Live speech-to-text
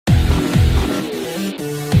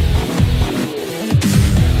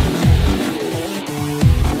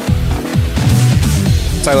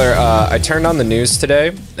Tyler, I turned on the news today,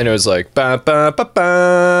 and it was like, ba, ba, ba,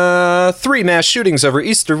 ba, 3 mass shootings over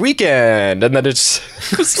Easter weekend, and then it just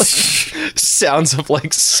was like sounds of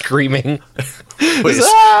like screaming. Wait, is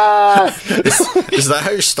that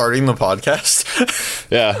how you're starting the podcast?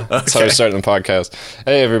 Yeah, that's how we're starting the podcast.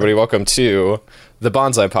 Hey, everybody, welcome to the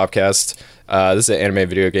Bonsai Podcast. This is an anime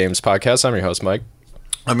video games podcast. I'm your host, Mike.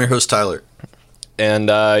 I'm your host, Tyler. And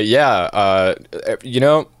you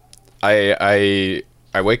know,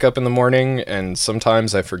 I wake up in the morning and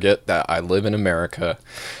sometimes I forget that I live in America.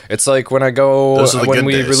 It's like when I go when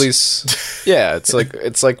we release. Yeah, it's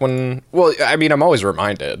like when. Well, I mean, I'm always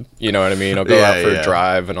reminded. You know what I mean? I'll go out for a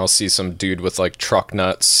drive and I'll see some dude with like truck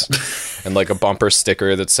nuts and like a bumper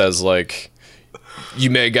sticker that says like, "You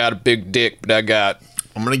may got a big dick, but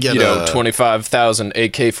I'm gonna get 25,000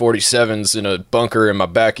 AK-47s in a bunker in my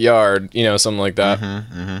backyard," something like that.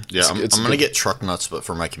 Yeah, I'm gonna get truck nuts, but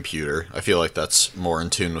for my computer. I feel like that's more in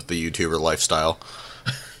tune with the YouTuber lifestyle.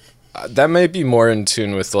 That may be more in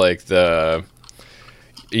tune with like the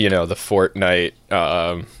Fortnite,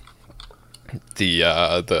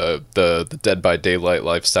 the Dead by Daylight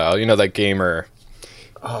lifestyle. You know, that gamer.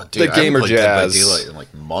 Oh, dude, the gamer jazz. Dead by Daylight in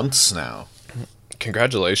like months now.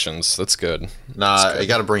 Congratulations, that's good. Nah, that's good. I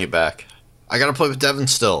gotta bring it back. I gotta play with Devin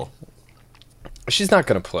still. She's not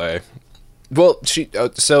gonna play. Well,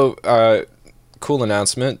 cool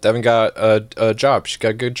announcement. Devin got a job. She got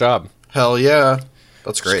a good job. Hell yeah,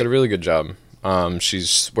 that's great. She got a really good job.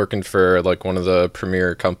 She's working for like one of the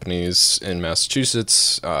premier companies in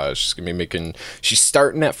Massachusetts. She's gonna be making. She's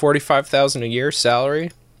starting at $45,000 a year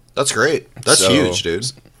salary. That's great. That's huge,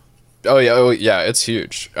 dude. Oh yeah, it's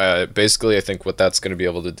huge. Basically, I think what that's going to be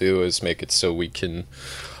able to do is make it so we can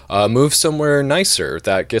move somewhere nicer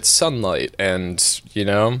that gets sunlight and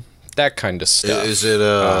that kind of stuff. Is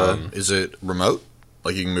it remote?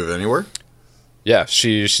 Like you can move anywhere? Yeah,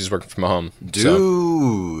 she's working from home.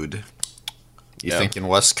 Dude, so. You thinking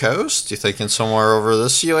West Coast? You thinking somewhere over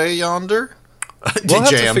this way yonder? We'll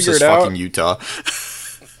DJM says fucking Utah.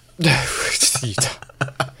 Utah.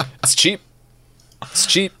 It's cheap. It's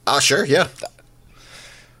cheap. Oh, sure, yeah.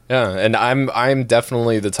 Yeah, and I'm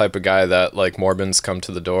definitely the type of guy that like Mormons come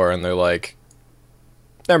to the door and they're like,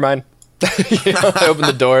 never mind. I open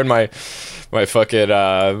the door and my fucking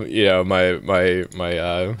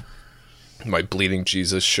my bleeding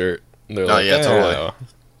Jesus shirt. And they're like, yeah, totally.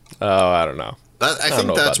 I don't know. I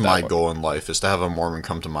think that's my goal in life, is to have a Mormon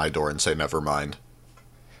come to my door and say never mind.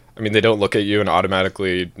 I mean, they don't look at you and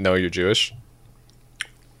automatically know you're Jewish.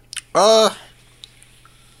 I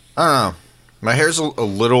don't know. My hair's a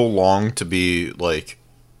little long to be, like,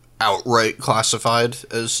 outright classified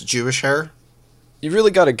as Jewish hair. You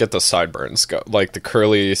really got to get the sideburns like the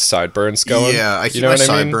curly sideburns going. Yeah, I keep my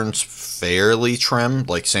sideburns fairly trimmed,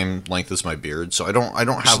 like same length as my beard, so I don't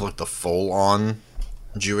have like the full on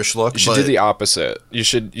Jewish look. You should do the opposite. You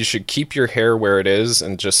should keep your hair where it is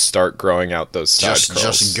and just start growing out those side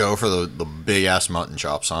curls. Just go for the big ass mutton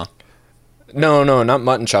chops, huh? No, not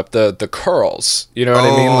mutton chop. The curls. You know what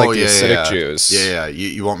I mean? Like the Hasidic Jews. Yeah.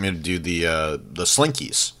 You want me to do the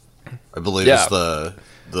slinkies? I believe is the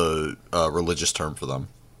religious term for them.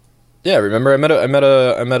 Yeah, remember I met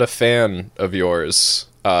a fan of yours.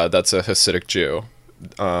 That's a Hasidic Jew,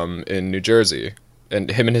 in New Jersey,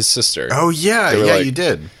 and him and his sister. Oh yeah, like, you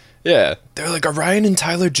did. Yeah, they were like, "Are Ryan and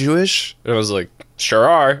Tyler Jewish?" And I was like, "Sure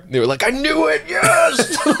are." And they were like, "I knew it,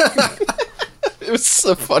 yes." It was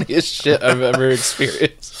the funniest shit I've ever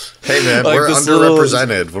experienced. Hey man, like, we're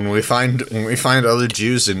underrepresented when we find other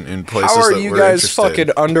Jews in places. How are you guys fucking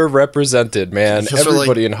underrepresented, man?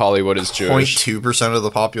 Everybody in Hollywood is Jewish. 0.2% of the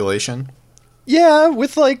population. Yeah,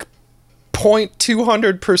 with like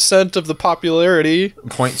 0.200% of the popularity.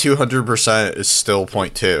 0.200% is still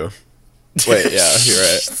 0.2. Wait, yeah, you're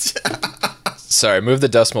right. Sorry, move the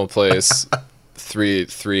decimal place. Three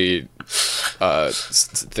things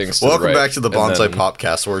to Welcome the right. back to the Bonsai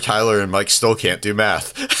Podcast, where Tyler and Mike still can't do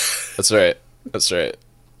math. That's right.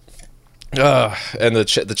 And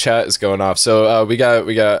the chat is going off. So we got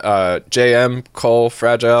JM, Cole,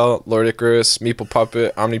 Fragile, Lord Icarus, Meeple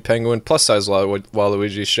Puppet, Omni Penguin, Plus Size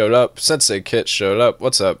Waluigi showed up. Sensei Kit showed up.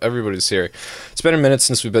 What's up? Everybody's here. It's been a minute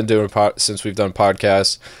since we've done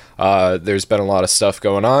podcasts. There's been a lot of stuff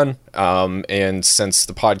going on, and since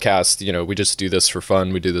the podcast, we just do this for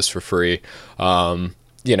fun. We do this for free.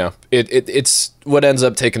 It's what ends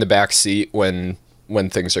up taking the back seat when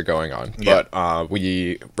things are going on. Yeah. But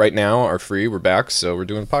we right now are free. We're back, so we're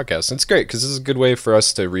doing a podcast. And it's great because this is a good way for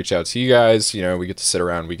us to reach out to you guys. We get to sit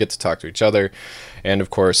around, we get to talk to each other, and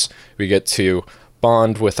of course, we get to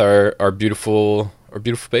bond with our beautiful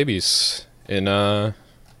babies in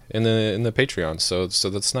in the Patreon. So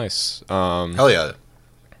that's nice. Hell yeah.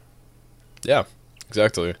 Yeah,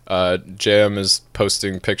 exactly. JM is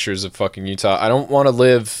posting pictures of fucking Utah. I don't want to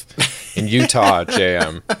live in Utah,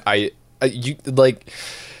 JM. You like.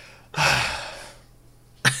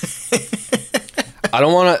 I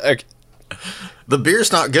don't want to. The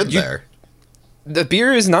beer's not good there. The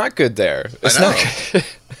beer is not good there. It's not.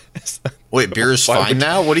 Wait, beer is fine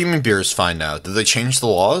now? What do you mean beer is fine now? Did they change the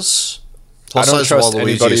laws? I don't trust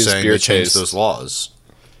anybody's beer taste. Those laws.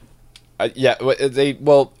 Yeah,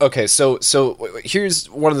 okay. So here's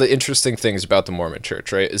one of the interesting things about the Mormon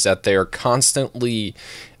Church, right? Is that they are constantly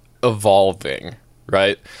evolving,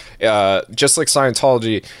 right? Just like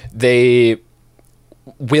Scientology, they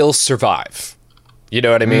will survive. You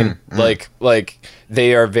know what I mean? Like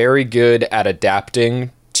they are very good at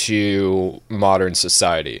adapting to modern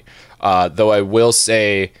society. Though I will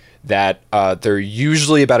say that they're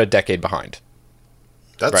usually about a decade behind.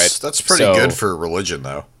 That's pretty good for religion,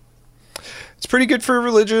 though. It's pretty good for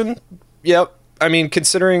religion. Yep. I mean,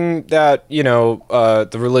 considering that, the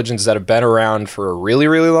religions that have been around for a really,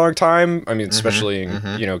 really long time, I mean, especially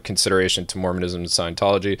in, consideration to Mormonism and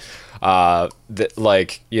Scientology,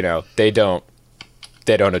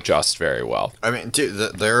 they don't adjust very well. I mean,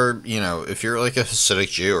 dude, they're, if you're like a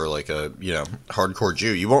Hasidic Jew or like a, hardcore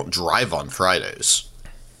Jew, you won't drive on Fridays.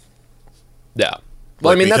 Yeah.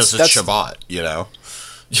 Well, I mean, because it's Shabbat,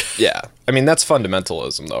 Yeah. I mean, that's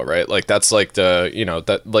fundamentalism, though, right? Like, that's like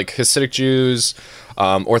that like Hasidic Jews,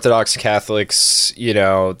 Orthodox Catholics,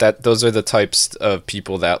 those are the types of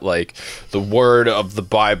people that, like, the word of the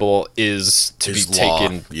Bible is to be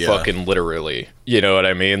taken fucking literally. You know what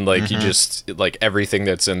I mean? Like, you just, like, everything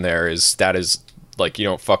that's in there is, like, you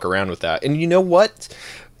don't fuck around with that. And you know what?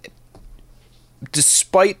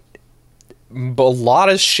 Despite a lot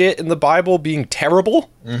of shit in the Bible being terrible,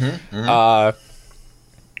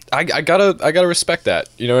 I gotta respect that.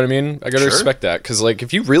 You know what I mean? I gotta respect that, because, like,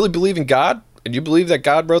 if you really believe in God and you believe that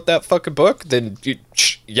God wrote that fucking book, then you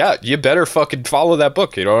better fucking follow that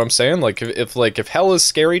book. You know what I'm saying? Like, if hell is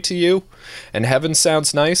scary to you and heaven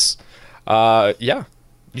sounds nice, you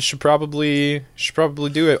should probably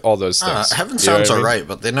do it. All those things. Heaven sounds alright,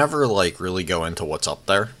 but they never like really go into what's up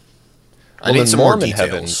there. I need some more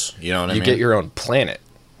details. You know what I mean? You get your own planet.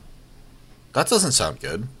 That doesn't sound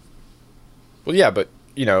good. Well, yeah, but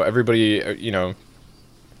everybody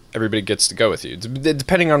gets to go with you.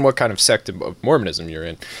 Depending on what kind of sect of Mormonism you're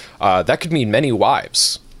in, that could mean many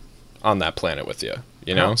wives on that planet with you.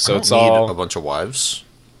 So it's all a bunch of wives.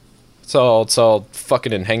 It's all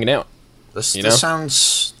fucking and hanging out. This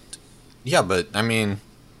sounds, yeah, but I mean,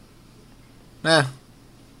 Are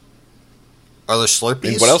there Slurpees? I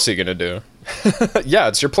mean, what else are you gonna do? Yeah,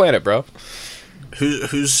 it's your planet, bro.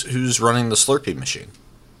 Who's running the Slurpee machine?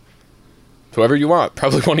 Whoever you want.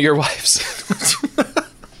 Probably one of your wives.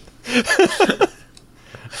 I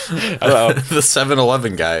don't know. The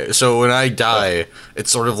 7-Eleven guy. So when I die,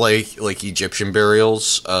 it's sort of like Egyptian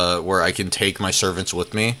burials, where I can take my servants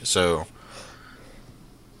with me. So,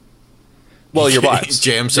 well, your wives.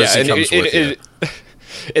 Jam says he comes with you.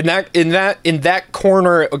 In that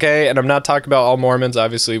corner, okay, and I'm not talking about all Mormons.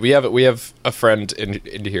 Obviously, we have a friend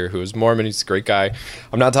in here who is Mormon. He's a great guy.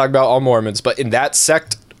 I'm not talking about all Mormons, but in that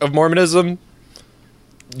sect of Mormonism,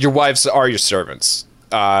 your wives are your servants.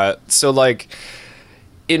 So, like,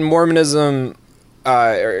 in Mormonism,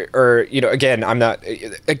 again, I'm not,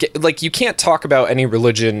 like, you can't talk about any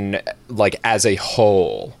religion, like, as a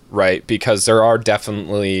whole, right? Because there are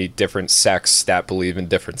definitely different sects that believe in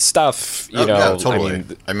different stuff, Yeah, totally.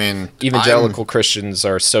 I mean evangelical Christians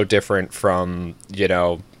are so different from,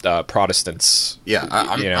 Protestants. Yeah,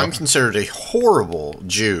 I'm considered a horrible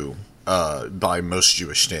Jew by most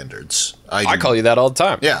Jewish standards. I call you that all the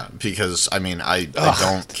time. Yeah, because I mean I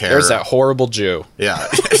don't care. There's that horrible Jew. Yeah.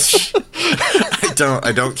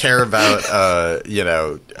 I don't care about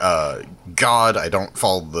God. I don't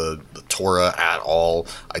follow the Torah at all.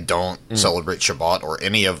 I don't celebrate Shabbat or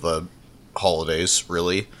any of the holidays,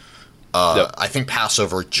 really. I think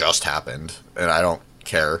Passover just happened and I don't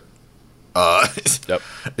care.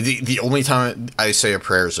 The only time I say a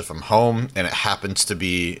prayer is if I'm home and it happens to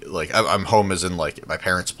be like I'm home as in like my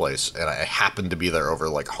parents' place and I happen to be there over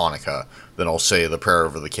like Hanukkah, then I'll say the prayer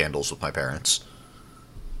over the candles with my parents.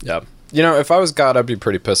 Yeah. If I was God, I'd be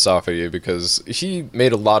pretty pissed off at you because he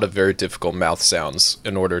made a lot of very difficult mouth sounds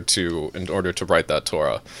in order to write that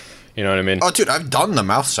Torah. You know what I mean? Oh, dude, I've done the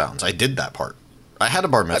mouth sounds. I did that part. I had a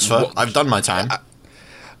bar mitzvah. I've done my time.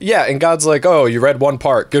 Yeah, and God's like, "Oh, you read one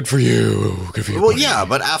part. Good for you. Good for you." Well, yeah,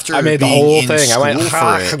 but after I made the whole thing. I went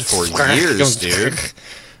for years, dude.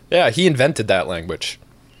 Yeah, he invented that language.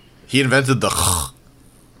 He invented the.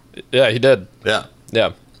 Yeah, he did. Yeah.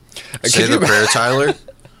 Yeah. Say the prayer, Tyler.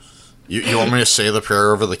 You want me to say the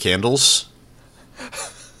prayer over the candles?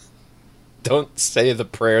 Don't say the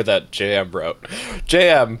prayer that JM wrote.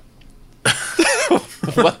 JM.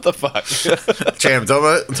 What the fuck? JM,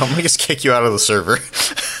 don't make us kick you out of the server.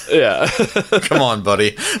 Yeah. Come on,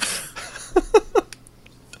 buddy.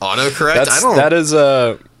 Autocorrect? Is that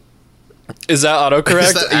autocorrect? Is that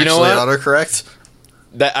actually, you know what? Autocorrect?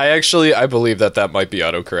 I believe that might be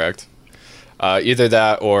autocorrect. Either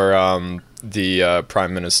that or the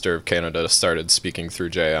Prime Minister of Canada started speaking through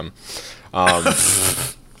JM.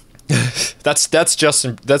 That's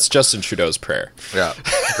Justin Trudeau's prayer. Yeah,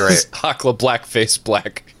 great. Hakla blackface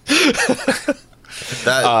black.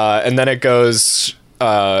 And then it goes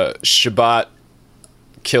Shabbat,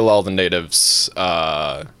 kill all the natives.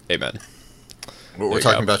 Amen. We're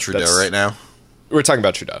talking about Trudeau right now. We're talking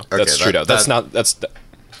about Trudeau. Okay, that's Trudeau.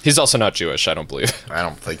 He's also not Jewish, I don't believe. I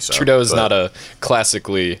don't think so. Trudeau is not a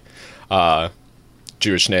classically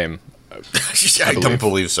Jewish name. I don't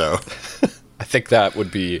believe so. I think that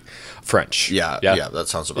would be French. Yeah, that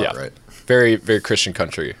sounds about right. Very, very Christian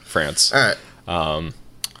country, France. All right.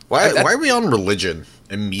 Why are we on religion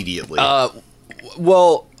immediately?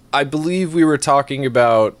 Well, I believe we were talking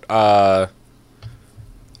about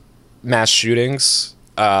mass shootings.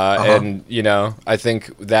 And, I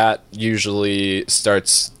think that usually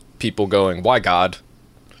starts people going, why God?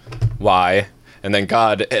 Why? And then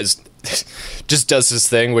God just does his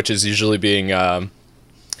thing, which is usually being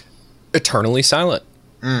eternally silent.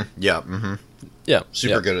 Yeah. Mm-hmm. Yeah.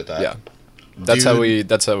 Super good at that. Yeah. That's how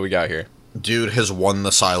we got here. Dude has won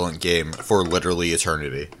the silent game for literally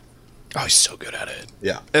eternity. Oh, he's so good at it.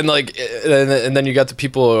 Yeah. And and then you got the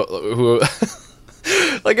people who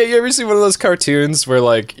like, you ever see one of those cartoons where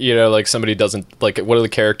somebody doesn't, one of the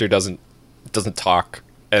character doesn't talk,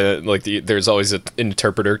 and there's always an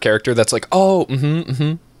interpreter character that's like, oh,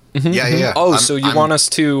 yeah. Oh, so you want us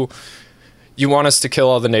to kill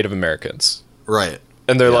all the Native Americans, right?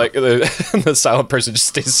 And they're like, the silent person just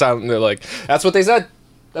stays silent, and they're like, that's what they said.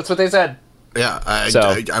 That's what they said. Yeah, I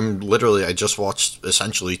just watched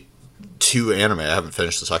essentially 2 anime. I haven't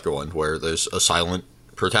finished the second one where there's a silent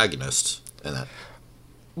protagonist in it.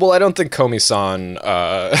 Well, I don't think Komi-san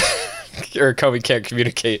or Komi can't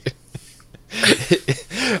communicate.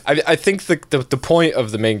 I think the point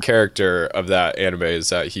of the main character of that anime is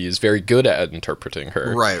that he is very good at interpreting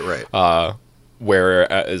her. Right.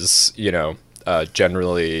 Whereas,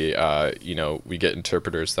 generally, we get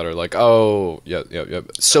interpreters that are like, oh, yeah.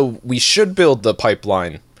 So we should build the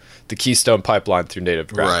pipeline, the Keystone Pipeline through native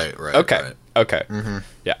ground. Right. Okay. Right. Okay. Mm-hmm.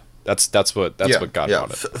 Yeah. That's what God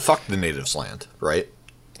wanted. Fuck the natives' land, right?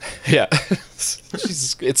 Yeah.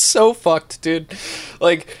 It's so fucked, dude.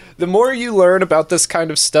 The more you learn about this kind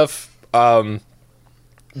of stuff, the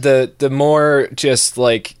more just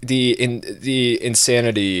the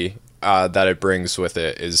insanity that it brings with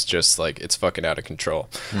it is just it's fucking out of control.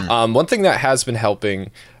 One thing that has been helping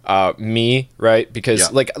me, right?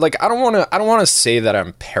 Because I don't want to say that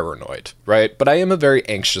I'm paranoid, right? But I am a very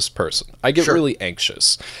anxious person. I get really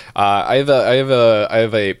anxious. I have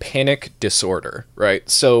a panic disorder, right?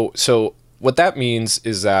 So what that means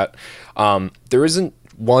is that there isn't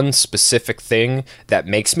one specific thing that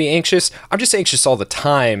makes me anxious. I'm just anxious all the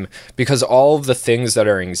time because all of the things that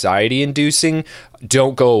are anxiety inducing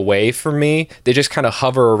don't go away from me. They just kind of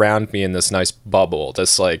hover around me in this nice bubble.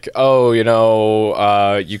 That's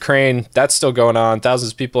Ukraine, that's still going on.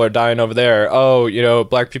 Thousands of people are dying over there. Oh,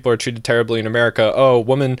 black people are treated terribly in America. Oh,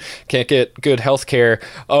 women can't get good health care.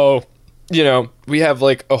 Oh, we have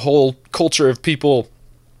a whole culture of people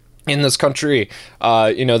in this country,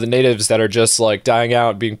 the natives that are just dying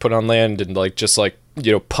out, being put on land and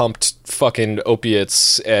pumped fucking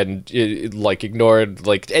opiates and ignored,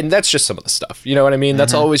 and that's just some of the stuff. You know what I mean? Mm-hmm.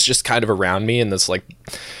 That's always just kind of around me in this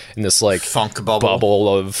funk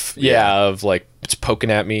bubble of it's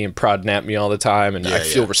poking at me and prodding at me all the time, and I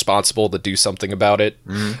feel responsible to do something about it.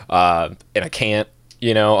 Mm-hmm. And I can't,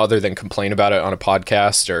 other than complain about it on a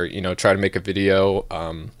podcast or try to make a video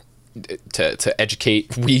to educate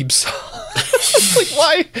weebs.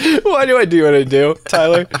 Why do I do what I do,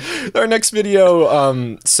 Tyler? Our next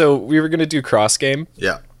video, so we were gonna do cross game,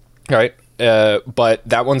 right? But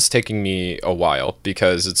that one's taking me a while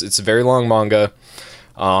because it's a very long manga.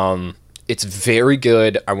 It's very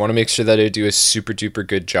good. I want to make sure that I do a super duper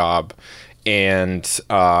good job, and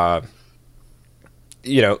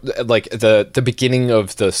the beginning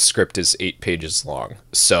of the script is 8 pages long.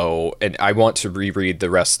 So, and I want to reread the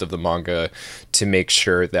rest of the manga to make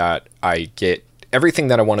sure that I get everything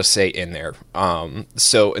that I want to say in there.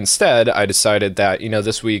 So instead, I decided that,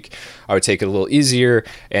 this week I would take it a little easier,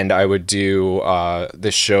 and I would do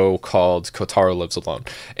this show called Kotaro Lives Alone.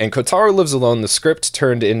 And Kotaro Lives Alone, the script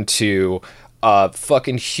turned into a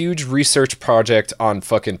fucking huge research project on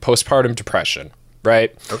fucking postpartum depression.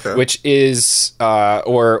 Right. Okay. Which is,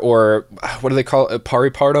 or what do they call it?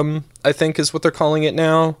 Paripartum, I think is what they're calling it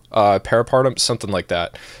now. Parapartum, something like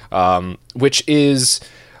that. Which is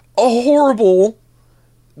a horrible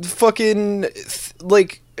fucking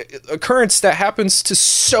occurrence that happens to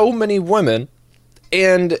so many women,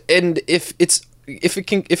 and if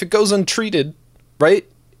it goes untreated, right,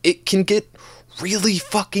 it can get really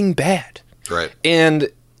fucking bad. Right. And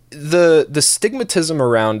the stigmatism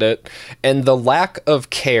around it, and the lack of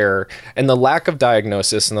care, and the lack of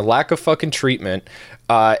diagnosis, and the lack of fucking treatment,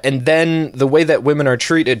 and then the way that women are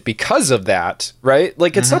treated because of that, right?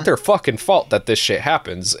 Like, it's not their fucking fault that this shit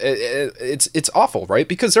happens. It's awful, right?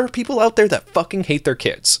 Because there are people out there that fucking hate their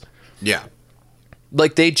kids. Yeah.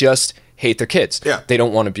 Like, they just hate their kids. Yeah. They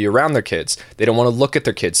don't want to be around their kids. They don't want to look at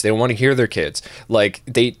their kids. They don't want to hear their kids. Like,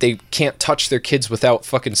 they can't touch their kids without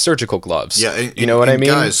fucking surgical gloves. Yeah. You know what I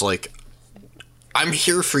mean? Guys, like, I'm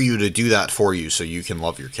here for you to do that for you so you can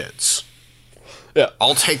love your kids. Yeah.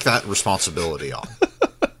 I'll take that responsibility on.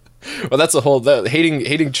 Well, that's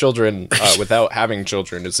hating children without having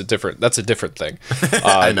children is a different thing.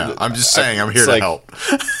 I know. I'm just saying I'm here to help.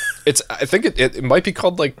 I think it might be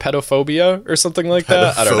called like pedophobia or something like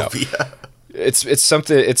that. I don't know. It's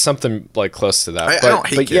something like close to that. I don't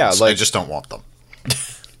hate kids. Yeah, like, I just don't want them.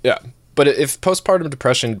 Yeah. But if postpartum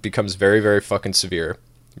depression becomes very, very fucking severe,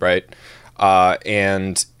 right,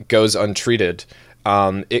 and goes untreated,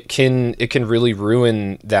 it can really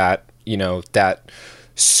ruin that, that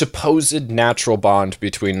supposed natural bond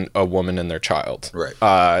between a woman and their child. Right.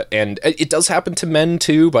 And it does happen to men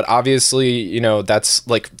too, but obviously,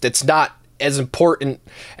 that's not as important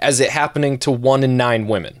as it happening to 1 in 9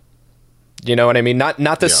 women. You know what I mean?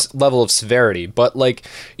 Not this level of severity, but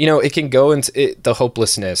it can go into the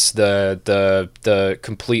hopelessness, the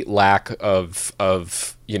complete lack of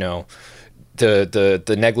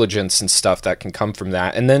the negligence and stuff that can come from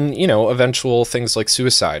that. And then, eventual things like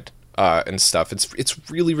suicide. And stuff. It's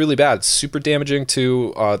really, really bad. It's super damaging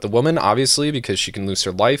to the woman, obviously, because she can lose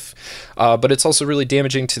her life. But it's also really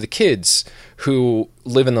damaging to the kids who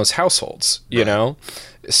live in those households, you know?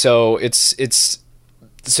 So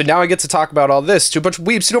so now I get to talk about all this to a bunch of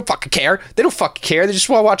weebs who don't fucking care. They don't fucking care. They just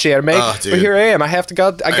want to watch anime. But here I am. I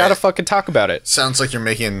gotta fucking talk about it. Sounds like you're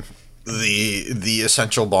making the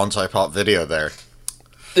essential Bonsai Pop video there.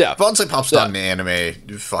 Yeah. Bonsai Pop's not an anime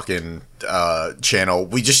fucking channel.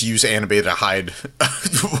 We just use anime to hide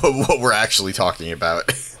what we're actually talking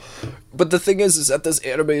about. But the thing is that this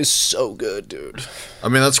anime is so good, dude. I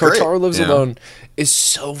mean, that's great. Kotaro Lives Alone is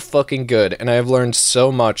so fucking good, and I've learned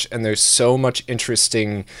so much, and there's so much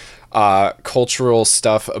interesting cultural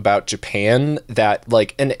stuff about Japan that,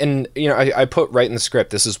 like, and I put right in the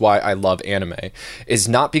script, this is why I love anime, is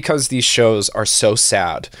not because these shows are so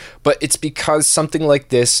sad, but it's because something like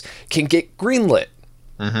this can get greenlit.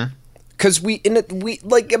 Because we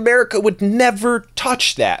America would never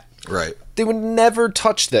touch that. Right. They would never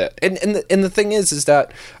touch that. And the thing is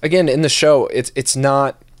that, again, in the show, it's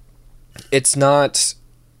not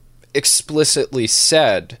explicitly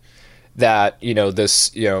said that,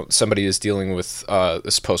 this, somebody is dealing with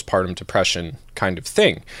this postpartum depression kind of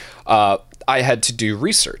thing. I had to do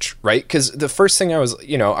research, right? Because the first thing I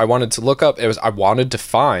wanted to look up, I wanted to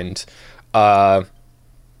find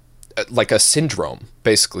like a syndrome,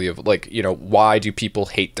 basically, of like, why do people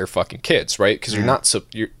hate their fucking kids, right? Because you're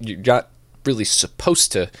not really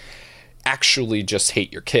supposed to actually just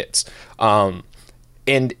hate your kids. And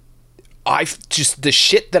the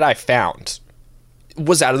shit that I found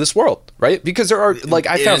was out of this world, right? Because there are, like,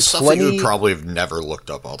 I found plenty. You would probably have never looked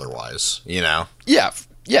up otherwise, Yeah,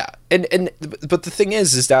 and but the thing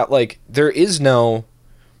is that, like, there is no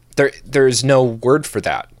word for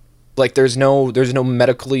that. Like, there's no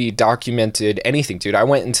medically documented anything, dude. I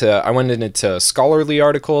went into scholarly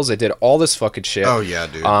articles. I did all this fucking shit. Oh yeah,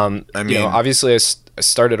 dude. I mean, obviously I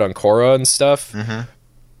started on Quora and stuff.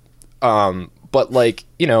 But, like,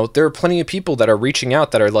 there are plenty of people that are reaching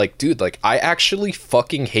out that are like, dude, like, I actually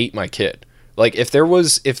fucking hate my kid. Like, if there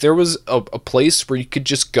was a place where you could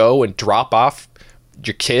just go and drop off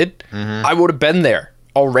your kid, I would have been there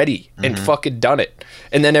already and fucking done it.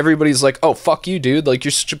 And then everybody's like, oh, fuck you, dude, like,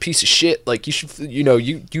 you're such a piece of shit, like, you should,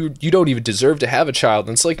 you don't even deserve to have a child.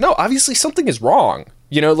 And it's like, no, obviously something is wrong,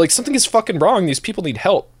 like, something is fucking wrong. These people need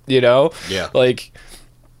help, Yeah. Like,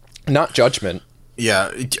 not judgment.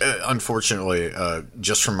 Yeah, unfortunately,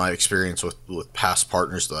 just from my experience with past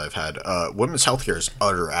partners that I've had, women's healthcare is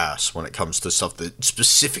utter ass when it comes to stuff that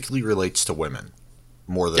specifically relates to women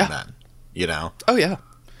more than men. You know? Oh yeah.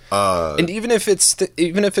 And even if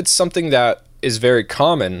it's something that is very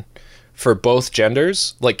common for both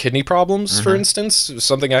genders, like kidney problems, for instance,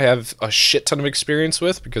 something I have a shit ton of experience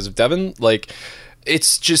with because of Devin. Like,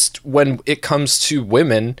 it's just when it comes to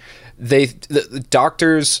women, the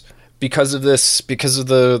doctors, because of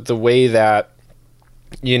the way that,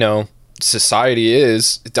 you know, society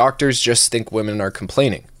is, doctors just think women are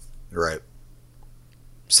complaining. Right.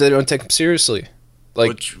 So they don't take them seriously.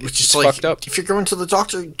 Like, which is like, fucked up. If you're going to the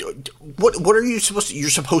doctor, what are you supposed to? You're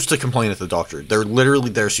supposed to complain at the doctor. They're literally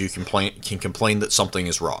there so you can complain that something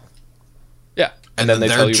is wrong. Yeah, and then they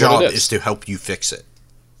their tell you job what it is to help you fix it.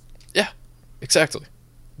 Yeah, exactly.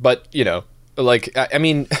 But you know, like I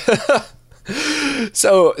mean,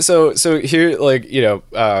 so here, like, you know,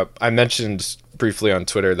 I mentioned briefly on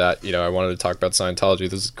Twitter that, you know, I wanted to talk about Scientology.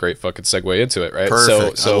 This is a great fucking segue into it, right?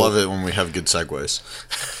 Perfect. So I love it when we have good segues.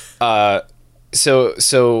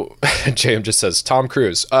 So James just says, Tom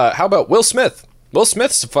Cruise. How about Will Smith? Will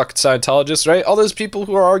Smith's a fucking Scientologist, right? All those people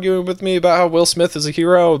who are arguing with me about how Will Smith is a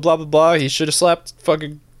hero, blah, blah, blah. He should have slapped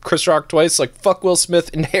fucking Chris Rock twice. Like, fuck Will Smith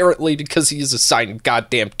inherently because he's a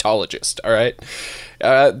goddamn tologist, all right?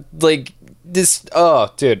 Like, this,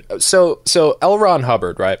 oh, dude. So L. Ron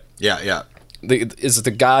Hubbard, right? Yeah. Is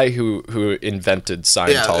the guy who invented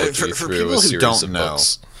Scientology for through people a series who don't of know,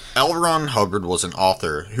 books. L. Ron Hubbard was an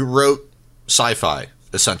author who wrote sci-fi,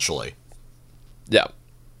 essentially. Yeah.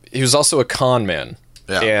 He was also a con man.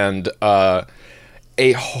 Yeah. And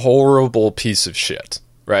a horrible piece of shit,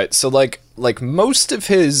 right? So like most of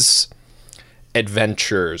his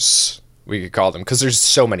adventures, we could call them, because there's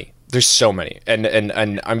so many, and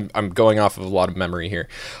I'm going off of a lot of memory here.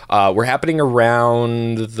 We're happening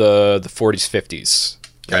around the 40s, 50s,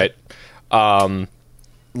 right?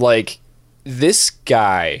 Like, this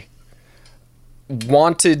guy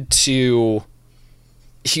wanted to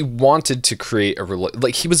create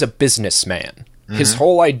like, he was a businessman. His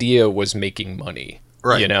whole idea was making money,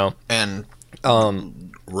 right? You know, and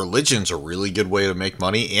religion's a really good way to make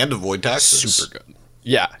money and avoid taxes. Super good.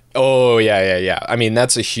 Yeah. Oh yeah. I mean,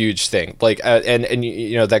 that's a huge thing. Like, and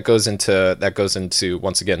you know, that goes into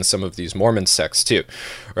once again some of these Mormon sects too,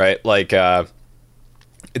 right? Like,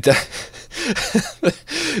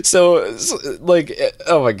 so like,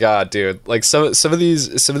 oh my god, dude, like some of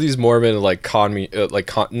these Mormon, like,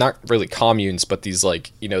 not really communes, but these,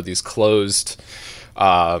 like, you know, these closed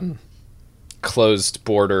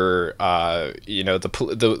border, you know,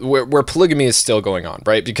 where polygamy is still going on,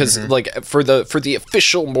 right? Because like, for the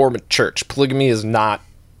official Mormon church, polygamy is not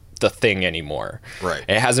the thing anymore. Right.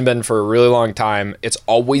 It hasn't been for a really long time. It's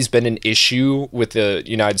always been an issue with the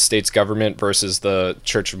United States government versus the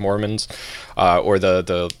Church of Mormons, or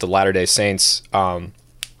the Latter-day Saints.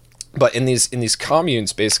 But in these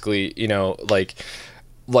communes, basically, you know, like,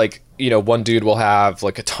 you know, one dude will have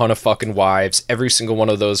like a ton of fucking wives. Every single one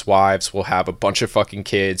of those wives will have a bunch of fucking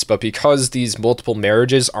kids. But because these multiple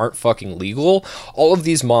marriages aren't fucking legal, all of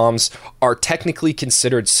these moms are technically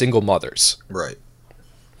considered single mothers. Right.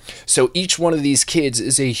 So each one of these kids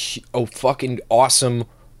is a fucking awesome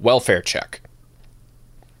welfare check.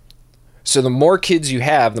 So the more kids you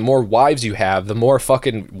have, the more wives you have, the more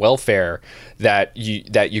fucking welfare that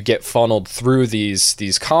you get funneled through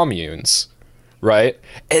these communes, right?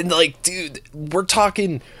 And like, dude, we're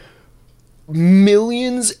talking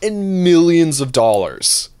millions and millions of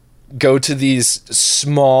dollars go to these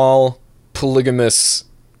small polygamous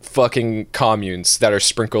fucking communes that are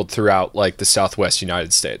sprinkled throughout, like, the Southwest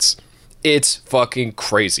United States. It's fucking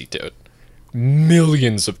crazy, dude.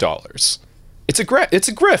 Millions of dollars. It's a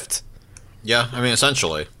grift. Yeah, I mean,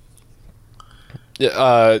 essentially.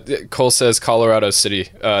 Cole says Colorado City,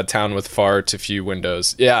 town with far too few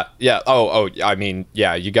windows. Yeah. Oh, I mean,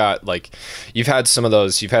 yeah, you've had some of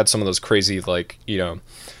those crazy, like, you know,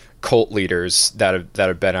 cult leaders that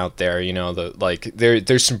have been out there, you know,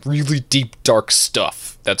 there's some really deep, dark stuff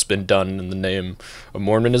that's been done in the name of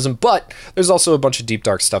Mormonism, but there's also a bunch of deep,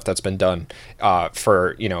 dark stuff that's been done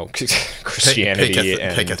for, you know, Christianity.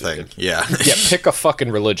 Pick a thing. Yeah. Yeah, pick a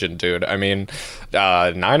fucking religion, dude. I mean,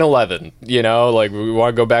 9/11, you know, like, we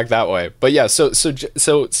want to go back that way. But yeah, so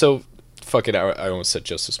fucking, I almost said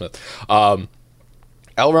Joseph Smith.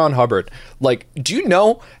 L. Ron Hubbard, like, do you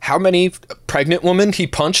know how many pregnant women he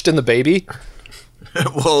punched in the baby?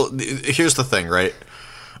 Well, here's the thing, right?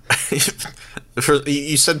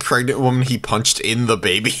 You said pregnant woman he punched in the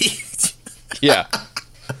baby? Yeah.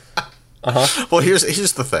 Well, here's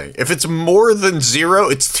the thing. If it's more than 0,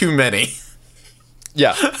 it's too many.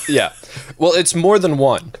 Yeah, yeah. Well, it's more than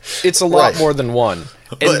one. It's a lot more than one.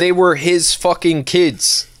 And they were his fucking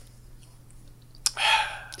kids.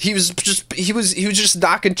 He was just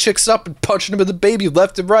knocking chicks up and punching them in the baby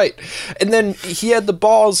left and right. And then he had the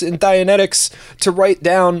balls in Dianetics to write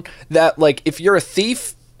down that, like, if you're a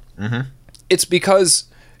thief, it's because,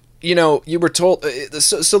 you know, you were told.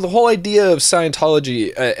 So the whole idea of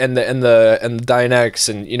Scientology and the Dianetics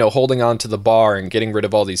and, you know, holding on to the bar and getting rid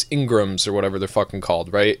of all these Ingrams or whatever they're fucking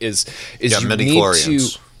called, right? Is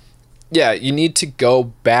you need to go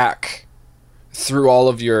back through all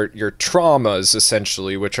of your traumas,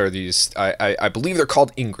 essentially, which are these, I believe they're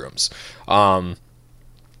called Ingrams.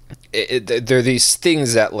 They're these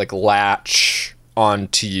things that, like, latch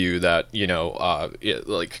onto you that, you know,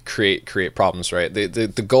 like create problems, right?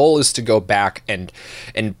 The goal is to go back and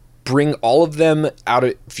bring all of them out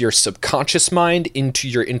of your subconscious mind into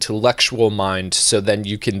your intellectual mind, so then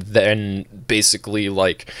you can then basically,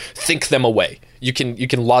 like, think them away. You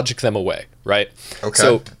can logic them away, right? Okay.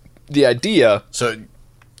 So the idea... The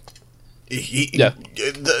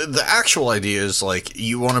actual idea is, like,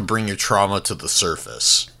 you want to bring your trauma to the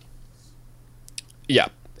surface. Yeah.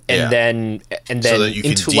 And then so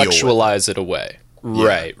intellectualize it away.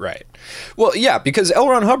 Yeah. Right. Well, yeah, because L.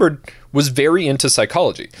 Ron Hubbard was very into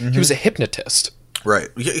psychology. He was a hypnotist. Right.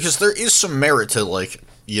 Because there is some merit to, like,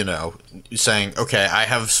 you know, saying, okay, I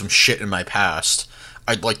have some shit in my past.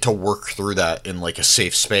 I'd like to work through that in, like, a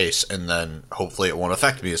safe space, and then hopefully it won't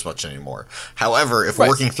affect me as much anymore. However, if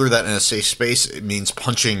working through that in a safe space, it means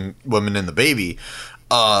punching women in the baby,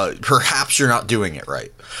 perhaps you're not doing it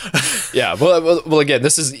right. Yeah. Well, again,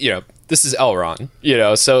 this is L. Ron, you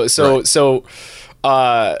know, so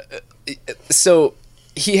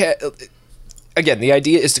he had, again, the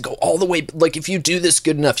idea is to go all the way, like, if you do this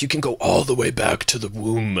good enough, you can go all the way back to the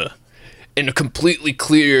womb and completely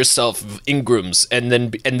clear yourself of Ingrams, and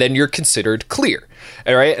then you're considered clear.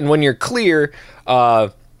 All right. And when you're clear,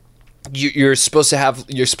 you're supposed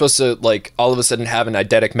to like all of a sudden have an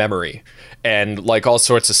eidetic memory and, like, all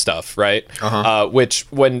sorts of stuff, right? Which,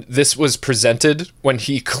 when this was presented, when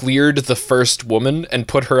he cleared the first woman and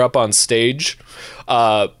put her up on stage,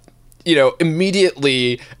 you know,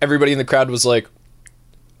 immediately everybody in the crowd was like,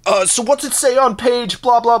 so what's it say on page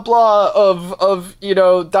blah blah blah of you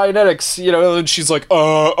know, Dianetics, you know? And she's like,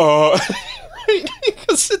 because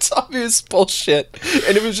it's obvious bullshit,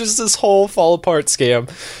 and it was just this whole fall apart scam.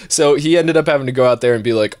 So he ended up having to go out there and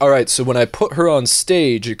be like, all right, so when I put her on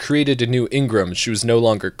stage, it created a new Ingram. She was no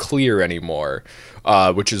longer clear anymore,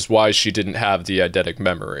 which is why she didn't have the eidetic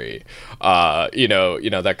memory, you know,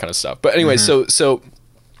 that kind of stuff. But anyway, so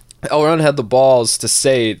L. Ron had the balls to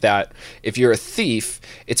say that if you're a thief,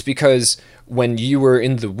 it's because when you were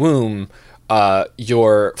in the womb,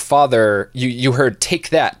 your father, you heard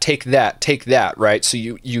take that, right? So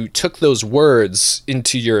you took those words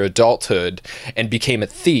into your adulthood and became a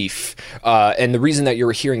thief. And the reason that you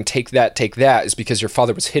were hearing take that is because your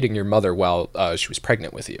father was hitting your mother while she was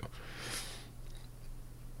pregnant with you.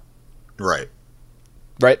 Right.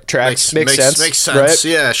 Right? Tracks? Makes sense? Makes sense. Right?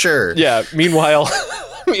 Yeah, sure. Yeah. Meanwhile,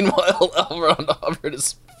 L. Ron Hubbard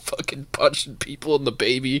is fucking punching people in the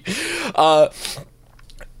baby.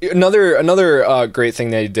 Another great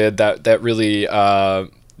thing that he did that really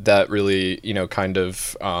you know, kind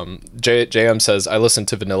of, JM says, I listened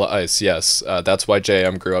to Vanilla Ice. Yes, that's why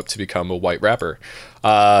JM grew up to become a white rapper.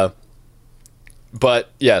 But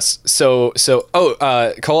yes, so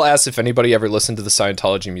Cole asked if anybody ever listened to the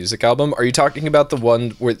Scientology music album. Are you talking about the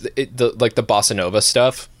one where the bossa nova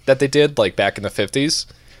stuff that they did, like, back in the 50s?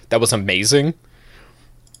 That was amazing.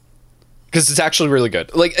 Because it's actually really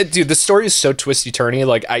good. Like, dude, the story is so twisty-turny.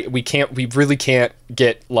 Like, we really can't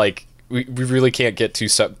get, like, we really can't get too,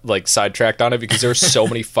 like, sidetracked on it, because there are so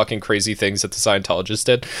many fucking crazy things that the Scientologists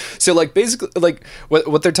did. So, like, basically, like,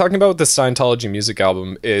 what they're talking about with the Scientology music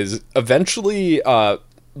album is eventually,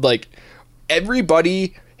 like,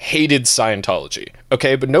 everybody hated Scientology,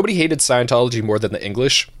 okay? But nobody hated Scientology more than the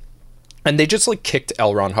English. And they just, like, kicked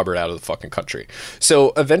L. Ron Hubbard out of the fucking country.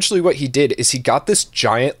 So eventually what he did is he got this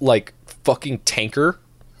giant, like, fucking tanker,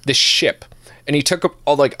 this ship, and he took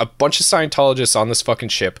a bunch of Scientologists on this fucking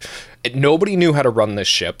ship, and nobody knew how to run this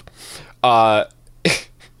ship, and,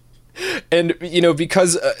 you know,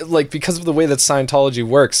 because of the way that Scientology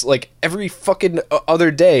works, like, every fucking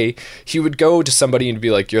other day he would go to somebody and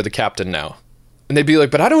be like, you're the captain now. And they'd be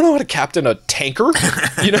like, but I don't know how to captain a tanker.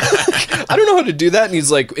 You know, I don't know how to do that. And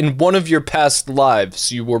he's like, in one of your past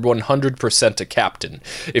lives, you were 100% a captain.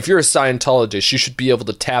 If you're a Scientologist, you should be able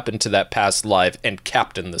to tap into that past life and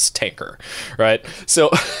captain this tanker. Right.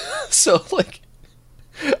 So like,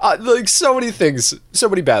 Like so many things, so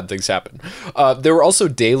many bad things happen. They were also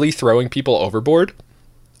daily throwing people overboard.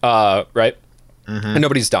 Right? And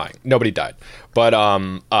nobody's dying. Nobody died. But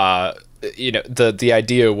you know, the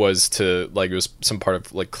idea was to, like, it was some part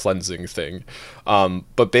of like cleansing thing.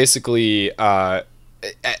 But basically, at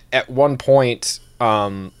one point,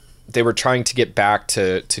 they were trying to get back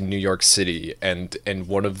to New York City, and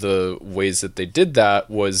one of the ways that they did that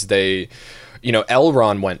was they, you know, L.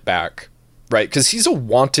 Ron went back, right? Because he's a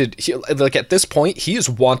wanted, like at this point, he is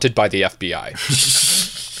wanted by the FBI.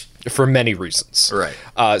 For many reasons,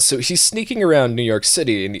 right? So he's sneaking around New York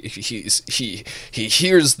City, and he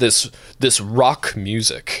hears this rock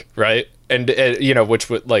music, right? And you know, which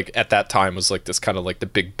would, like, at that time was like this kind of like the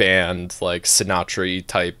big band, like Sinatra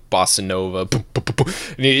type bossa nova.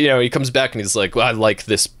 And he, you know, he comes back and he's like, well, I like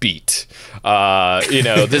this beat. You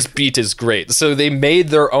know, this beat is great. So they made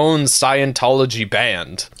their own Scientology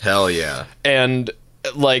band. Hell yeah! And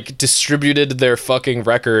like distributed their fucking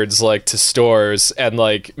records like to stores, and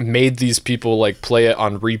like made these people like play it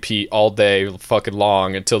on repeat all day fucking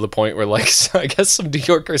long, until the point where, like, I guess some New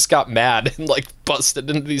Yorkers got mad and like busted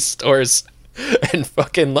into these stores and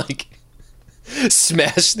fucking like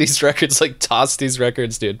smashed these records, like tossed these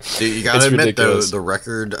records, dude. You gotta admit, the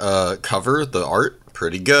record cover, the art,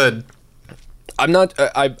 pretty good. I'm not.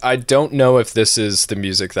 I don't know if this is the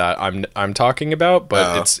music that I'm talking about,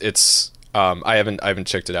 but it's. I haven't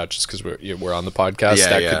checked it out just because we're on the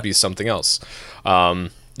podcast. Could be something else.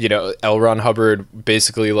 You know, L. Ron Hubbard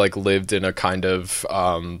basically like lived in a kind of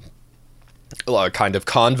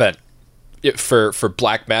convent for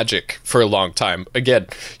black magic for a long time. Again,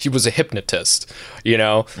 he was a hypnotist. You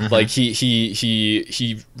know, like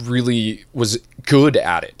he really was good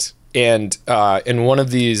at it. And in one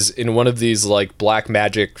of these like black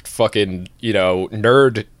magic fucking, you know,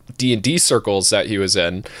 nerd D&D circles that he was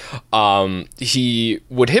in, he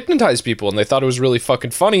would hypnotize people, and they thought it was really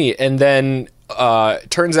fucking funny. And then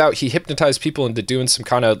turns out he hypnotized people into doing some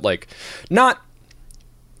kind of like, not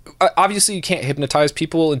obviously you can't hypnotize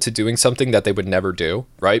people into doing something that they would never do,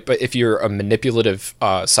 right? But if you're a manipulative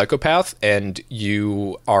psychopath and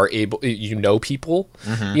you are able, you know people,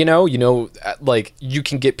 you know, like you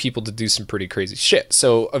can get people to do some pretty crazy shit.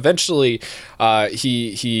 So eventually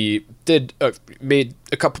he did made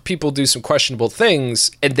a couple people do some questionable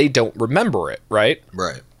things, and they don't remember it, right?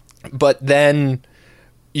 Right. But then,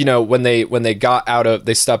 you know, when they got out of,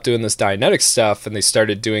 they stopped doing this Dianetic stuff and they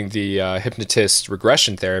started doing the hypnotist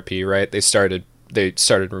regression therapy, right? They started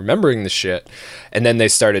remembering the shit, and then they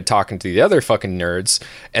started talking to the other fucking nerds,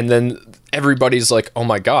 and then everybody's like, oh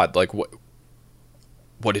my god, like what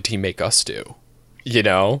did he make us do? You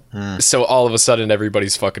know? So all of a sudden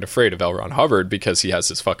everybody's fucking afraid of L. Ron Hubbard because he has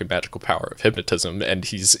this fucking magical power of hypnotism, and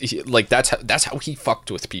he like that's how he fucked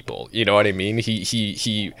with people. You know what I mean?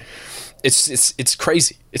 He it's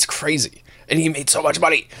crazy. It's crazy. And he made so much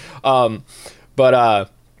money. At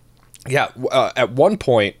one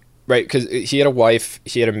point, right, because he had a wife,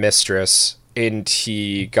 he had a mistress, and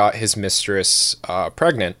he got his mistress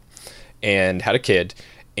pregnant and had a kid.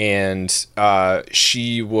 And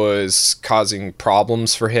she was causing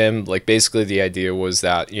problems for him. Like, basically the idea was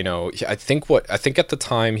that, you know, I think at the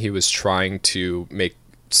time he was trying to make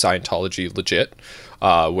Scientology legit,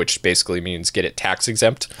 which basically means get it tax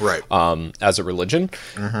exempt, right? As a religion.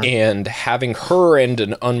 And having her and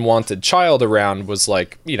an unwanted child around was,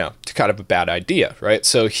 like, you know, kind of a bad idea, right?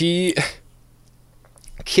 So he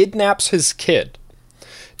kidnaps his kid,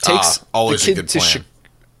 takes always a good plan.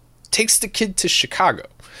 Takes the kid to Chicago,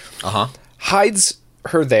 hides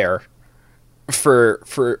her there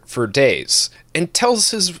for days, and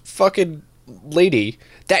tells his fucking lady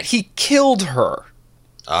that he killed her.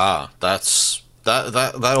 That'll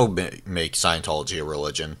make Scientology a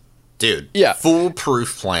religion, dude. Yeah,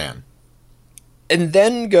 foolproof plan. And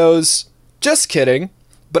then goes, just kidding,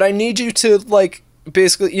 but I need you to, like,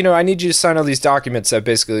 basically, you know, I need you to sign all these documents that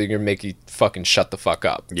basically are gonna make you fucking shut the fuck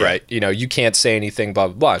up, right? You know, you can't say anything, blah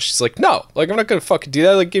blah blah. She's like, no, like, I'm not gonna fucking do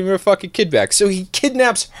that. Like, give me her fucking kid back. So he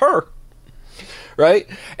kidnaps her, right?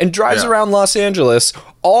 And drives around Los Angeles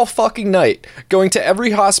all fucking night, going to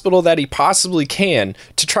every hospital that he possibly can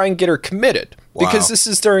to try and get her committed. Wow. Because this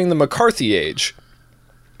is during the McCarthy age,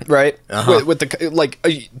 right? With the, like,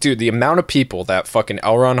 dude, the amount of people that fucking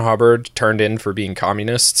L. Ron Hubbard turned in for being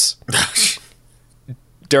communists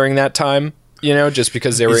during that time, you know, just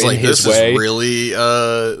because they were in his way.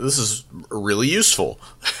 This is really useful.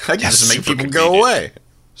 I can just make people go away.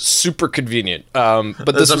 Super convenient.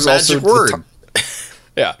 But this was also word.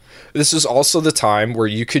 Yeah, this was also the time where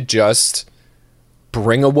you could just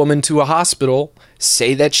bring a woman to a hospital,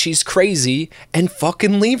 say that she's crazy, and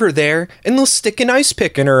fucking leave her there, and they'll stick an ice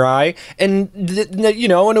pick in her eye, and you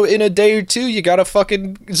know, in a day or two, you got a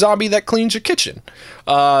fucking zombie that cleans your kitchen.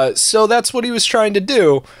 So that's what he was trying to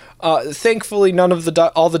do. Thankfully, none of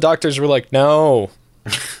all the doctors were like, no,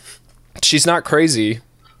 she's not crazy.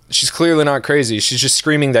 She's clearly not crazy. She's just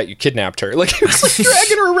screaming that you kidnapped her. Like, he was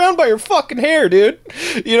dragging her around by her fucking hair, dude.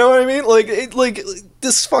 You know what I mean? Like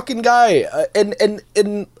this fucking guy.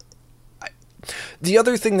 And the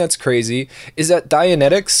other thing that's crazy is that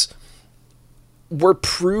Dianetics were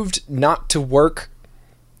proved not to work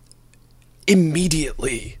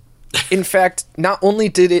immediately. In fact, not only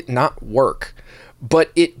did it not work,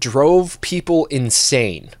 but it drove people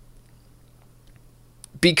insane.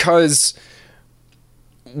 Because,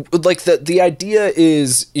 like, the idea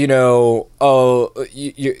is, you know,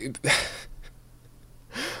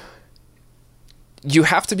 you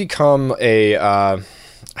have to become a,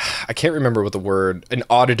 I can't remember what the word, an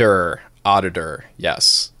auditor,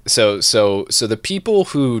 yes. So the people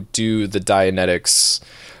who do the Dianetics,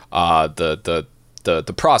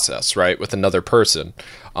 the process, right, with another person,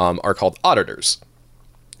 are called auditors,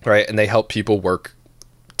 right? And they help people work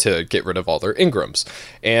to get rid of all their engrams.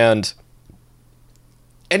 And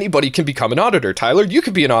anybody can become an auditor. Tyler, you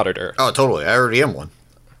could be an auditor. Oh, totally. I already am one.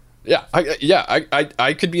 Yeah,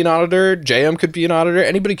 I could be an auditor. JM could be an auditor.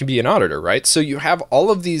 Anybody can be an auditor, right? So you have all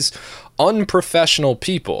of these unprofessional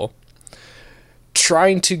people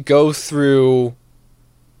trying to go through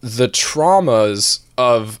the traumas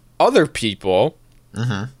of other people,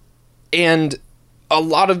 and a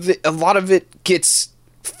lot of it gets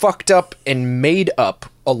fucked up and made up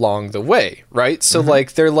along the way, right? So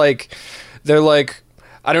like they're like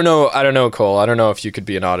I don't know, Cole. I don't know if you could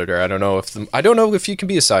be an auditor. I don't know if you can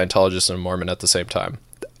be a Scientologist and a Mormon at the same time.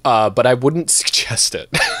 But I wouldn't suggest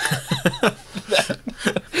it.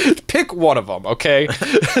 Pick one of them, okay?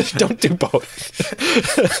 Don't do both.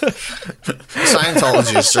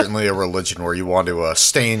 Scientology is certainly a religion where you want to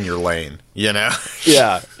stay in your lane, you know?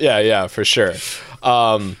 Yeah, for sure.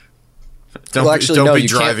 Don't be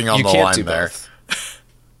driving on the line there. Both.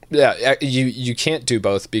 Yeah, you can't do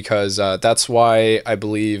both because that's why I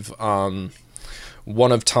believe one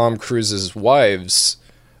of Tom Cruise's wives,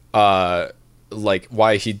 like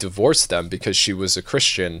why he divorced them, because she was a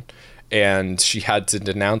Christian and she had to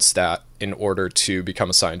denounce that in order to become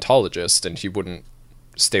a Scientologist, and he wouldn't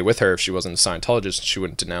stay with her if she wasn't a Scientologist. She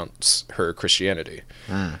wouldn't denounce her Christianity.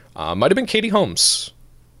 Might have been Katie Holmes.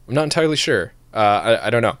 I'm not entirely sure. I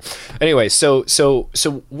don't know. Anyway, so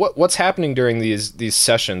what's happening during these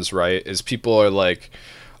sessions, right, is people are like,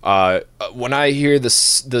 when I hear the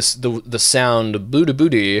sound booty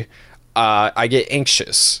booty, I get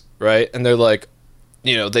anxious, right? And they're like,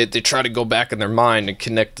 you know, they try to go back in their mind and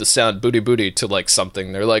connect the sound booty booty to like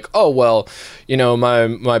something. They're like, oh well, you know,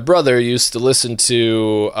 my brother used to listen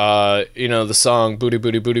to you know, the song booty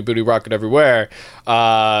booty booty booty rocket everywhere,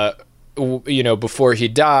 you know, before he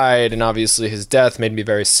died, and obviously his death made me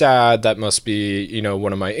very sad. That must be, you know,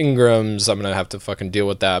 one of my engrams. I'm gonna have to fucking deal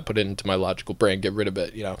with that, put it into my logical brain, get rid of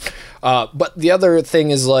it, you know. But the other thing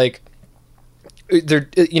is like, they're,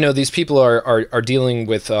 you know, these people are dealing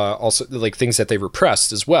with also like things that they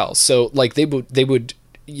repressed as well. So like they would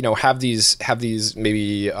you know, have these maybe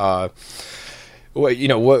you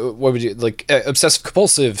know, what would you like, obsessive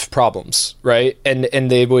compulsive problems, right?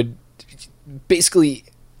 And they would basically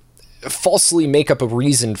falsely make up a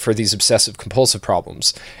reason for these obsessive compulsive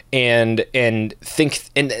problems and think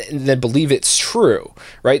and then believe it's true,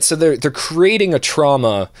 right? So they're creating a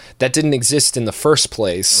trauma that didn't exist in the first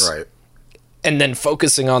place, right? And then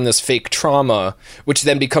focusing on this fake trauma, which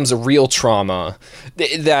then becomes a real trauma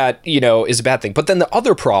that, you know, is a bad thing. But then the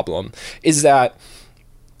other problem is that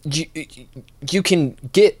you can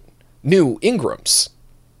get new engrams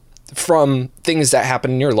from things that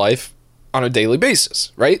happen in your life on a daily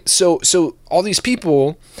basis, right? So all these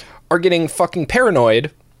people are getting fucking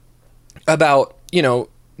paranoid about, you know,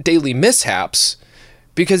 daily mishaps,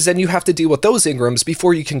 because then you have to deal with those engrams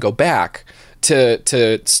before you can go back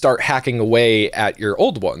to start hacking away at your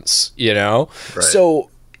old ones, you know? Right.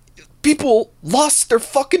 So people lost their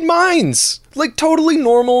fucking minds. Like totally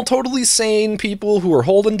normal, totally sane people who were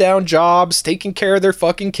holding down jobs, taking care of their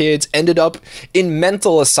fucking kids, ended up in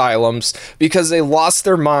mental asylums because they lost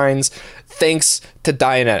their minds thanks to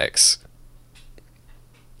Dianetics.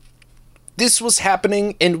 This was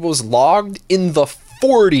happening and was logged in the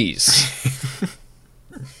 40s.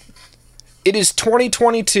 It is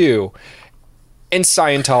 2022 and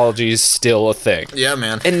Scientology is still a thing. Yeah,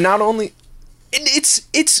 man. And not only...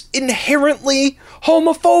 it's inherently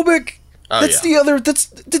homophobic. That's the other.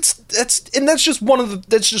 And that's just one of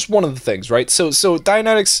the things, right? So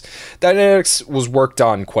Dianetics was worked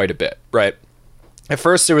on quite a bit, right? At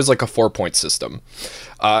first, there was like a 4-point system,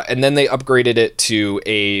 and then they upgraded it to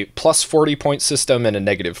a plus 40-point system and a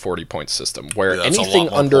negative 40-point system, where anything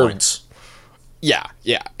under points. Yeah,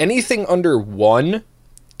 anything under 1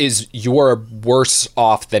 is you're worse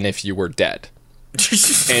off than if you were dead,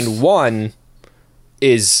 and 1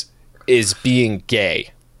 is being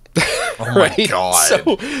gay. Oh my god.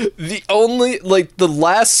 So the only, like, the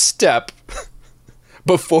last step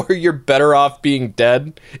before you're better off being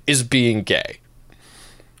dead is being gay.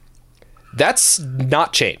 That's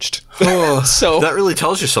not changed. So that really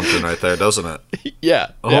tells you something right there, doesn't it?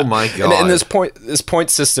 Yeah. Oh my god. And this point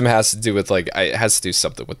system has to do with, like, it has to do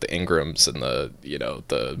something with the Ingrams and the, you know,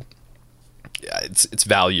 it's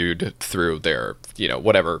valued through their, you know,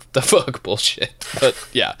 whatever the fuck bullshit. But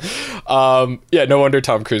yeah. No wonder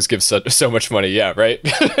Tom Cruise gives so much money. Yeah, right?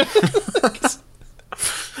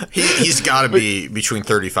 He's got to be between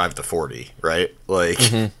 35 to 40, right? Like,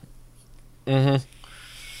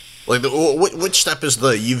 like, which step is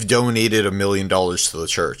you've donated $1 million to the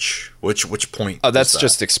church? Which point? Oh, that's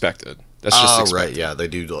just expected. That's just expected. Right. Yeah, they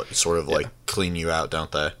do sort of like clean you out,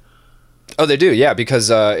 don't they? Oh, they do, yeah, because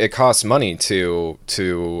it costs money to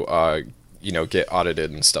you know, get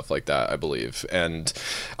audited and stuff like that, I believe, and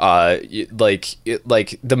like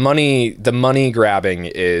the money grabbing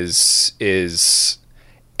is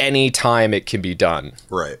any time it can be done.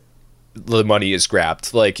 Right. The money is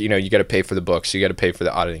grabbed. Like, you know, you got to pay for the books, you got to pay for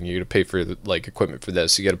the auditing, you got to pay for the, like, equipment for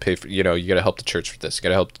this, you got to pay for, you know, you got to help the church with this, you got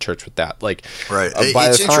to help the church with that. Like, right.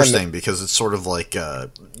 It's interesting because it's sort of like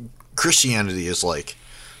Christianity is like,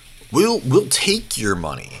 we'll take your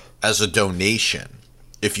money as a donation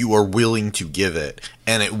if you are willing to give it,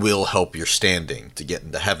 and it will help your standing to get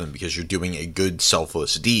into heaven because you're doing a good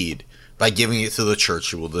selfless deed. By giving it to the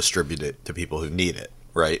church, you will distribute it to people who need it,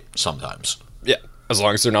 right? Sometimes. Yeah. As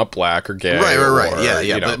long as they're not black or gay. Right. Or, yeah.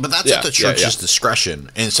 You know, but that's at the church's discretion.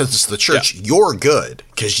 And since it's the church, you're good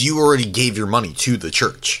because you already gave your money to the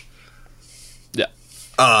church. Yeah.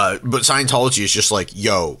 But Scientology is just like,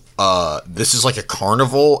 yo, this is like a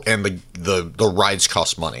carnival, and the rides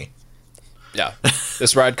cost money. Yeah.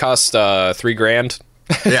 This ride costs $3,000.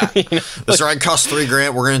 Yeah. You know, this ride costs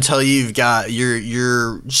 $3,000. We're gonna tell you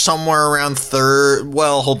you're somewhere around third.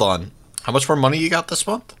 Well, hold on. How much more money you got this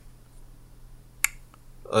month?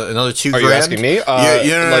 Another $2,000. Are you asking me? I don't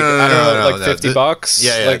know, like $50.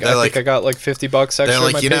 Yeah. Like, I think I got like $50 extra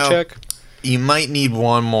in my paycheck. You might need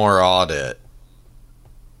one more audit.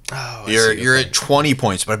 Oh, you're at 20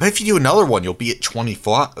 points, but I bet if you do another one, you'll be at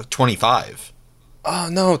 25. Oh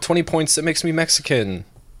no, 20 points. That makes me Mexican.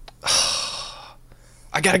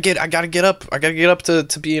 I gotta get up. I gotta get up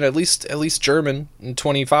to being at least German in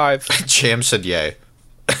 25. Cham said yay.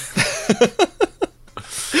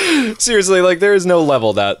 Seriously, like, there is no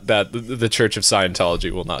level that the Church of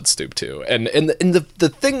Scientology will not stoop to, and the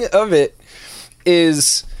thing of it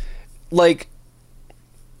is, like,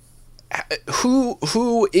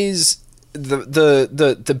 who is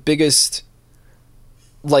the biggest,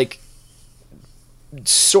 like,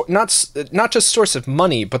 not just source of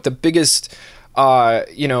money, but the biggest,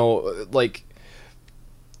 you know, like,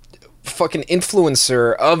 fucking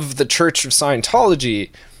influencer of the Church of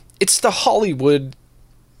Scientology? It's the Hollywood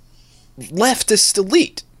leftist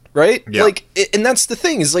elite, right? Yeah. Like, and that's the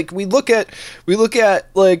thing, is, like, we look at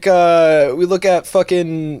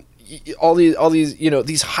fucking all these, you know,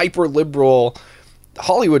 these hyper liberal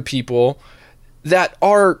Hollywood people that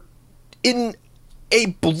are in a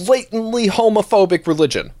blatantly homophobic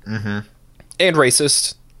religion. Mm-hmm. And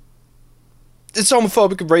racist. It's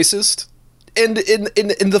homophobic and racist. And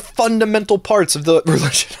in the fundamental parts of the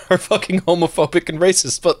religion are fucking homophobic and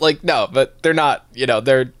racist. But, like, no, but they're not, you know,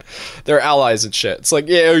 they're allies and shit. It's like,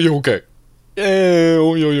 yeah, you're okay.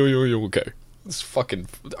 Yeah, you're okay. It's fucking,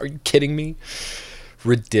 are you kidding me?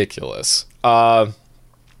 Ridiculous.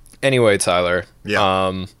 Anyway, Tyler.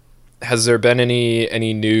 Yeah. Has there been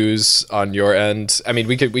any news on your end? I mean,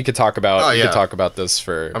 we could talk about we could talk about this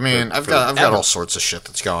for. I mean, I've got all sorts of shit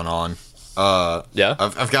that's going on. Yeah.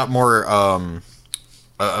 I've got more.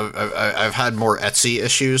 I've had more Etsy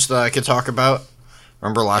issues that I could talk about.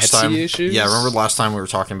 Remember last time? Issues? Yeah, remember last time we were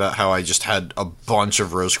talking about how I just had a bunch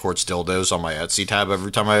of rose quartz dildos on my Etsy tab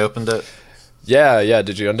every time I opened it. Yeah.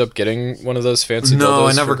 Did you end up getting one of those fancy dildos? No,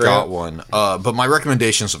 I never got one. But my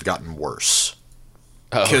recommendations have gotten worse.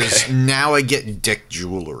 Because now I get dick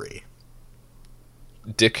jewelry.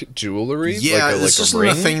 Dick jewelry? Yeah, this isn't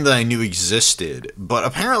a thing that I knew existed. But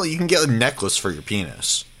apparently you can get a necklace for your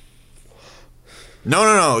penis.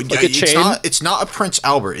 No. Like a chain? It's not a Prince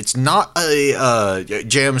Albert. It's not a.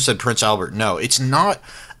 JM said Prince Albert. No, it's not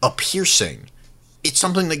a piercing. It's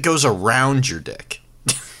something that goes around your dick.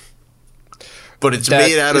 But it's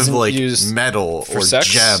made out of like metal or sex?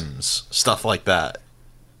 Gems, stuff like that.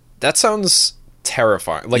 That sounds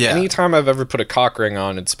terrifying. Like anytime I've ever put a cock ring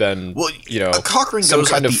on, it's been a cock ring some goes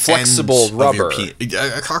kind at of the flexible rubber.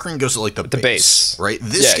 A cock ring goes at like the base, right?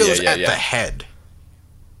 This goes at the head.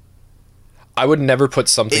 I would never put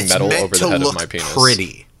something metal over the head of my penis.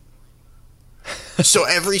 Pretty. So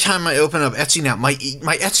every time I open up Etsy now, my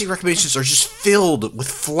Etsy recommendations are just filled with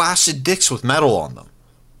flaccid dicks with metal on them.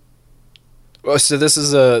 Oh, so this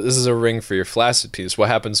is a ring for your flaccid piece. What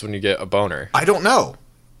happens when you get a boner? I don't know.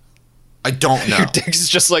 Your dick is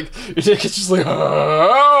just like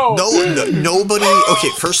oh! No, nobody. Okay,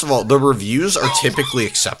 first of all, the reviews are typically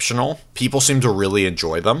exceptional. People seem to really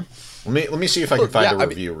enjoy them. Let me see if I can find a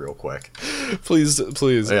review real quick. Please.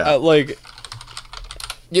 Yeah.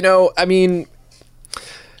 I mean,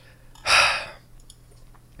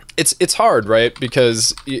 it's hard, right?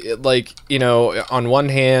 Because on one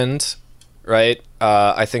hand, right,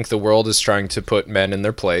 I think the world is trying to put men in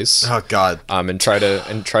their place. Oh God. And try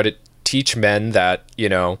to teach men that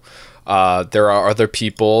there are other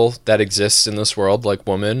people that exist in this world, like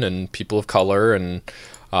women and people of color, and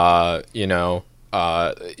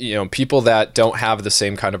people that don't have the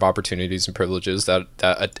same kind of opportunities and privileges that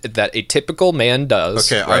a typical man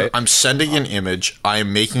does. Okay, right? I'm sending an image. I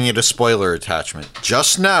am making it a spoiler attachment.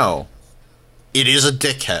 Just know, it is a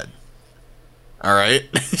dickhead. All right.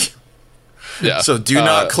 Yeah. So do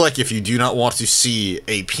not click if you do not want to see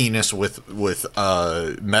a penis with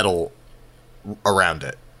metal around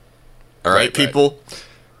it. All right, people. Right.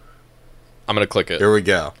 I'm gonna click it. Here we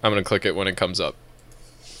go. I'm gonna click it when it comes up.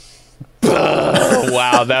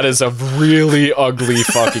 Wow, that is a really ugly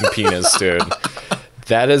fucking penis, dude.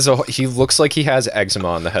 He looks like he has eczema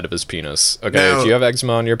on the head of his penis. Okay, now, if you have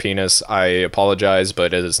eczema on your penis, I apologize,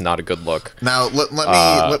 but it is not a good look. Now,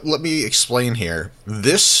 let me explain here.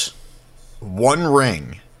 This one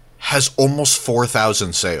ring has almost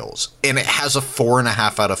 4,000 sales, and it has a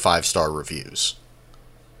 4.5 out of 5-star reviews.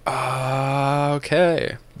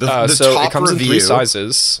 Okay. The so top it comes review, in 3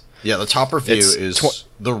 sizes. Yeah, the top review is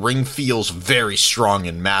the ring feels very strong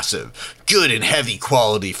and massive, good and heavy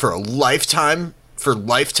quality for lifetime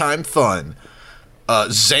fun.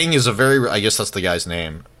 Zhang is I guess that's the guy's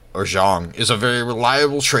name, or Zhang, is a very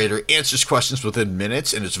reliable trader, answers questions within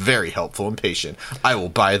minutes, and is very helpful and patient. I will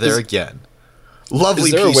buy there again.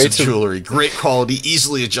 Lovely piece of jewelry, great quality,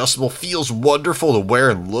 easily adjustable, feels wonderful to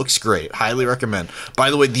wear, and looks great. Highly recommend.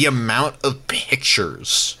 By the way, the amount of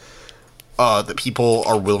pictures that people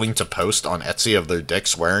are willing to post on Etsy of their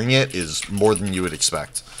dicks wearing it is more than you would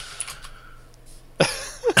expect.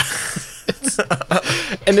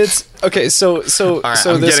 And it's okay. So all right,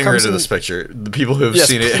 I'm getting rid of this picture. The people who have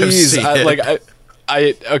seen it have seen it.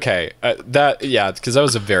 Because that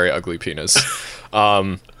was a very ugly penis. I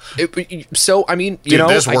mean, Dude,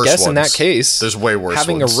 I guess in that case, there's way worse.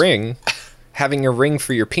 Having a ring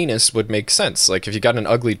for your penis would make sense. Like if you got an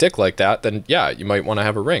ugly dick like that, then yeah, you might want to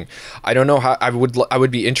have a ring. I don't know how I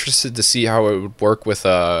would be interested to see how it would work with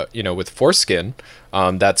with foreskin.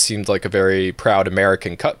 That seemed like a very proud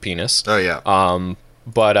American cut penis. Oh yeah.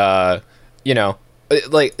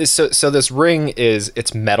 So this ring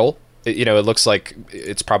it's metal. It looks like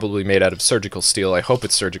it's probably made out of surgical steel. I hope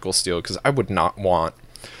it's surgical steel because I would not want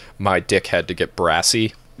my dick head to get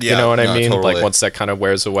brassy. Yeah, you know what I mean? Totally. Like once that kind of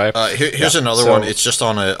wears away. Here's another one. It's just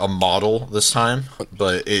on a model this time,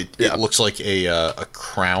 but it looks like a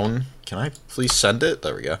crown. Can I please send it?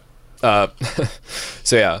 There we go.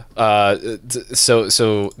 So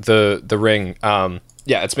the ring.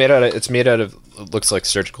 It's made out of looks like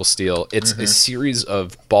surgical steel. It's a series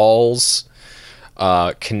of balls,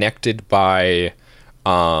 connected by,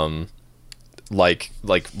 like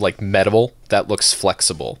metal that looks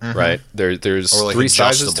flexible, right? There's like 3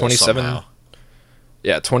 sizes, 27. Somehow.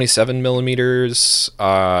 Yeah, 27 millimeters,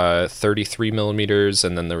 33 millimeters,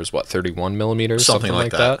 and then there was 31 millimeters, something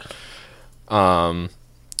like that. Oh,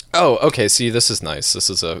 okay. See, this is nice. This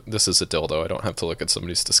is a dildo. I don't have to look at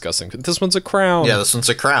somebody's disgusting. This one's a crown. Yeah, this one's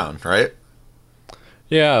a crown, right?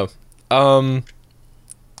 Yeah. I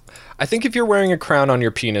think if you're wearing a crown on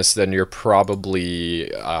your penis, then you're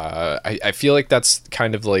probably. I feel like that's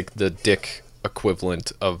kind of like the dick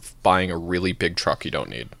equivalent of buying a really big truck you don't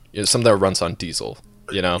need. Something that runs on diesel.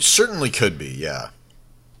 It certainly could be. Yeah.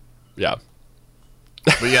 Yeah.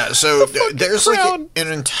 But yeah, so there's like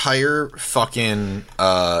an entire fucking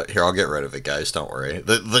here, I'll get rid of it, guys, don't worry.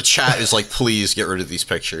 The chat is like, please get rid of these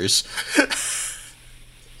pictures.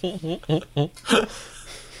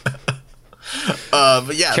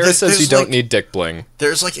 But yeah, Kara says you don't need dick bling.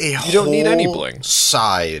 There's like a whole don't need any bling.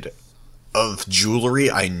 side of jewelry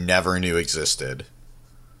I never knew existed.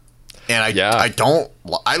 And I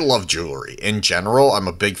love jewelry. In general, I'm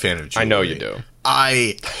a big fan of jewelry. I know you do.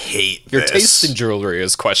 I hate Your taste in jewelry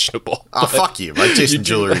is questionable. Oh, fuck you. My taste in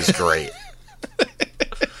jewelry is great.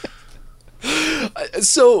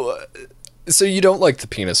 So you don't like the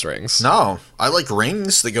penis rings? No. I like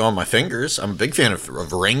rings that go on my fingers. I'm a big fan of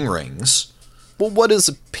rings. Well, what is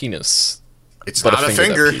a penis? It's not a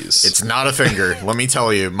finger. It's not a finger. Let me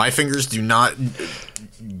tell you. My fingers do not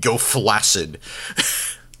go flaccid.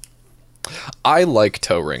 I like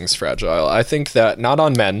toe rings, Fragile. I think that, not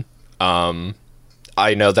on men.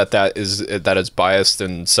 I know that is biased,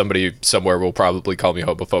 and somebody somewhere will probably call me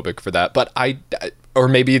homophobic for that. But or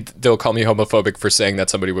maybe they'll call me homophobic for saying that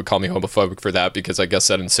somebody would call me homophobic for that, because I guess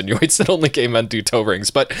that insinuates that only gay men do toe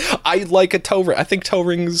rings. But I like a toe ring. I think toe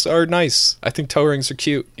rings are nice. I think toe rings are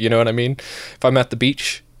cute. You know what I mean? If I'm at the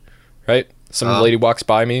beach, right? Some lady walks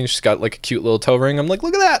by me and she's got like a cute little toe ring. I'm like,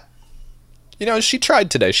 look at that. You know, she tried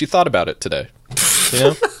today. She thought about it today. You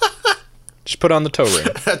know? She put on the toe ring.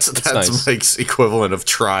 That's nice. Mike's equivalent of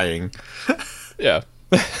trying. Yeah.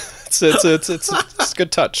 It's a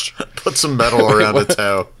good touch. Put some metal around a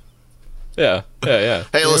toe. Yeah.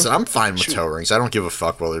 Hey, listen, I'm fine with toe rings. I don't give a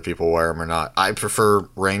fuck whether people wear them or not. I prefer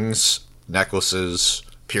rings, necklaces,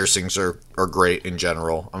 piercings are great in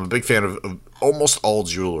general. I'm a big fan of almost all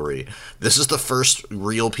jewelry. This is the first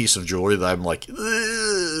real piece of jewelry that I'm like,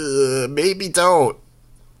 maybe don't.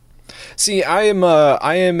 See, I am a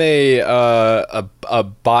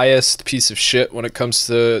biased piece of shit when it comes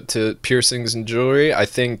to piercings and jewelry. I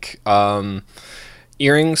think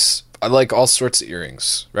earrings. I like all sorts of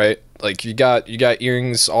earrings, right? Like you got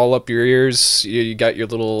earrings all up your ears. You got your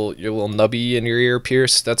little nubby in your ear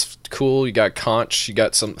pierced. That's cool. You got conch. You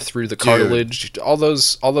got some through the cartilage. All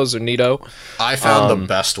those are neato. I found the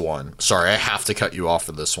best one. Sorry, I have to cut you off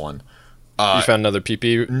for this one. You found another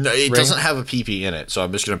PP No, it doesn't have a PP in it, so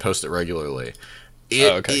I'm just going to post it regularly.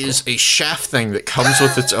 It is a shaft thing that comes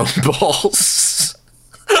with its own balls.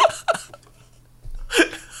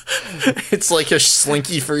 It's like a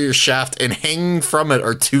slinky for your shaft, and hanging from it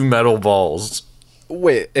are two metal balls.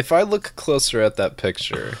 Wait, if I look closer at that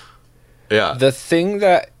picture, yeah, the thing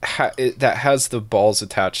that has the balls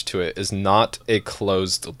attached to it is not a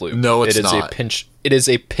closed loop. No, it's not. It is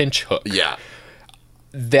a pinch hook. Yeah.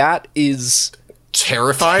 That is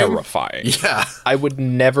terrifying. Yeah. I would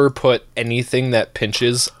never put anything that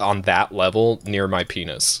pinches on that level near my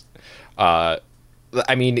penis. I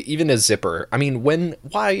mean, even a zipper. I mean,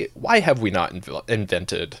 why have we not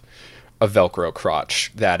invented a Velcro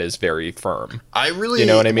crotch that is very firm? I really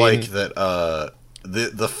like that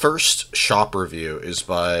the first shop review is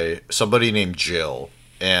by somebody named Jill,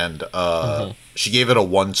 and she gave it a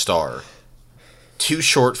 1 star. Too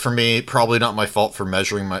short for me. Probably not my fault for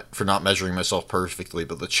not measuring myself perfectly,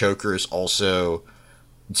 but the choker is also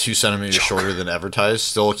 2 centimeters shorter than advertised.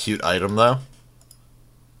 Still a cute item though.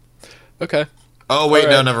 Okay. Oh wait,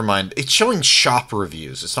 no, never mind. It's showing shop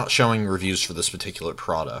reviews. It's not showing reviews for this particular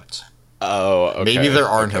product. Oh, okay. Maybe there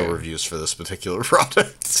are no reviews for this particular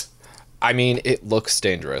product. I mean, it looks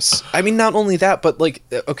dangerous. I mean, not only that, but like,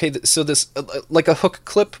 okay, so this, like a hook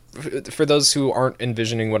clip, for those who aren't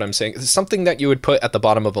envisioning what I'm saying, something that you would put at the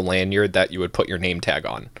bottom of a lanyard that you would put your name tag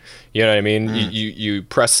on. You know what I mean? You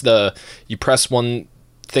press one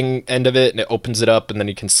thing end of it and it opens it up, and then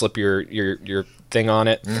you can slip your thing on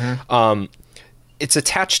it. It's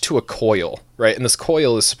attached to a coil, right? And this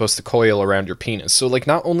coil is supposed to coil around your penis. So, like,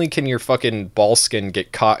 not only can your fucking ball skin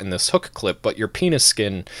get caught in this hook clip, but your penis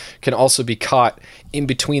skin can also be caught in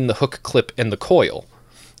between the hook clip and the coil.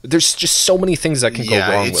 There's just so many things that can go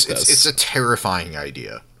wrong with this. It's a terrifying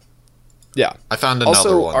idea. Yeah. I found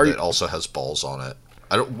another one that also has balls on it.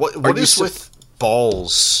 What is with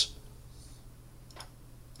balls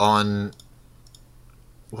on...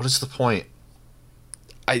 What is the point?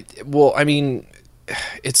 I mean...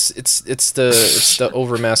 It's the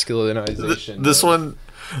over masculinization. This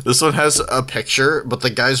one has a picture, but the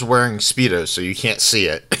guy's wearing Speedos, so you can't see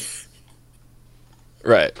it.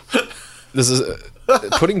 Right. This is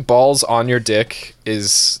putting balls on your dick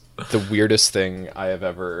is the weirdest thing I have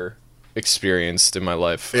ever experienced in my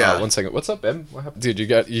life. Yeah. 1 second. What's up, Ben? What happened? Dude,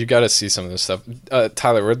 you got to see some of this stuff.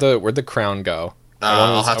 Tyler, where'd the crown go?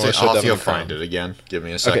 I'll have to go find it again. Give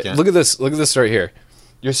me a second. Okay, look at this. Look at this right here.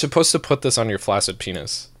 You're supposed to put this on your flaccid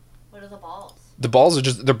penis. What are the balls? The balls are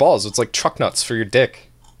they're balls. It's like truck nuts for your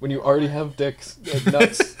dick. When you already have dicks,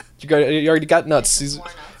 nuts. you already got nuts.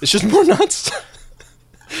 It's just more nuts.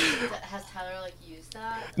 Has Tyler used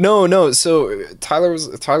that? No. So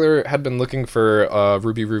Tyler had been looking for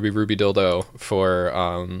ruby dildo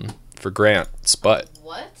for Grant's butt.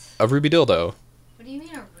 What? A ruby dildo. What do you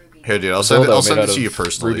mean a ruby? Here, dude, I'll send it to you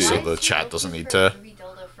personally, so the chat doesn't need to. Ruby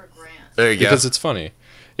dildo for Grant? There you go. Because it's funny.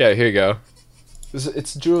 Yeah, here you go.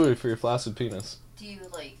 It's jewelry for your flaccid penis. Do you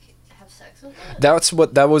like have sex with it?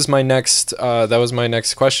 That was my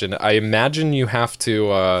next question. I imagine you have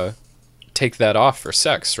to take that off for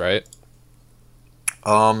sex, right?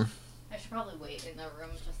 I should probably wait in the room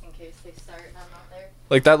just in case they start and I'm not there.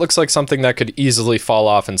 Like, that looks like something that could easily fall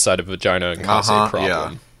off inside a vagina and cause a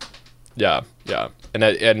problem. Yeah.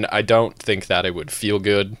 And I don't think that it would feel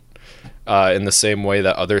good in the same way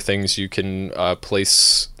that other things you can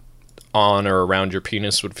place on or around your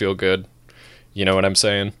penis would feel good. You know what I'm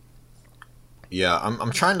saying? Yeah,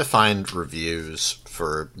 I'm trying to find reviews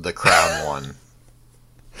for the Crown one.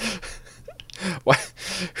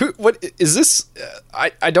 What is this?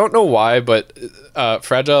 I don't know why, but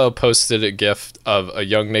Fragile posted a gif of a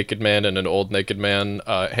young naked man and an old naked man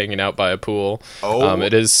hanging out by a pool.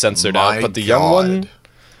 It is censored out, but the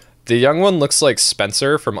young one looks like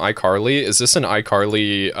Spencer from iCarly. Is this an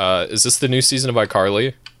iCarly? Is this the new season of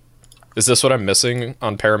iCarly? Is this what I'm missing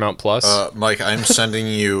on Paramount Plus? Mike, I'm sending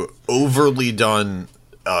you overly done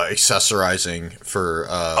accessorizing for.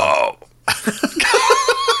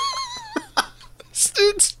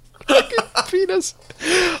 Dude's fucking penis.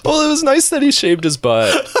 Well, it was nice that he shaved his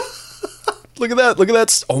butt. Look at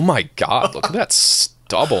that. Oh my god, look at that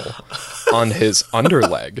stubble on his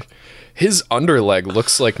underleg. His underleg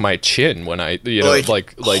looks like my chin when I,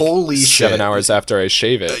 like holy 7 shit. hours after I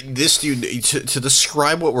shave it. This dude, to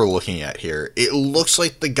describe what we're looking at here, it looks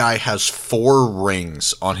like the guy has 4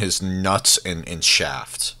 rings on his nuts and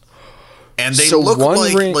shaft. And they look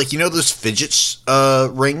like, you know those fidget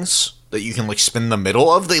rings that you can like spin the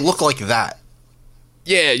middle of? They look like that.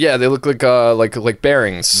 Yeah, they look like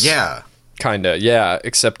bearings. Yeah. Kinda, yeah.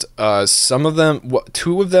 Except some of them,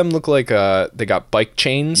 2 of them look like they got bike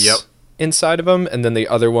chains. Yep. Inside of them, and then the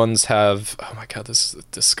other ones have, oh my god, this is a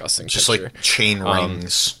disgusting just picture. Like chain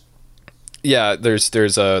rings. Yeah, there's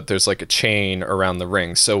like a chain around the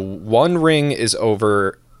ring. So one ring is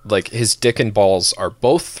over, like his dick and balls are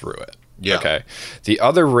both through it. Yeah. Okay. The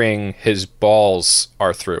other ring, his balls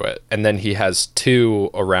are through it, and then he has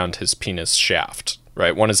 2 around his penis shaft.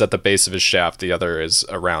 Right, one is at the base of his shaft, the other is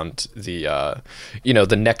around the,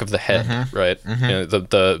 the neck of the head. Mm-hmm. Right, mm-hmm.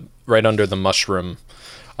 The right under the mushroom.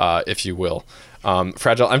 If you will.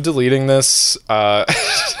 Fragile, I'm deleting this. I'm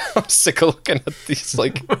sick of looking at these,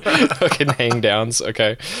 like, fucking hang downs,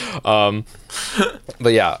 okay? But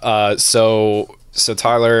yeah, so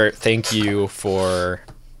Tyler, thank you for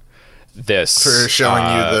this. For showing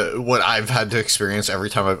you what I've had to experience every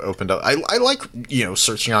time I've opened up. I like,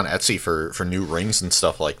 searching on Etsy for new rings and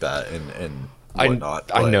stuff like that and whatnot.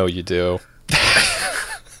 I know you do.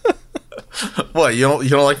 What, you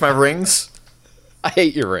don't like my rings? I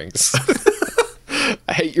hate your rings.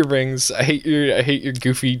 I hate your rings. I hate your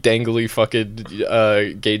goofy, dangly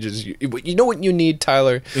fucking gauges. You know what you need,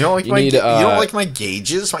 Tyler? You don't like you don't like my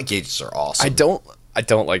gauges? My gauges are awesome. I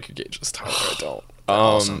don't like your gauges, Tyler. I don't.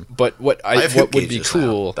 Awesome. But what would be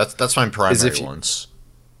cool? Now. That's my primary ones.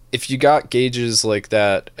 If you got gauges like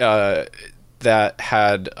that, that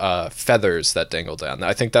had feathers that dangle down.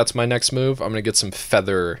 I think that's my next move. I'm gonna get some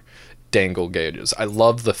feather dangle gauges. I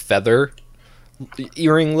love the feather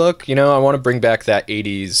earring look. I want to bring back that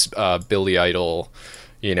 80s Billy Idol,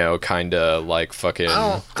 kind of like fucking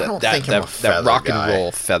that rock and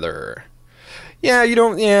roll feather. Yeah, you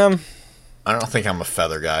don't. Yeah, I don't think I'm a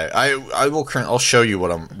feather guy. I'll show you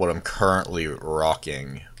what I'm currently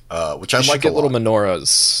rocking. Which I like. Get little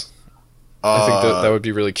menorahs. I think that would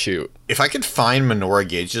be really cute. If I could find menorah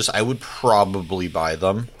gauges, I would probably buy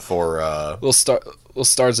them for little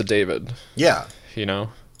Stars of David. Yeah,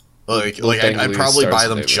 I'd probably buy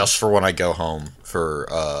them just for when I go home for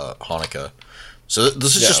Hanukkah. So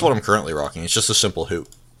this is just what I'm currently rocking. It's just a simple hoop.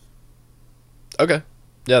 Okay.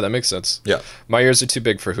 Yeah, that makes sense. Yeah. My ears are too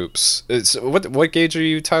big for hoops. What gauge are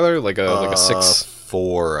you, Tyler? Like a 6?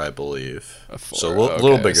 4, I believe. A 4. So a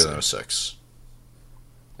little bigger than a 6.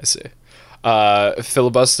 I see.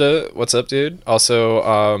 Filibuster, what's up, dude? Also,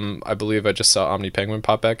 I believe I just saw Omni Penguin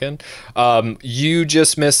pop back in. You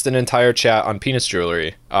just missed an entire chat on penis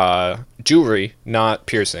jewelry. Jewelry, not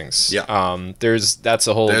piercings. Yeah. There's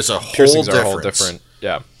a whole difference. Are a whole different.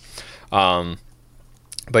 Yeah.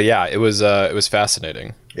 But yeah, it was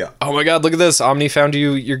fascinating. Yeah. Oh my god, look at this. Omni found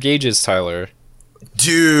you your gauges, Tyler.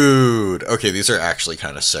 Dude, okay, these are actually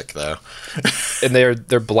kind of sick though. And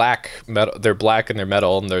they're black metal. They're black and they're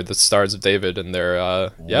metal, and they're the Stars of David, and they're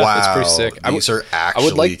yeah, wow, it's pretty sick. These are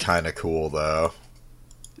actually kind of cool though.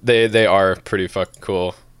 They are pretty fucking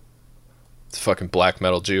cool. It's fucking black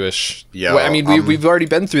metal Jewish. Yeah, well, I mean, we've already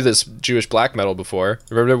been through this Jewish black metal before.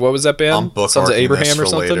 Remember what was that band? Sons of Abraham or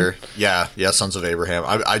something? Later. Yeah, Sons of Abraham.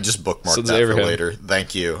 I just bookmarked Sons that for later.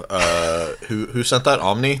 Thank you. Who sent that?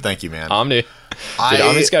 Omni? Thank you, man. Omni. Dude,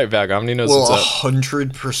 Omni's got it back. Omni knows what's up.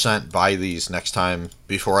 100% buy these next time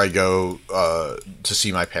before I go to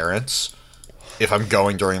see my parents. If I'm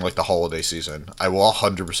going during like the holiday season, I will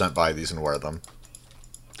 100% buy these and wear them.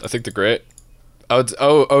 I think they're great.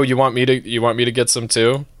 Oh! You want me to get some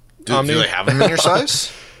too? Do they have them in your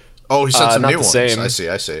size? Oh, he sent some new ones. Same. I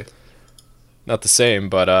see. Not the same,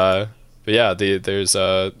 but yeah. There's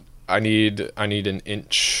I need an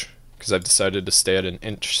inch because I've decided to stay at an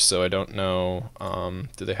inch. So I don't know.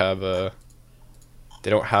 Do they have a? They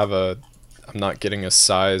don't have a. I'm not getting a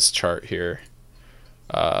size chart here.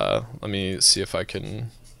 Let me see if I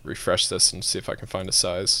can refresh this and see if I can find a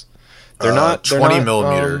size. They're not 20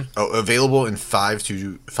 millimeter. Available in 5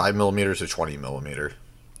 millimeters to 20 millimeter.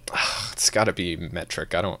 It's got to be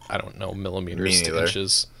metric. I don't know millimeters to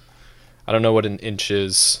inches. I don't know what an inch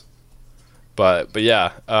is, but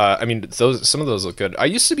yeah. I mean, some of those look good. I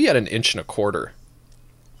used to be at an inch and a quarter.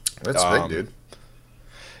 That's big, dude.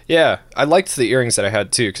 Yeah, I liked the earrings that I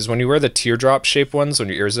had too, because when you wear the teardrop shaped ones, when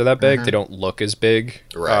your ears are that big, they don't look as big.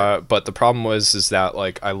 Right. But the problem is that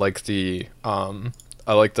like I like the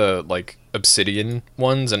like obsidian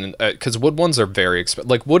ones, and because wood ones are very expensive.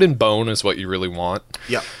 Like wood and bone is what you really want.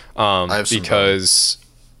 Yeah. I have some because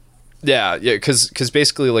bone. Because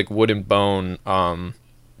basically like wood and bone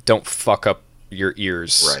don't fuck up your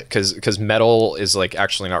ears, right? Because metal is like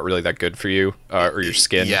actually not really that good for you or your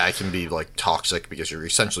skin. Yeah, it can be like toxic because you're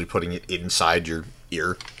essentially putting it inside your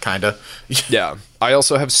ear, kind of. Yeah. I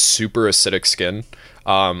also have super acidic skin.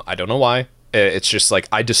 I don't know why. It's just like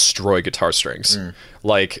I destroy guitar strings.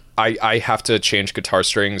 Like I have to change guitar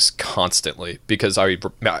strings constantly because I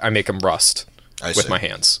make them rust with my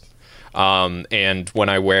hands. And when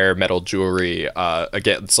I wear metal jewelry,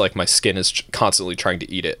 again, it's like my skin is constantly trying to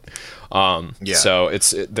eat it. So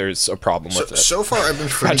there's a problem with it. So far, I've been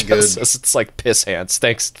pretty good. It's like piss hands.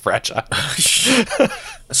 Thanks, Fragile.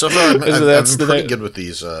 So far, I've been pretty good with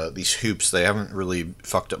these hoops. They haven't really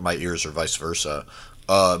fucked up my ears or vice versa.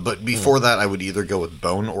 But before that, I would either go with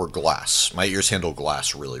bone or glass. My ears handle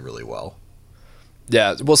glass really, really well.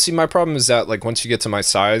 Yeah, well, see, my problem is that, like, once you get to my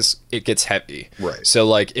size, it gets heavy. Right. So,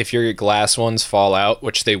 like, if your glass ones fall out,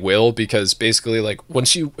 which they will, because basically, like,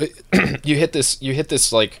 once you you hit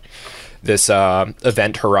this like, this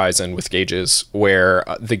event horizon with gauges where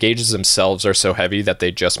the gauges themselves are so heavy that they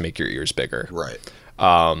just make your ears bigger. Right.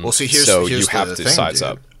 Well, see, here's you have to size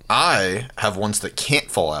up. I have ones that can't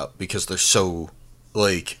fall out because they're so,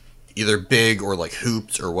 like, either big or, like,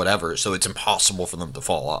 hooped or whatever, so it's impossible for them to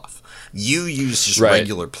fall off. You use just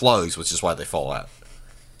regular plugs, which is why they fall out.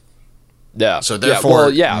 Yeah. So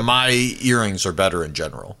therefore, my earrings are better in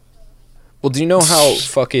general. Well, do you know how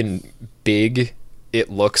fucking big it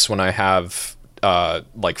looks when I have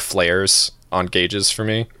like flares on gauges for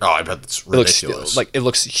me? Oh, I bet it's ridiculous. It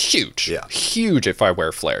looks huge. Yeah. Huge if I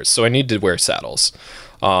wear flares. So I need to wear saddles.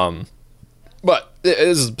 But this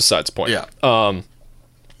is besides the point. Yeah.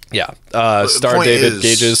 Yeah, Star David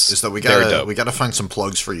gauges is that we gotta find some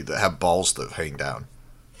plugs for you that have balls that hang down.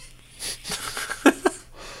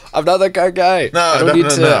 I'm not that guy. No,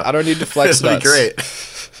 I don't need to flex nuts. Great.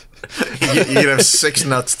 you can have 6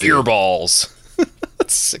 nuts. Dude. Ear balls.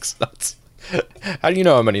 6 nuts. How do you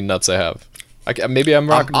know how many nuts I have? Maybe I'm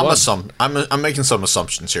rocking one. I'm making some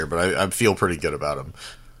assumptions here, but I feel pretty good about them.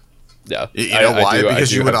 Yeah, you know why?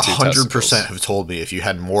 Because you would 100% have told me if you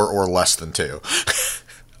had more or less than 2.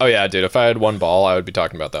 Oh yeah, dude. If I had one ball, I would be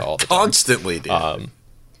talking about that all the time. Constantly, dude.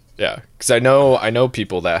 Yeah, because I know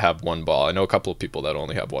people that have one ball. I know a couple of people that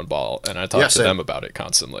only have one ball, and I talk to them about it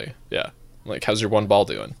constantly. Yeah, like, how's your one ball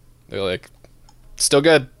doing? They're like, still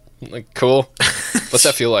good. I'm like, cool. What's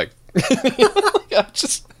that feel like?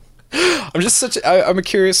 I'm a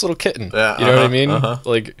curious little kitten. Yeah, you know what I mean?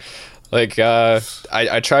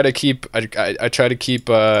 I try to keep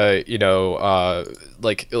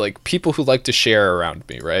like people who like to share around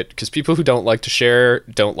me, right? Because people who don't like to share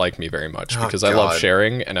don't like me very much because I love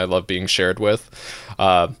sharing and I love being shared with.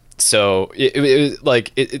 So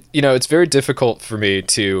it's very difficult for me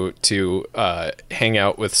to hang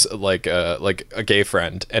out with like a gay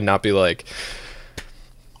friend and not be like,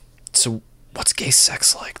 so what's gay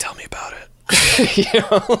sex like? Tell me about it.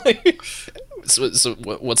 So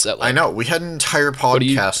what's that like? I know. We had an entire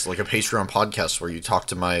podcast, like a Patreon podcast, where you talked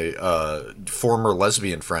to my former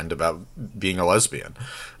lesbian friend about being a lesbian.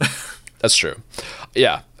 That's true.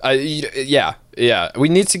 Yeah. Yeah. We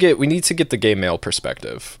need to get the gay male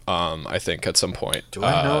perspective. I think at some point. Do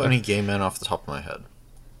I know any gay men off the top of my head?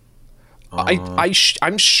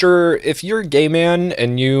 I'm sure if you're a gay man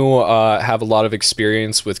and you have a lot of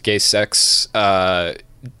experience with gay sex,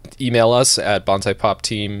 email us at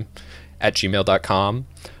bonsaipopteam@gmail.com.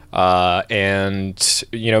 And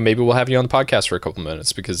maybe we'll have you on the podcast for a couple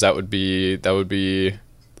minutes, because that would be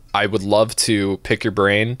I would love to pick your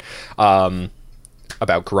brain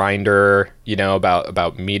about Grindr,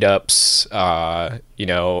 about meetups,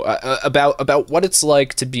 about what it's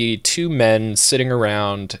like to be two men sitting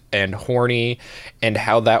around and horny, and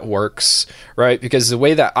how that works, right? Because the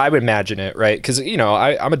way that I would imagine it, right? Because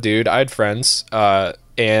I'm a dude, I had friends,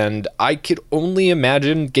 and I could only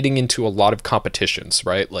imagine getting into a lot of competitions,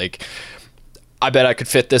 right? Like, I bet I could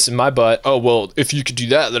fit this in my butt. Oh, well, if you could do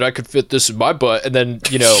that, then I could fit this in my butt. And then,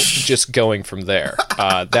 just going from there.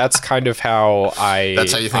 That's kind of how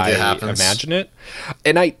That's how you think it happens? Imagine it.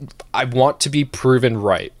 And I want to be proven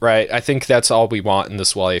right? I think that's all we want in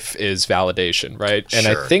this life is validation, right? And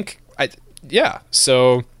sure. I think,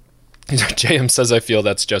 so JM says, I feel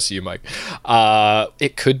that's just you, Mike.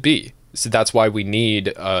 It could be. So that's why we need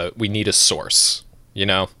a source,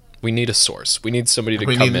 We need a source. We need somebody to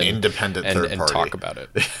come in independent and talk about it.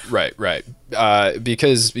 Right.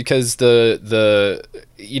 Because the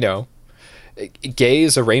gay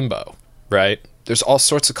is a rainbow, right? There's all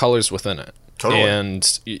sorts of colors within it. Totally.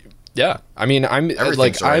 And yeah, I mean, I'm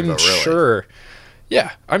rainbow, sure. Really.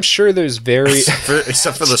 Yeah, I'm sure there's very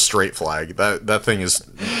except for the straight flag. That thing is.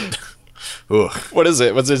 Ugh. What is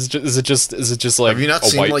it? Is it just like have you not a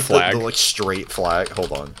seen white like flag? the straight flag?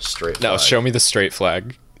 Hold on, straight. No, flag. show me the straight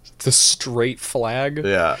flag. The straight flag?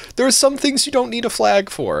 Yeah. There are some things you don't need a flag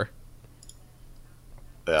for.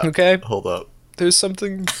 Yeah. Okay? Hold up. There's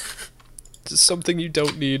something you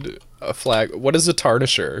don't need a flag. What is a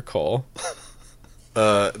tarnisher, Cole?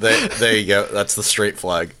 There you go. That's the straight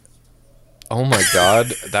flag. Oh my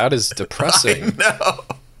god, that is depressing. No.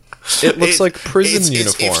 It looks like prison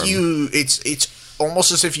uniform. It's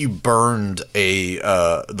almost as if you burned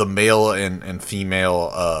the male and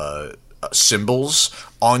female symbols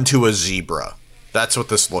onto a zebra. That's what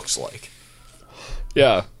this looks like.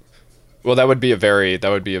 Yeah. Well, that would be a very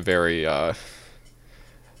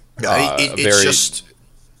it's just,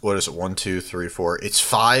 what is it? 1, 2, 3, 4. It's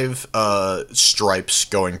 5 stripes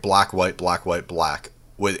going black, white, black, white, black.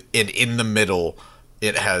 And in the middle,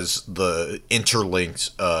 it has the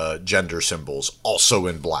interlinked gender symbols also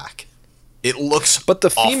in black. It looks But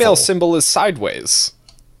the female awful. symbol is sideways.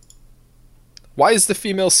 Why is the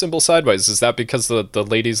female symbol sideways? Is that because the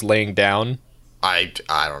lady's laying down? I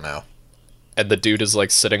don't know. And the dude is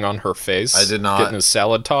like sitting on her face? I did not getting his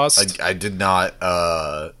salad tossed? I did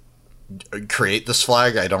not create this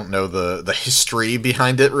flag. I don't know the history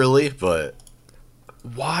behind it really, but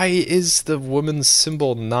why is the woman's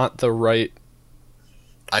symbol not the right?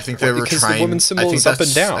 I think they were because trying. The woman's symbol is up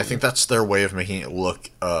and down. I think that's their way of making it look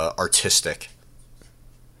artistic.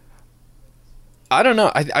 I don't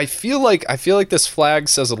know. I feel like this flag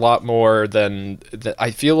says a lot more than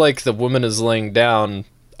I feel like the woman is laying down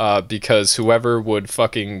because whoever would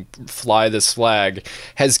fucking fly this flag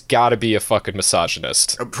has got to be a fucking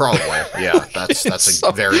misogynist. Probably, yeah. That's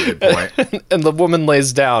a very good point. And the woman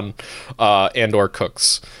lays down and or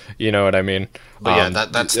cooks. You know what I mean? But yeah,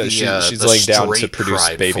 that's she's the laying down to straight produce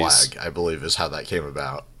pride babies. flag, I believe, is how that came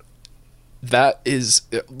about. That is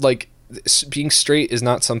like being straight is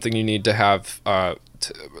not something you need to have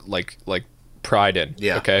like pride in.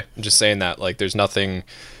 Yeah. Okay. I'm just saying that like there's nothing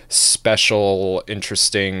special,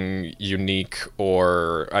 interesting, unique,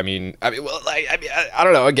 or I mean, I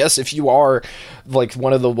don't know. I guess if you are like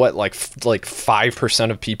one of the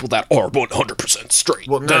 5% of people that are 100% straight,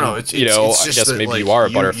 well, no, it's just I guess that, maybe you are a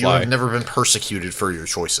butterfly. You have never been persecuted for your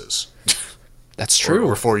choices. That's true.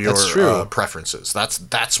 Or for your That's true. preferences.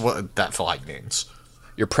 That's what that flag means.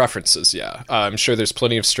 Your preferences, yeah. I'm sure there's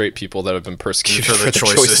plenty of straight people that have been persecuted for the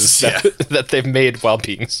choices that they've made while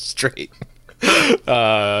being straight.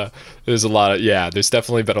 There's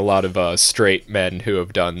definitely been a lot of straight men who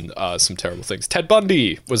have done some terrible things. Ted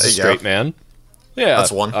Bundy was a straight man. Yeah,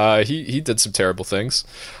 that's one. He did some terrible things.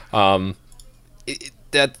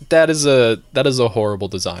 That is a horrible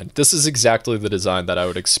design. This is exactly the design that I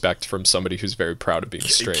would expect from somebody who's very proud of being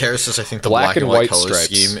straight. Kara says, I think the black and white color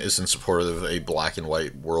scheme is in support of a black and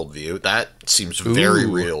white worldview. That seems very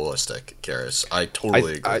realistic, Karis. I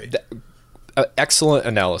totally agree. Excellent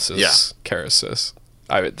analysis, yeah. Karis says.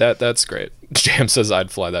 That's great. Jam says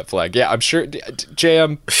I'd fly that flag. Yeah, I'm sure.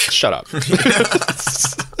 Jam, shut up.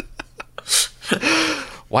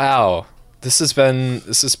 Wow, this has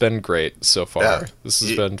been great so far. Yeah. This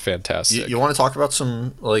has been fantastic. You want to talk about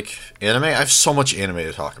some like anime? I have so much anime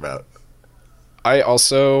to talk about. I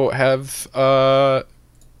also have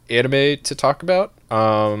anime to talk about.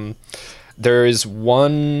 There is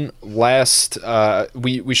one last.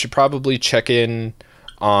 We should probably check in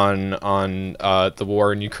on the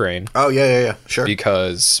war in Ukraine. Oh yeah, sure.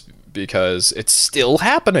 Because it's still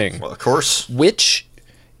happening. Well, of course. Which,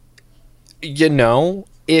 you know,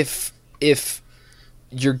 if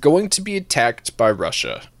you're going to be attacked by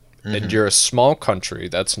Russia, and you're a small country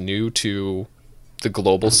that's new to the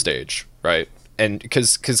global stage, right? And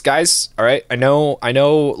because guys, all right, I know,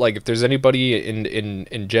 like if there's anybody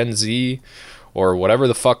in Gen Z or whatever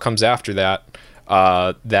the fuck comes after that,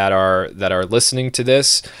 that are listening to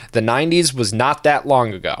this, the 90s was not that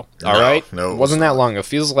long ago. All right, no, it wasn't that long. It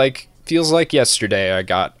feels like yesterday. I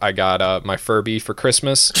got my Furby for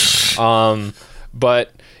Christmas.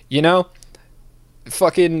 But you know,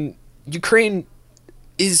 fucking Ukraine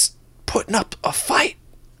is putting up a fight.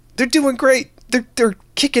 They're doing great. They're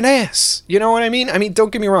kicking ass. You know what I mean? I mean,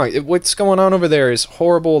 don't get me wrong. What's going on over there is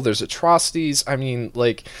horrible. There's atrocities. I mean,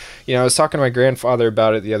 like, you know, I was talking to my grandfather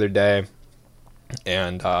about it the other day,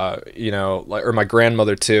 and you know, like, or my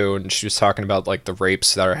grandmother too, and she was talking about like the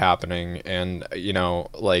rapes that are happening, and you know,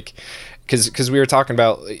 like, because we were talking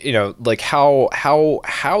about, you know, like how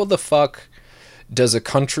the fuck does a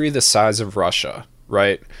country the size of Russia,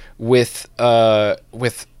 right, with a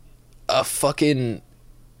fucking,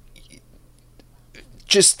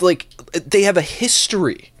 just like, they have a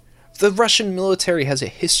history. The Russian military has a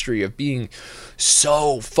history of being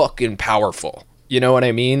so fucking powerful. You know what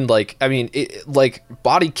I mean? Like, I mean, like,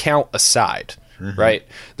 body count aside, right?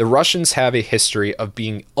 The Russians have a history of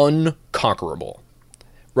being unconquerable.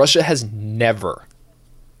 Russia has never,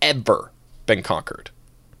 ever been conquered.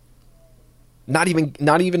 Not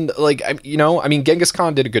even like, you know, I mean, Genghis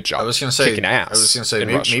Khan did a good job. I was gonna say kicking ass. I was gonna say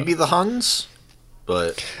maybe the Huns,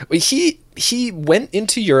 but he went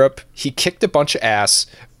into Europe. He kicked a bunch of ass,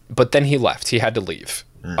 but then he left. He had to leave.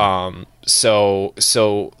 So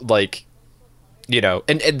like, you know,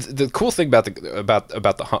 and the cool thing about the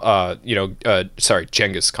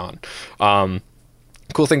Genghis Khan.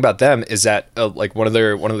 Cool thing about them is that like one of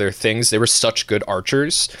their things, they were such good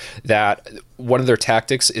archers that one of their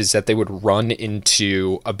tactics is that they would run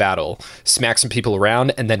into a battle, smack some people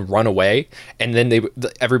around, and then run away, and then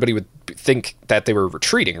everybody would think that they were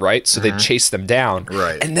retreating, right? So they'd chase them down,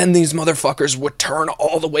 right? And then these motherfuckers would turn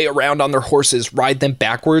all the way around on their horses, ride them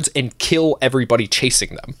backwards, and kill everybody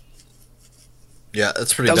chasing them. Yeah,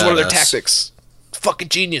 that's pretty. That was badass. one of their tactics. Fucking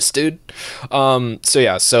genius, dude. So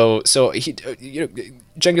he, you know,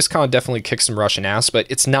 Genghis Khan definitely kicked some Russian ass, but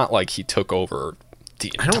it's not like he took over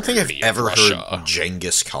the I don't think I've ever Russia. heard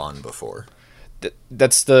Genghis Khan before.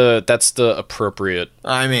 That's the appropriate,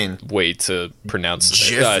 I mean, way to pronounce it.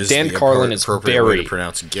 GIF Dan Carlin is appropriate way very to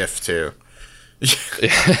pronounce GIF too.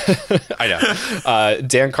 I know.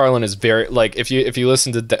 Dan Carlin is very, like, if you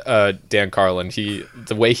listen to Dan Carlin,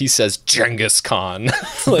 the way he says Genghis Khan,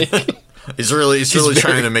 like, he's really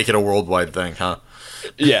trying to make it a worldwide thing, huh?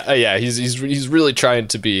 Yeah. He's really trying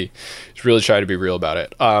to be real about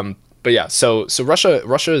it. But yeah, so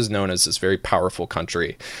Russia is known as this very powerful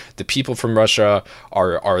country. The people from Russia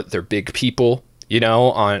they're big people, you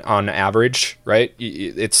know, on average, right?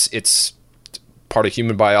 It's part of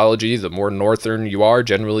human biology. The more northern you are,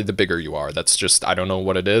 generally the bigger you are. That's just, I don't know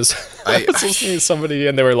what it is. I was listening to somebody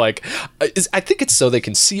and they were like, I think it's so they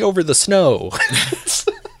can see over the snow.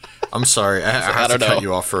 I'm sorry, I have to cut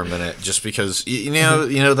you off for a minute, just because you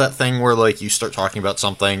know that thing where like you start talking about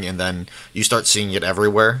something and then you start seeing it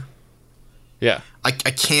everywhere. Yeah, I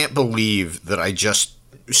can't believe that I just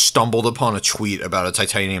stumbled upon a tweet about a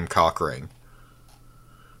titanium cock ring.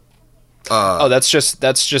 That's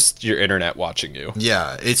just your internet watching you.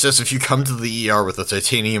 Yeah, it's just if you come to the ER with a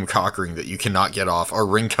titanium cock ring that you cannot get off, our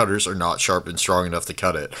ring cutters are not sharp and strong enough to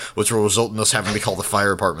cut it, which will result in us having to call the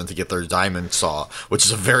fire department to get their diamond saw, which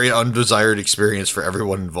is a very undesired experience for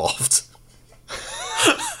everyone involved.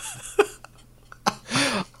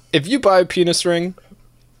 If you buy a penis ring,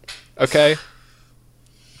 okay,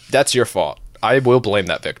 that's your fault. I will blame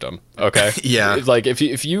that victim. Okay. Yeah. Like if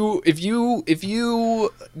you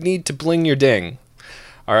need to bling your ding,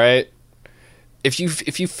 all right. If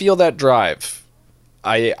you feel that drive,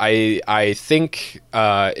 I think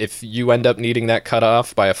if you end up needing that cut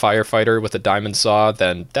off by a firefighter with a diamond saw,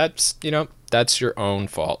 then that's your own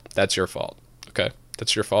fault. That's your fault. Okay.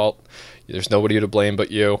 That's your fault. There's nobody to blame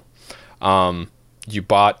but you. you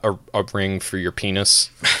bought a ring for your penis,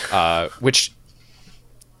 which,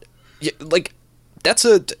 like,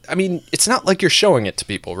 I mean, it's not like you're showing it to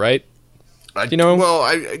people, right? You know?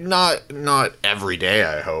 Well, not every day,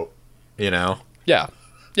 I hope, you know? Yeah.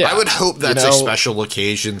 Yeah. I would hope that's a special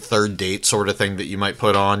occasion, third date sort of thing that you might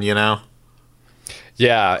put on, you know?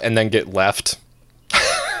 Yeah, and then get left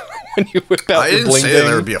when you whip out your bling bling. I didn't say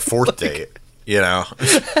there would be a fourth date, you know?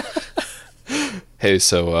 Hey,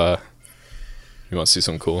 so, you want to see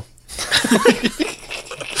something cool?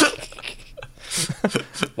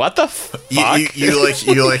 What the fuck? You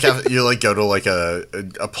go to like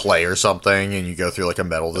a play or something, and you go through like a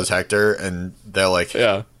metal detector, and they're like,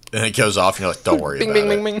 yeah, and it goes off, and you're like, don't worry about it.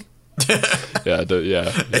 Bing, bing, bing. Yeah.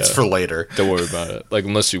 It's for later. Don't worry about it. Like,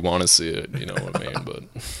 unless you want to see it, you know what I mean.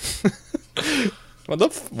 But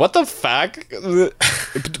what the fuck?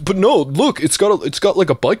 But no, look, it's got like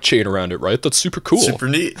a bike chain around it, right? That's super cool. Super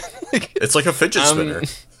neat. It's like a fidget spinner.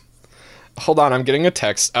 Hold on, I'm getting a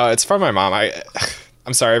text. It's from my mom.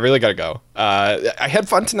 I'm sorry, I really gotta go. I had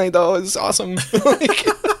fun tonight, though. It was awesome.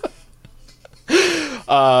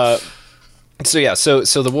 So yeah, so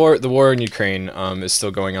the war in Ukraine is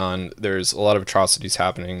still going on. There's a lot of atrocities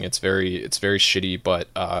happening. It's very shitty, but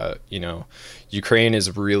you know, Ukraine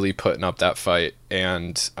is really putting up that fight,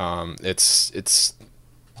 and it's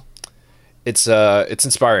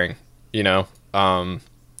inspiring, you know,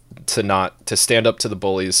 to stand up to the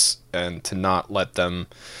bullies and to not let them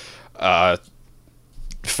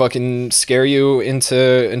fucking scare you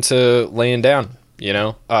into laying down, you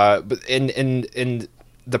know. But in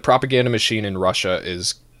the propaganda machine in Russia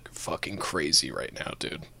is fucking crazy right now,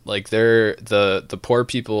 dude. Like, they're the poor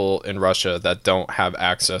people in Russia that don't have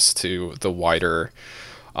access to the wider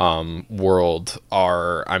world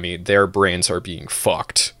are, I mean, their brains are being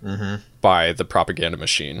fucked by the propaganda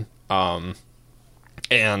machine. And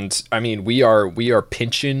I mean, we are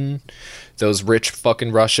pinching those rich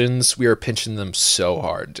fucking Russians. We are pinching them so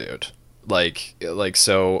hard, dude. Like,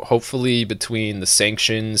 so hopefully between the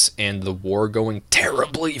sanctions and the war going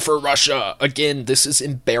terribly for Russia, again, this is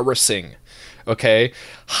embarrassing, okay?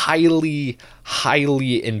 Highly,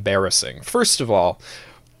 highly embarrassing. First of all,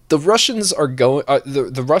 the Russians are going,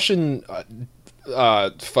 the Russian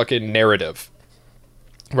fucking narrative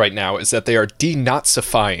right now is that they are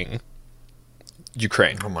denazifying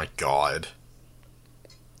Ukraine. Oh my god.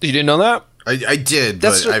 You didn't know that? I did,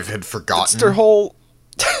 but I had forgotten. That's their whole...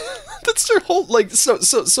 That's their whole, like, so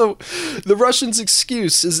the Russians'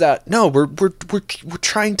 excuse is that no, we're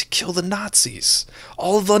trying to kill the Nazis,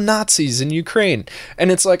 all the Nazis in Ukraine.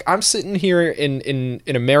 And it's like, I'm sitting here in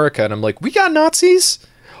America and I'm like, we got Nazis?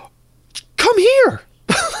 Come here.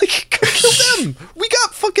 Like, come kill them. We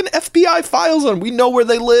got fucking FBI files on them. We know where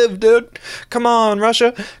they live, dude. Come on,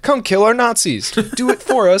 Russia. Come kill our Nazis. Do it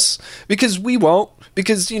for us, because we won't.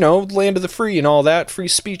 Because, you know, land of the free and all that, free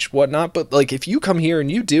speech, whatnot. But, like, if you come here and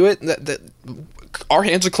you do it, that our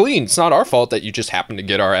hands are clean. It's not our fault that you just happen to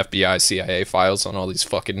get our FBI, CIA files on all these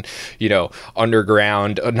fucking, you know,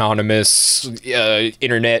 underground, anonymous,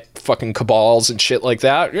 internet fucking cabals and shit like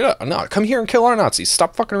that. Yeah, no, come here and kill our Nazis.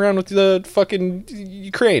 Stop fucking around with the fucking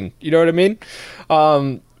Ukraine. You know what I mean?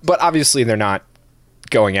 But obviously they're not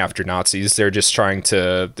going after Nazis. They're just trying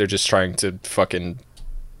to fucking,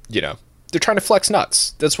 you know, they're trying to flex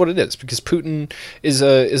nuts. That's what it is, because Putin is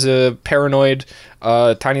a paranoid,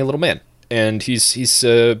 tiny little man, and he's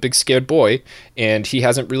a big scared boy, and he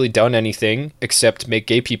hasn't really done anything except make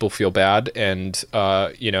gay people feel bad and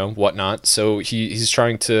you know, whatnot. So he's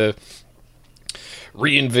trying to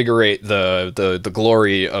reinvigorate the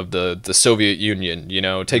glory of the Soviet Union, you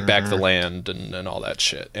know, take back the land and all that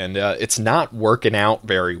shit, and it's not working out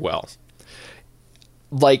very well.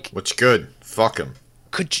 Like, what's good? Fuck him.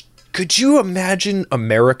 Could you imagine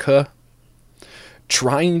America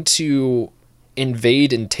trying to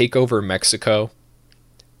invade and take over Mexico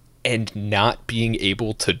and not being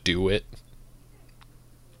able to do it?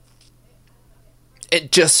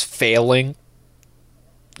 It just failing,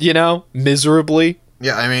 you know, miserably.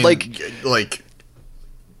 Yeah, I mean, like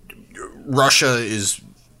Russia is,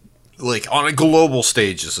 like, on a global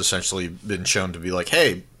stage, has essentially been shown to be like,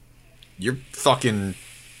 hey, you're fucking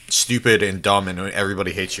stupid and dumb and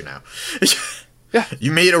everybody hates you now. Yeah.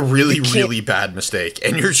 You made a really bad mistake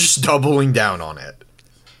and you're just doubling down on it.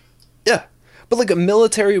 Yeah. But like a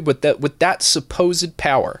military with that supposed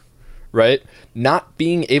power, right? Not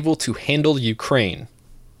being able to handle Ukraine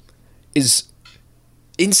is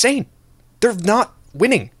insane. They're not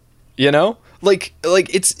winning, you know? Like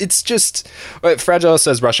it's just Fragile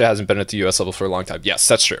says Russia hasn't been at the US level for a long time. Yes,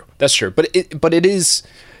 that's true. That's true. But it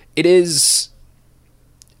is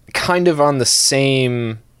kind of on the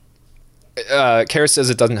same, Kara says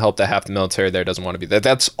it doesn't help that half the military there doesn't want to be there.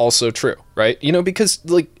 That's also true, right? You know, because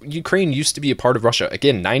like Ukraine used to be a part of Russia.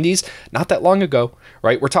 Again, 90s, not that long ago,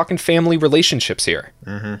 right? We're talking family relationships here.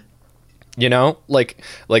 Mm-hmm. You know, like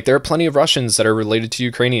there are plenty of Russians that are related to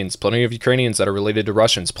Ukrainians, plenty of Ukrainians that are related to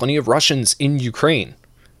Russians, plenty of Russians in Ukraine.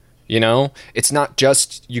 You know, it's not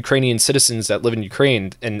just Ukrainian citizens that live in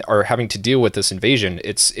Ukraine and are having to deal with this invasion.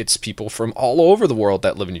 It's people from all over the world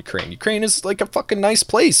that live in Ukraine. Ukraine is like a fucking nice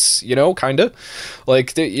place, you know, kind of.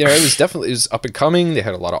 Like, you know, it was up and coming. They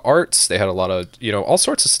had a lot of arts. They had a lot of, you know, all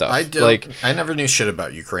sorts of stuff. I never knew shit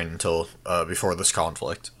about Ukraine until before this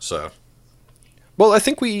conflict, so... Well, I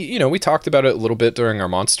think we talked about it a little bit during our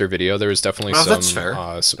monster video. There was definitely some... That's fair.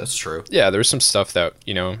 That's true. Yeah, there was some stuff that,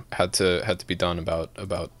 you know, had to be done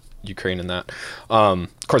about Ukraine and that. Of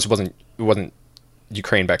course, it wasn't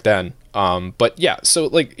Ukraine back then. But yeah, so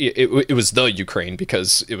like it was the Ukraine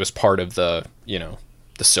because it was part of the, you know,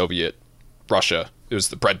 the Soviet Russia. It was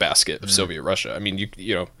the breadbasket of Soviet Russia. I mean,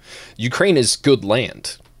 you know, Ukraine is good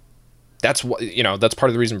land. That's what, you know, that's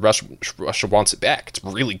part of the reason Russia wants it back. It's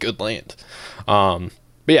really good land. But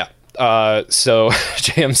yeah, so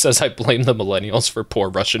JM says I blame the millennials for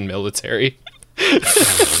poor Russian military.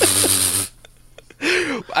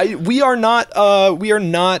 We are not,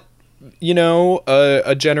 you know,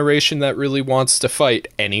 a generation that really wants to fight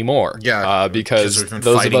anymore. Yeah, because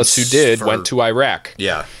those of us who did went to Iraq.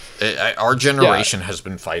 Yeah. Our generation has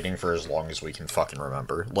been fighting for as long as we can fucking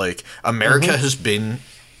remember. Like, America has been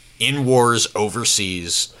in wars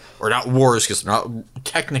overseas, or not wars, because not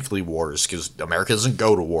technically wars, because America doesn't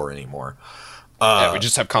go to war anymore. Yeah, we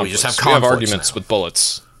just have conflicts. We have arguments with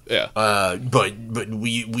bullets. Yeah. But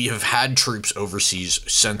we have had troops overseas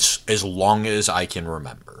since as long as I can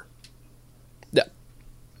remember. Yeah.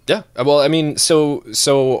 Yeah. Well, I mean, so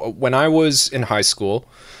when I was in high school,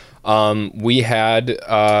 we had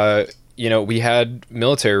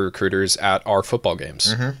military recruiters at our football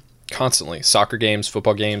games. Mm-hmm. Constantly. Soccer games,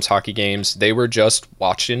 football games, hockey games. They were just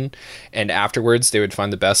watching, and afterwards they would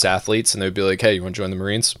find the best athletes and they'd be like, hey, you want to join the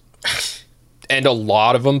Marines? And a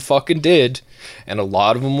lot of them fucking did. And a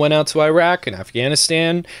lot of them went out to Iraq and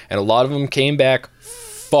Afghanistan, and a lot of them came back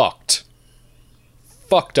fucked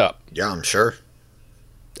up. Yeah, I'm sure.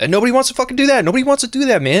 And nobody wants to fucking do that. Nobody wants to do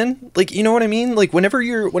that, man. Like, you know what I mean? Like, whenever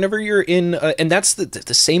you're in, and that's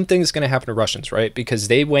the same thing is going to happen to Russians, right? Because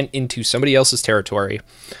they went into somebody else's territory.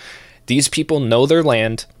 These people know their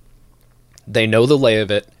land. They know the lay of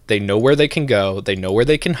it. They know where they can go. They know where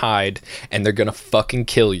they can hide, and they're going to fucking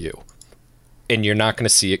kill you. And you're not going to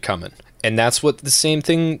see it coming. And that's what the same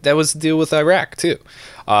thing that was the deal with Iraq too.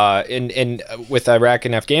 And with Iraq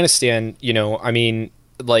and Afghanistan, you know, I mean,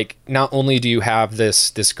 like, not only do you have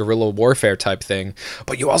this guerrilla warfare type thing,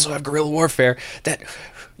 but you also have guerrilla warfare that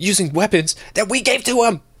using weapons that we gave to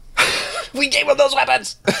them. We gave them those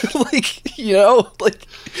weapons. Like, you know, like,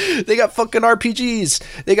 they got fucking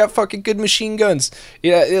RPGs. They got fucking good machine guns.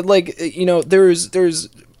 Yeah, like, you know, there's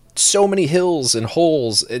so many hills and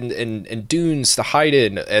holes and dunes to hide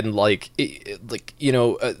in, and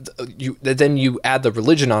then you add the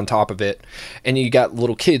religion on top of it, and you got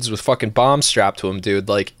little kids with fucking bombs strapped to them, dude.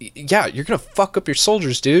 Like, yeah, you're gonna fuck up your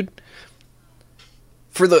soldiers, dude.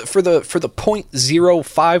 For the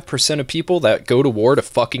 0.05% of people that go to war to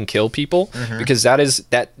fucking kill people, because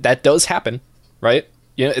that does happen, right?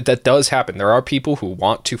 Yeah, that does happen. There are people who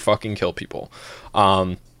want to fucking kill people.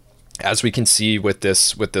 As we can see with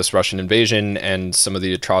this Russian invasion and some of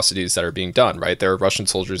the atrocities that are being done, right? There are Russian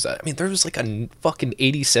soldiers that, I mean, there was like a fucking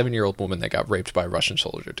 87-year-old woman that got raped by a Russian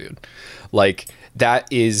soldier, dude. Like,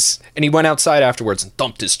 that is, and he went outside afterwards and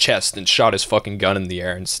thumped his chest and shot his fucking gun in the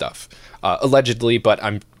air and stuff. Allegedly, but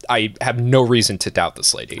I have no reason to doubt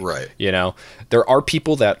this lady. Right. You know, there are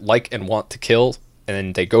people that like and want to kill,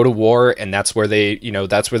 and they go to war, and that's where they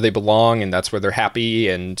belong, and that's where they're happy,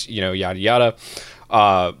 and, you know, yada yada.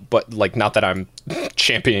 But like, not that I'm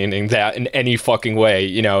championing that in any fucking way,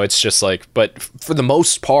 you know, it's just like, but for the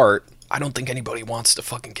most part, I don't think anybody wants to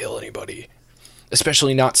fucking kill anybody,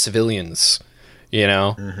 especially not civilians, you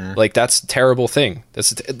know, like, that's a terrible thing.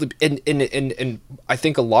 And I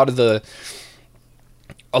think a lot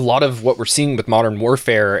of what we're seeing with modern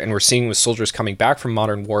warfare, and we're seeing with soldiers coming back from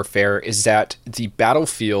modern warfare, is that the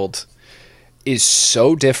battlefield is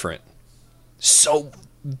so different, so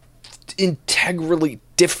integrally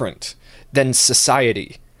different than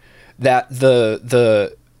society, that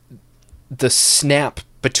the snap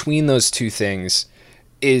between those two things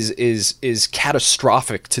is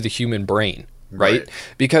catastrophic to the human brain, right?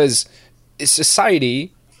 Because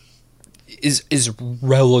society is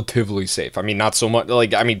relatively safe. I mean, not so much,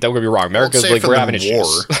 like, I mean, don't get me wrong, America's like, we're having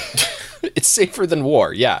issues. It's safer than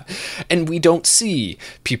war, yeah. And we don't see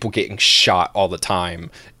people getting shot all the time.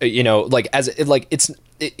 You know, like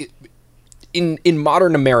in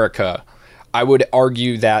modern America, I would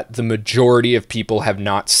argue that the majority of people have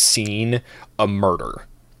not seen a murder.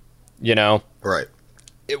 You know? Right.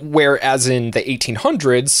 Whereas in the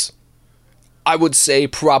 1800s, I would say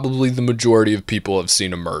probably the majority of people have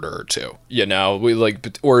seen a murder or two, you know,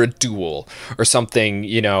 or a duel or something,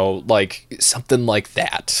 you know, like something like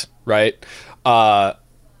that, right?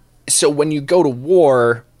 So when you go to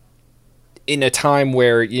war in a time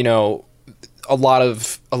where, you know, a lot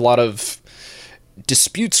of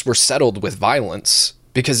disputes were settled with violence,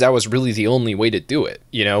 because that was really the only way to do it.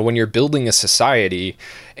 You know, when you're building a society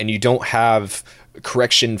and you don't have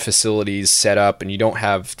correction facilities set up and you don't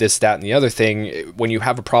have this, that, and the other thing, when you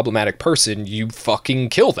have a problematic person, you fucking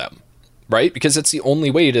kill them, right? Because it's the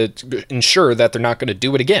only way to ensure that they're not going to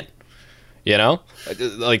do it again. You know,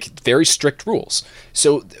 like very strict rules.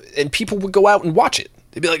 So, and people would go out and watch it.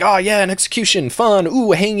 They'd be like, oh yeah, an execution, fun,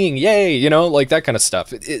 ooh, hanging, yay, you know, like that kind of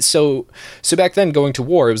stuff. So back then going to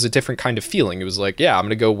war, it was a different kind of feeling. It was like, yeah, I'm going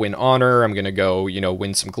to go win honor. I'm going to go, you know,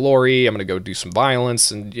 win some glory. I'm going to go do some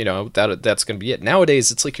violence. And, you know, that's going to be it.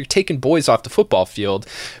 Nowadays, it's like you're taking boys off the football field,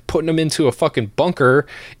 putting them into a fucking bunker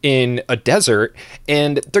in a desert,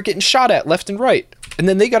 and they're getting shot at left and right. And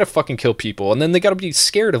then they got to fucking kill people. And then they got to be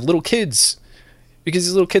scared of little kids because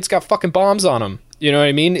these little kids got fucking bombs on them. You know what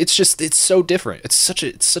I mean? It's just, it's so different. It's such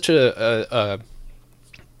a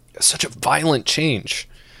violent change.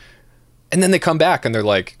 And then they come back and they're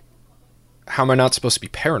like, how am I not supposed to be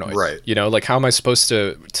paranoid? Right. You know, like how am I supposed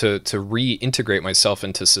to reintegrate myself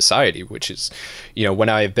into society, which is, you know, when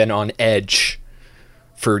I've been on edge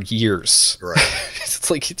for years. Right.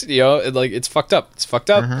 It's like, you know, like it's fucked up. It's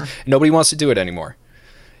fucked up. Mm-hmm. Nobody wants to do it anymore.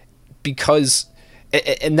 Because,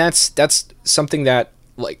 and that's something that,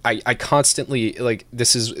 like I constantly, like,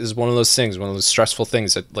 this is one of those things, one of those stressful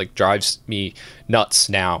things that like drives me nuts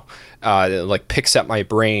now, like picks at my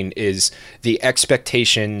brain, is the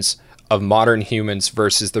expectations of modern humans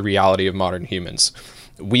versus the reality of modern humans.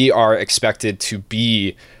 We are expected to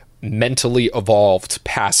be mentally evolved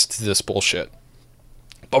past this bullshit,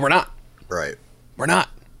 but we're not. Right. We're not.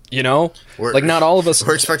 You know, like not all of us.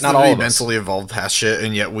 We're expected to be mentally evolved past shit,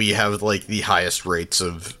 and yet we have like the highest rates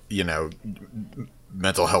of, you know,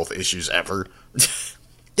 mental health issues ever.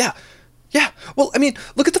 Yeah. Well, I mean,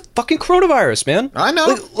 look at the fucking coronavirus, man. I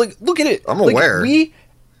know. Like look at it. I'm aware. We,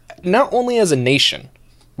 not only as a nation,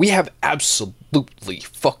 we have absolutely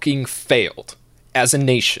fucking failed as a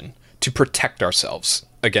nation to protect ourselves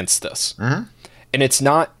against this. Mm-hmm. And it's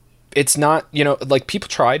not, you know, like people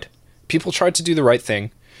tried to do the right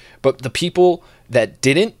thing, but the people that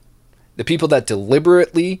didn't, the people that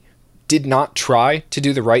deliberately did not try to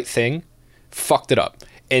do the right thing, fucked it up,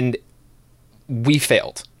 and we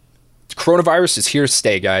failed. Coronavirus is here to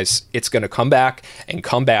stay, guys. It's going to come back and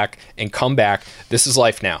come back and come back. This is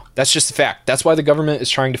life now. That's just a fact. That's why the government is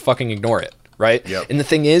trying to fucking ignore it, right? Yep. And the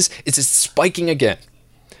thing is it's spiking again.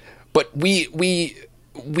 But we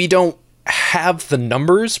don't have the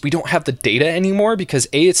numbers. We don't have the data anymore because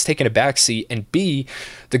A, it's taken a backseat, and B,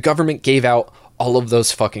 the government gave out all of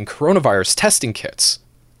those fucking coronavirus testing kits.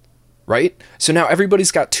 Right? So now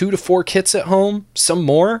everybody's got 2 to 4 kits at home, some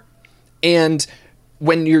more. And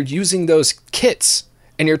when you're using those kits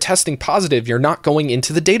and you're testing positive, you're not going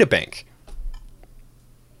into the data bank.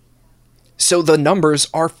 So the numbers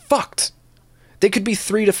are fucked. They could be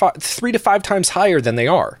 3 to 5 times higher than they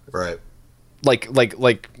are. Right.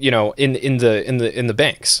 Like you know, in the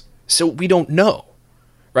banks. So we don't know.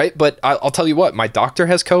 Right? But I'll tell you what, my doctor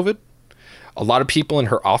has COVID. A lot of people in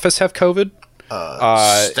her office have COVID.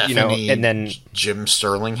 Stephanie, you know, and then Jim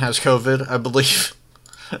Sterling has COVID, I believe.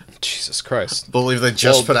 Jesus Christ! I believe they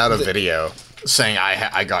just put out a video saying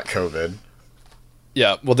I got COVID.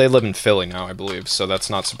 Yeah, well, they live in Philly now, I believe, so that's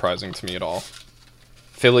not surprising to me at all.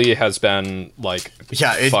 Philly has been like fucking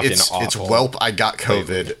awful. It's Welp, I got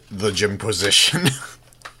COVID, the Jimquisition.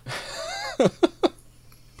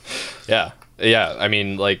 Yeah. I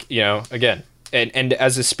mean, like, you know, again, and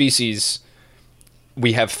as a species,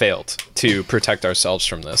 we have failed to protect ourselves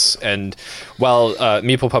from this. And while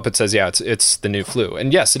Meeple Puppet says, yeah, it's the new flu,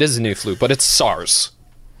 and yes, it is a new flu, but it's SARS.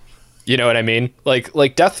 You know what I mean?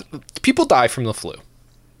 Like death, people die from the flu.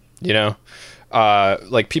 You know,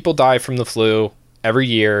 like people die from the flu every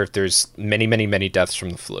year. There's many deaths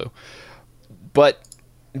from the flu, but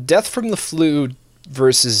death from the flu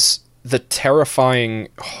versus the terrifying,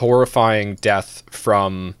 horrifying death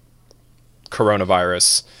from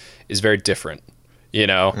coronavirus is very different. You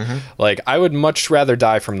know, like I would much rather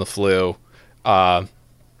die from the flu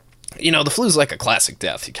the flu is like a classic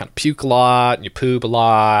death. You kind of puke a lot, and you poop a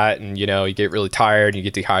lot, and, you get really tired, and you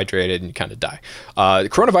get dehydrated, and you kind of die. The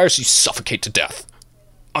coronavirus, you suffocate to death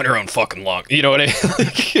on your own fucking lung. You know what I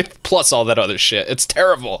mean? Plus all that other shit. It's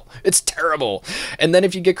terrible. It's terrible. And then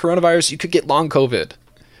if you get coronavirus, you could get long COVID.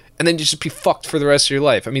 And then you just be fucked for the rest of your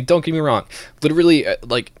life. I mean, don't get me wrong. Literally,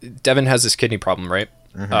 like, Devin has this kidney problem, right?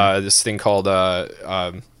 Mm-hmm. This thing called,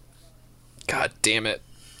 God damn it,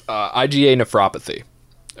 IgA nephropathy.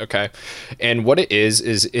 Okay, and what it is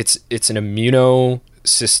it's an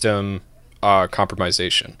immunosystem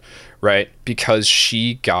compromisation, right? Because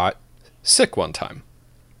she got sick one time.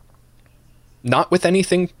 Not with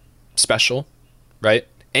anything special, right?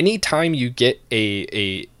 Anytime you get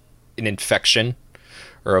an infection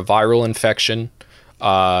or a viral infection,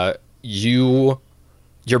 your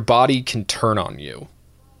body can turn on you,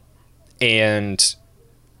 and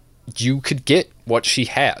you could get what she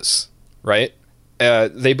has, right?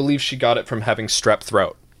 They believe she got it from having strep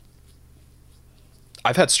throat.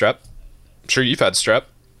 I've had strep. I'm sure you've had strep.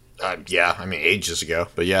 Yeah, I mean, ages ago,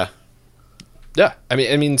 but yeah. Yeah, I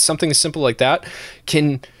mean, something as simple like that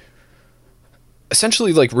can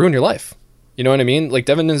essentially, like, ruin your life. You know what I mean? Like,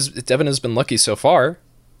 Devin has been lucky so far,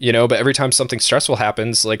 but every time something stressful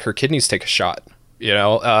happens, like, her kidneys take a shot,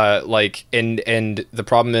 like, and the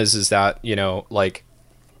problem is that, like,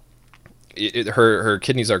 her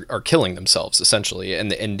kidneys are killing themselves essentially,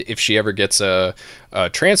 and if she ever gets a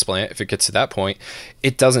transplant, if it gets to that point,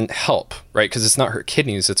 it doesn't help, right? Because it's not her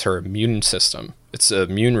kidneys, it's her immune system, it's an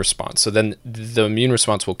immune response. So then the immune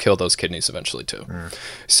response will kill those kidneys eventually too.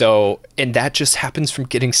 So, and that just happens from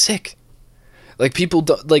getting sick. Like, people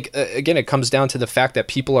don't, like, again, it comes down to the fact that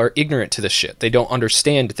people are ignorant to this shit. They don't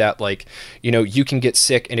understand that, like, you can get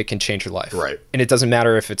sick and it can change your life. Right. And it doesn't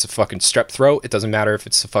matter if it's a fucking strep throat. It doesn't matter if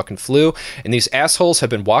it's a fucking flu. And these assholes have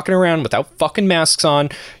been walking around without fucking masks on,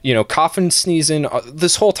 coughing, sneezing,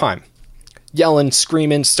 this whole time. Yelling,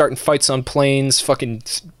 screaming, starting fights on planes, fucking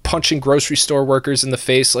punching grocery store workers in the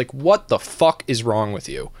face. Like, what the fuck is wrong with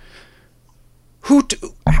you?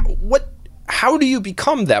 How do you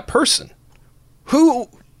become that person? Who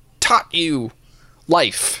taught you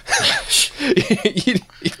life?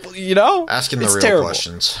 you know? Asking the real terrible.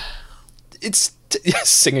 Questions. It's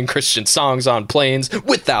singing Christian songs on planes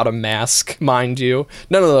without a mask, mind you.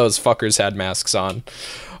 None of those fuckers had masks on.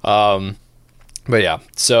 But yeah,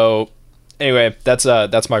 so anyway, that's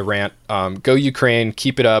my rant. Go Ukraine,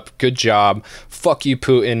 keep it up, good job. Fuck you,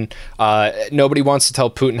 Putin. Nobody wants to tell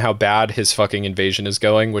Putin how bad his fucking invasion is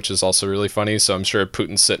going, which is also really funny. So I'm sure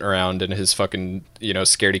Putin's sitting around in his fucking,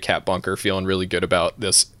 scaredy cat bunker feeling really good about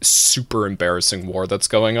this super embarrassing war that's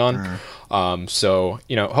going on. So,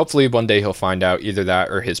 hopefully one day he'll find out either that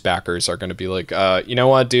or his backers are going to be like, you know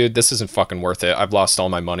what, dude, this isn't fucking worth it. I've lost all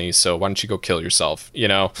my money, so why don't you go kill yourself,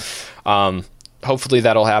 Hopefully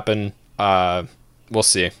that'll happen. We'll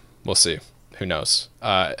see. Who knows?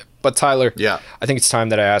 But Tyler, yeah, I think it's time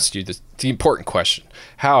that I asked you the important question.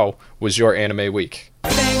 How was your anime week?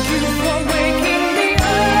 Thank you for waking me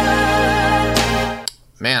up.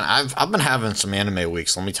 Man, I've been having some anime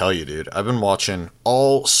weeks, let me tell you, dude. I've been watching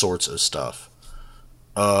all sorts of stuff.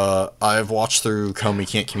 I've watched through Komi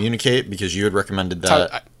Can't Communicate because you had recommended that.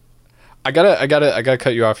 Tyler, I gotta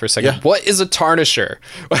cut you off for a second. Yeah. What is a tarnisher?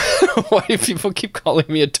 Why do people keep calling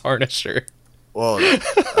me a tarnisher? Well, I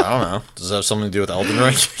don't know. Does that have something to do with Elden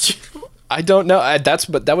Ring? I don't know. That's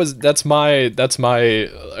my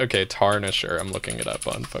okay, tarnisher. I'm looking it up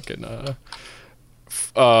on fucking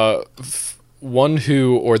one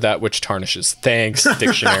who or that which tarnishes. Thanks,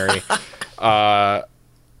 dictionary. What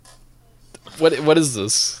is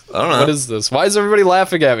this? I don't know. What is this? Why is everybody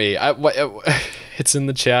laughing at me? It's in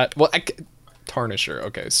the chat. Well, tarnisher.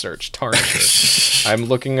 Okay, search tarnisher. I'm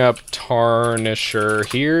looking up tarnisher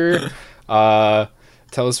here.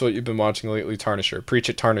 Tell us what you've been watching lately, Tarnisher. Preach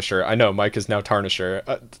it, Tarnisher. I know, Mike is now Tarnisher.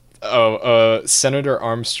 Senator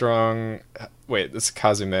Armstrong... Wait, this is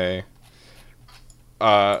Kazume.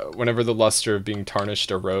 Whenever the luster of being tarnished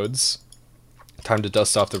erodes, time to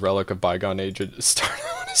dust off the relic of bygone age. What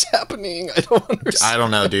is happening? I don't understand. I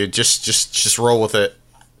don't know, dude. Just roll with it.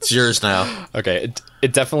 It's yours now. Okay,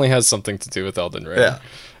 it definitely has something to do with Elden Ring. Yeah.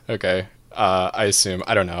 Okay, I assume.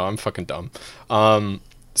 I don't know. I'm fucking dumb.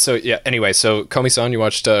 So yeah. Anyway, so Komi-san, you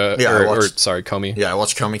watched? Komi. Yeah, I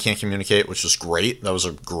watched Komi Can't Communicate, which was great. That was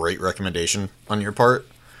a great recommendation on your part.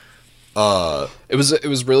 It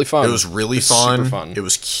was really fun. It was really fun. Super fun. It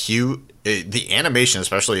was cute. The animation,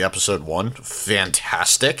 especially episode 1,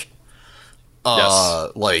 fantastic.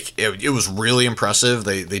 Yes. Like it was really impressive.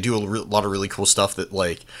 They do a lot of really cool stuff that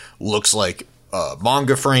like looks like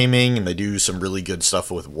manga framing, and they do some really good stuff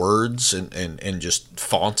with words and just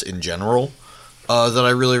font in general that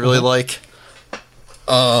I really, really like.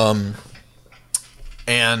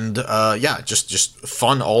 Just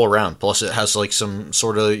fun all around. Plus, it has like some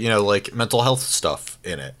sort of like mental health stuff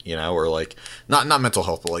in it, or like not mental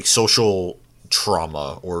health, but like social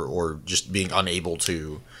trauma or just being unable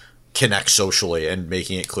to connect socially and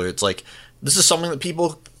making it clear it's like this is something that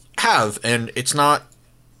people have, and it's not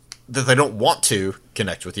that they don't want to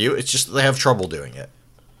connect with you. It's just that they have trouble doing it.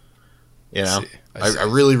 I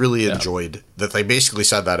really, really enjoyed that they basically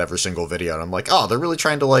said that every single video, and I'm like, oh, they're really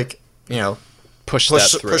trying to like push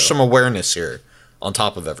some awareness here on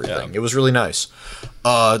top of everything. Yeah. It was really nice.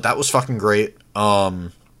 That was fucking great. Tyler,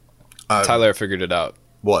 I figured it out.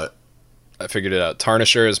 What? I figured it out.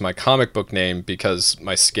 Tarnisher is my comic book name because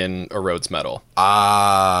my skin erodes metal.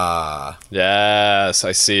 Ah. Yes,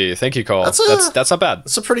 I see. Thank you, Cole. That's not bad.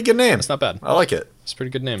 It's a pretty good name. It's not bad. I like it. It's a pretty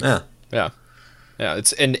good name. Yeah. Yeah. Yeah,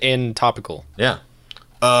 it's in topical. Yeah.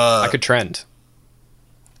 I could trend.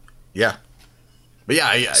 Yeah. But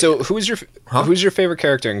yeah. So who's your favorite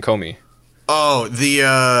character in Komi? Oh,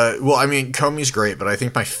 Komi's great, but I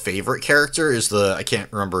think my favorite character is I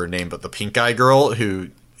can't remember her name, but the pink eye girl who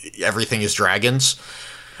everything is dragons.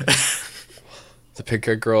 The pink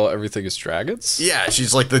eye girl, everything is dragons? Yeah,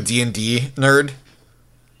 she's like the D&D nerd.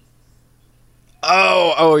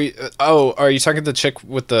 Oh, are you talking the chick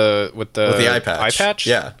with the eye patch? Eye patch?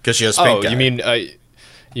 Yeah, because she has pink eye.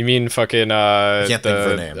 You mean fucking can't think of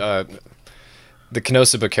her name. The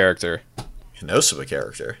Konosuba character. Konosuba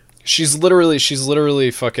character. She's literally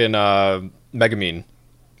fucking Megumin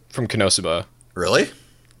from Konosuba. Really?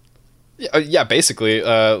 Yeah, basically.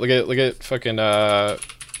 Look at fucking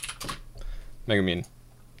Megumin.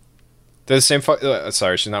 They're the same.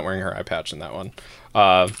 Sorry, she's not wearing her eye patch in that one.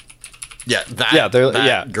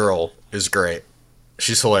 That girl is great.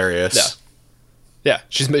 She's hilarious. Yeah,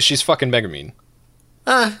 she's fucking Megumin.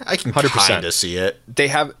 I can 100% kind of see it. They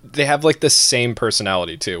have like the same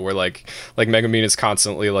personality too, where like Megumin is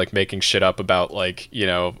constantly like making shit up about like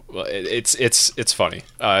it's funny.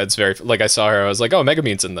 It's very like I saw her, I was like, oh,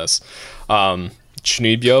 Megumin's in this.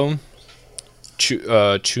 Chunibyo.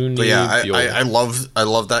 But yeah, I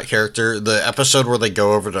love that character. The episode where they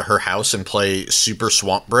go over to her house and play Super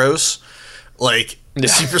Swamp Bros. Like,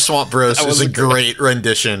 Super Swamp Bros is a great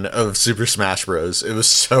rendition of Super Smash Bros. It was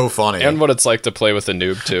so funny. And what it's like to play with a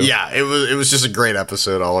noob, too. Yeah, it was just a great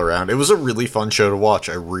episode all around. It was a really fun show to watch.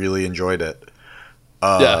 I really enjoyed it.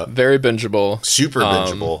 Very bingeable. Super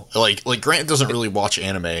bingeable. Like Grant doesn't really watch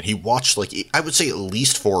anime, and he watched, like, I would say at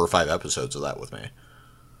least 4 or 5 episodes of that with me.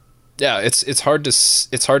 Yeah, it's hard to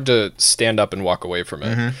stand up and walk away from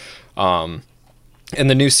it. Mm-hmm. And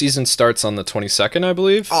the new season starts on the 22nd, I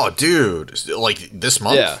believe. Oh, dude. Like, this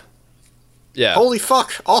month? Yeah. Holy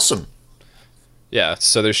fuck. Awesome. Yeah,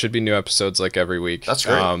 so there should be new episodes, like, every week. That's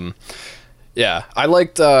great. Yeah, I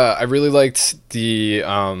really liked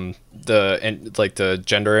the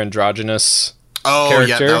gender androgynous character.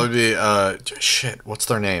 Yeah, that would be, what's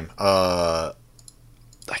their name? I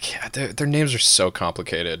can't, their names are so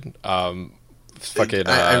complicated. Oh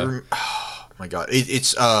my god,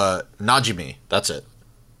 it's Najimi. That's it.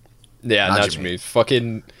 Yeah, Najimi.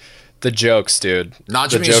 Fucking the jokes, dude.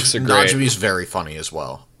 The jokes are great. Najimi's very funny as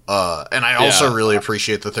well. And I also really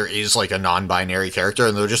appreciate that there is like a non-binary character,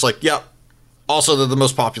 and they're just like, yep. Also, they're the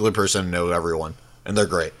most popular person and know everyone, and they're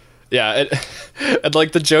great. Yeah, and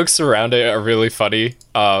like the jokes around it are really funny.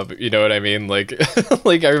 You know what I mean? Like,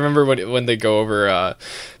 like I remember when they go over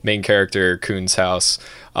main character Kun's house,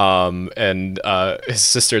 and his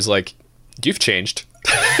sister's like, "You've changed."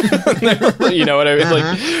 You know what I mean?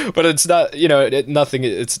 Like, but it's not, nothing.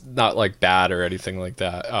 It's not like bad or anything like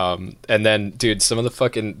that. And then, dude, some of the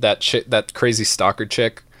fucking that crazy stalker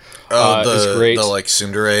chick, is great. The like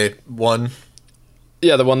tsundere one.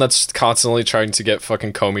 Yeah, the one that's constantly trying to get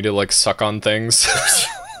fucking Komi to like suck on things.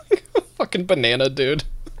 Fucking banana, dude.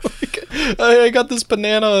 Like, I got this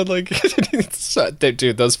banana. Like,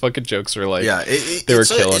 dude, those fucking jokes were like, they were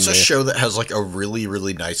killing me. It's a show that has like a really,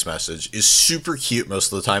 really nice message. Is super cute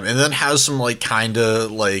most of the time, and then has some like kind of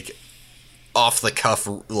like off the cuff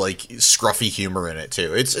like scruffy humor in it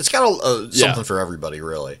too. It's got something for everybody,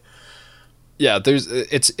 really. Yeah,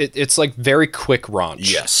 it's like very quick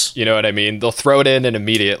raunch. Yes, you know what I mean. They'll throw it in and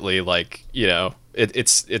immediately, like,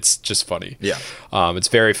 it's just funny. Yeah, it's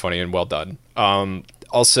very funny and well done.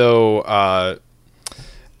 Also,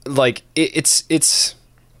 like it's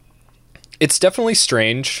definitely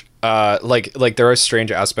strange. Like there are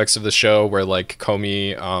strange aspects of the show where like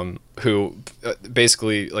Komi, who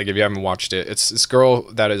basically, like, if you haven't watched it, it's this girl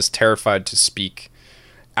that is terrified to speak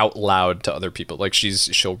out loud to other people. Like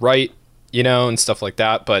she'll write, you know, and stuff like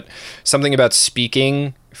that. But something about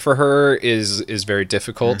speaking for her is very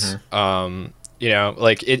difficult. Mm-hmm. You know,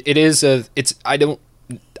 like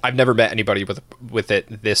I've never met anybody with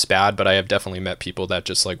it this bad, but I have definitely met people that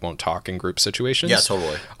just like won't talk in group situations. Yeah,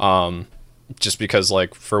 totally. Just because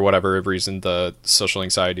like for whatever reason the social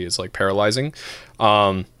anxiety is like paralyzing.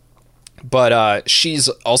 But she's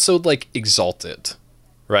also like exalted,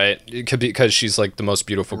 right? It could be because she's like the most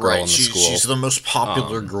beautiful girl in the school. She's the most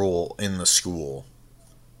popular girl in the school.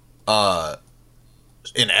 And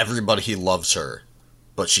everybody loves her,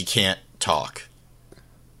 but she can't talk.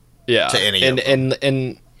 Yeah. To any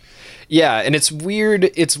and yeah, and it's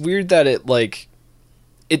weird. It's weird that it like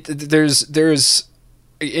there's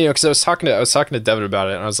you know, because I was talking to Devin about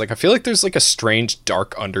it, and I was like, I feel like there's like a strange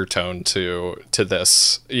dark undertone to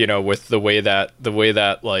this, you know, with the way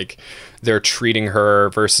that like they're treating her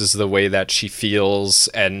versus the way that she feels,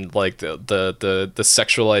 and like the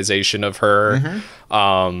sexualization of her.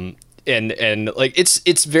 Mm-hmm. And like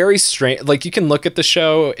it's very strange. Like you can look at the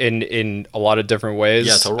show in a lot of different ways.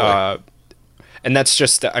 Yeah, totally. And that's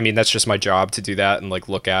just my job to do that and like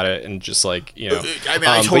look at it and just like, you know. I mean,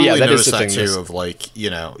 I totally noticed that too. Is, of like, you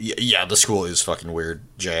know, yeah, the school is fucking weird,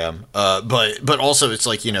 JM. But also it's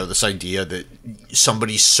like, you know, this idea that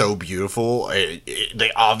somebody's so beautiful,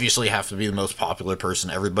 they obviously have to be the most popular person.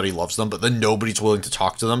 Everybody loves them, but then nobody's willing to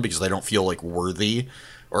talk to them because they don't feel like worthy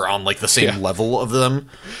or on like the same level of them.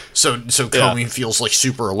 So Comey feels like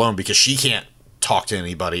super alone because she can't talk to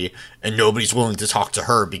anybody, and nobody's willing to talk to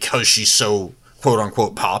her because she's so quote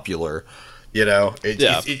unquote popular. You know,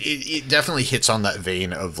 it definitely hits on that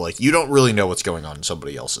vein of like, you don't really know what's going on in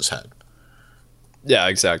somebody else's head. Yeah,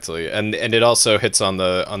 exactly. And it also hits on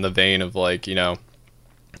the vein of like, you know,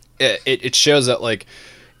 it shows that like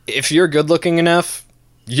if you're good looking enough,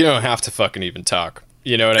 you don't have to fucking even talk.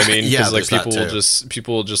 You know what I mean? Yeah, like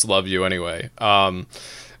people will just love you anyway.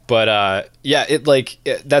 But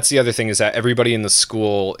that's the other thing, is that everybody in the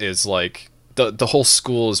school is like the whole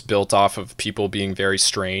school is built off of people being very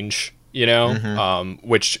strange, you know,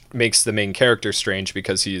 which makes the main character strange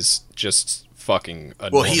because he's just fucking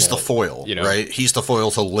he's the foil, you know? Right? He's the foil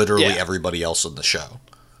to literally everybody else in the show.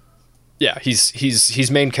 Yeah, he's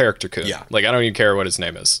main character Kun. Yeah, like I don't even care what his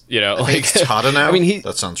name is, you know. Like Tada now. I mean,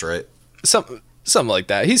 that sounds right. Something like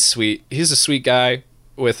that. He's sweet. He's a sweet guy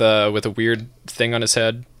with a weird thing on his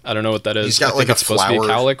head. I don't know what that is. He's got like it's supposed to be a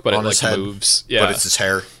cowlick, but it like head, moves. Yeah, but it's his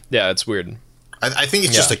hair. Yeah, it's weird. I think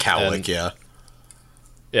it's just a cowlick. Yeah.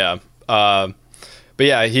 Yeah. But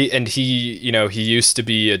yeah, he you know, he used to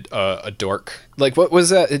be a dork. Like what was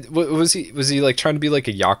that? Was he like trying to be like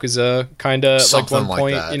a yakuza kind of like one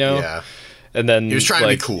point? Like that, you know. Yeah. And then he was trying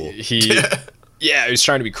like, to be cool. Yeah, he was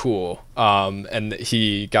trying to be cool. And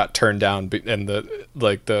he got turned down. And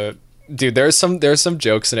the dude, there's some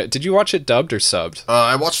jokes in it. Did you watch it dubbed or subbed?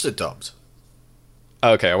 I watched it dubbed.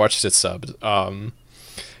 Okay, I watched it subbed.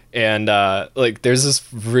 And like there's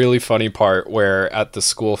this really funny part where at the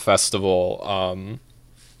school festival,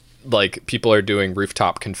 like people are doing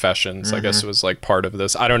rooftop confessions. I guess it was like part of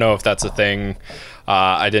this. I don't know if that's a thing.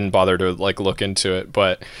 I didn't bother to like look into it,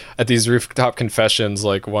 but at these rooftop confessions,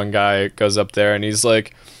 like one guy goes up there and he's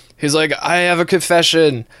like, I have a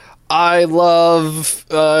confession. I love,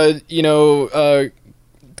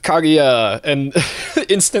 Kaguya, and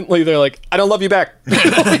instantly they're like, I don't love you back.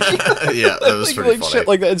 Yeah, that was pretty funny. Shit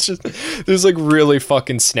like that. It's just, there's like really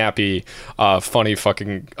fucking snappy, funny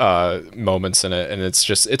fucking moments in it, and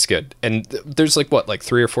it's good. And there's like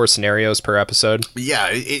 3 or 4 scenarios per episode. Yeah,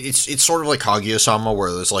 it's sort of like Kaguya-sama,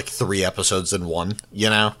 where there's like 3 episodes in one, you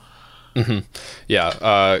know? Mm-hmm.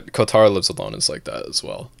 Yeah, Kotaro Lives Alone is like that as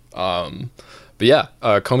well. But yeah,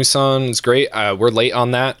 Komi-san is great. We're late on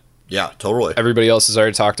that. Yeah, totally. Everybody else has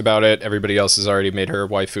already talked about it. Everybody else has already made her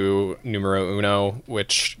waifu numero uno,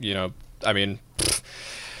 which, you know, I mean,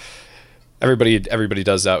 everybody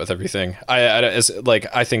does that with everything. I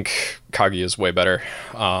think Kagi is way better.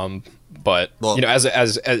 But you know,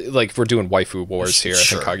 as like we're doing waifu wars here,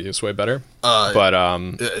 sure. I think Kagi is way better.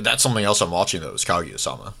 That's something else I'm watching though. Is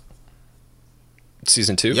Kaguya-sama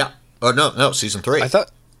season 2? Yeah. Oh no, season 3. I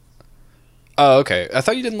thought. Oh, okay. I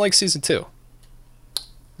thought you didn't like season 2.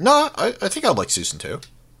 No, I think I like season 2.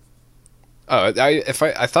 Oh, I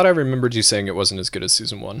thought I remembered you saying it wasn't as good as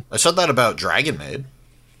season 1. I said that about Dragon Maid.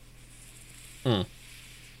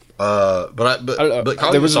 But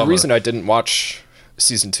there was a reason I didn't watch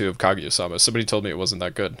season 2 of Kaguya-sama. Somebody told me it wasn't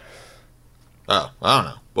that good. Oh, I don't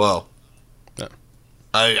know. Well, no.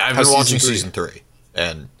 I've been watching season 3,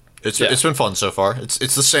 and it's been fun so far. It's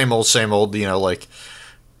the same old, you know, like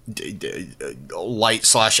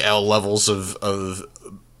light/L levels of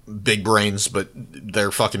big brains, but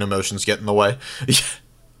their fucking emotions get in the way.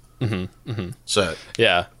 So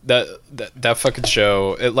yeah, that fucking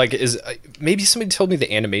show, it like is maybe somebody told me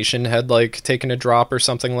the animation had like taken a drop or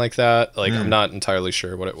something like that. Like I'm not entirely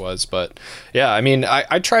sure what it was, but yeah, I mean,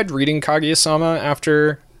 I tried reading Kaguya-sama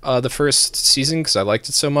after the first season because I liked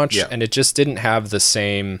it so much, and it just didn't have the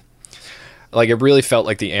same. Like it really felt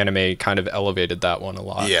like the anime kind of elevated that one a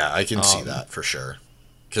lot. Yeah, I can see that for sure.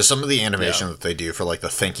 Because some of the animation that they do for like the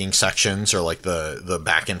thinking sections or like the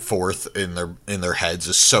back and forth in their heads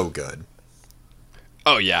is so good.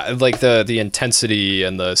 Oh yeah, like the intensity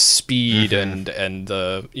and the speed and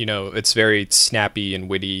the it's very snappy and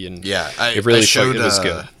witty and it really showed it was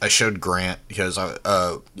good. I showed Grant because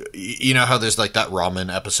you know how there's like that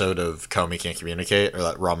ramen episode of Komi Can't Communicate, or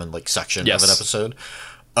that ramen like section of an episode.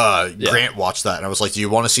 Grant watched that and I was like, "Do you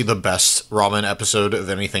want to see the best ramen episode of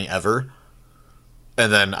anything ever?"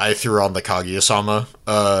 And then I threw on the Kaguya-sama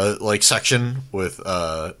like section with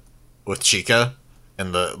Chika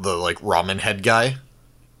and the like ramen head guy.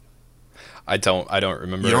 I don't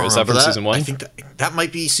remember. You don't Is remember that from season 1? I think that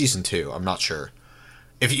might be season 2. I'm not sure.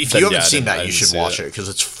 If you haven't seen that, you should watch it because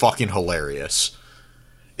it's fucking hilarious.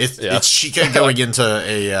 It's Chika going into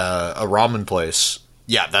a ramen place.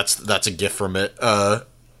 Yeah, that's a gift from it.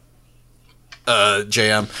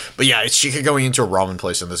 JM, but yeah, it's Chika going into a ramen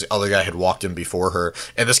place, and this other guy had walked in before her,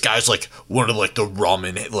 and this guy's like one of like the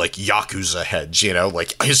ramen like yakuza heads,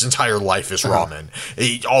 like his entire life is ramen.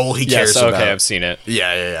 All he cares about. Okay, I've seen it.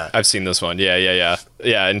 Yeah. I've seen this one. Yeah.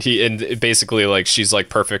 And basically like she's like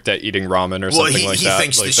perfect at eating ramen or something like that. He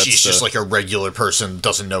thinks like, that she's just like a regular person,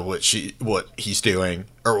 doesn't know what he's doing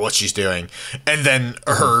or what she's doing, and then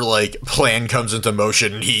her like plan comes into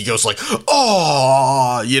motion, and he goes like,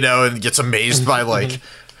 "Oh," and gets amazed by like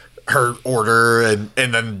her order, and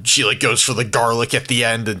then she like goes for the garlic at the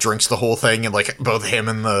end and drinks the whole thing, and like both him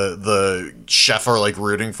and the chef are like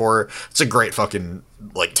rooting for her. It's a great fucking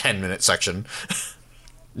like 10-minute section.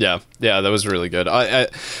 Yeah, that was really good.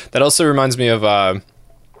 That also reminds me of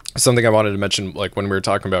something I wanted to mention, like when we were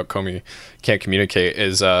talking about Komi Can't Communicate,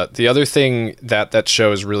 is the other thing that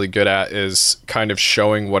show is really good at is kind of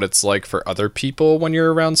showing what it's like for other people when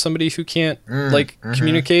you're around somebody who can't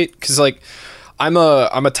communicate. Because like I'm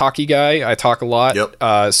a talky guy, I talk a lot.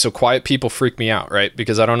 Yep. So quiet people freak me out, right?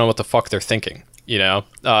 Because I don't know what the fuck they're thinking,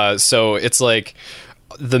 so it's like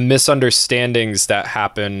the misunderstandings that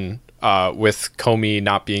happen with Komi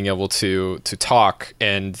not being able to talk,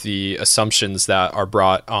 and the assumptions that are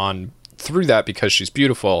brought on through that because she's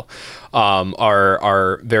beautiful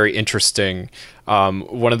are very interesting.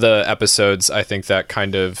 One of the episodes I think that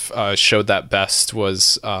kind of showed that best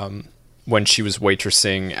was when she was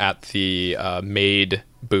waitressing at the maid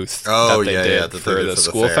booth that they did for the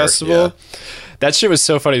school festival. Yeah. That shit was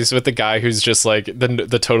so funny. It's with the guy who's just like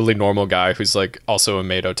the totally normal guy who's like also a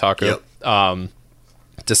maid otaku. Yep.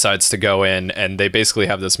 Decides to go in, and they basically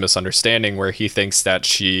have this misunderstanding where he thinks that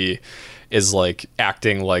she is like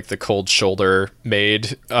acting like the cold shoulder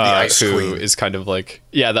maid who is kind of like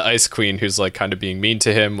the ice queen who's like kind of being mean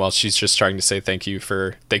to him while she's just trying to say thank you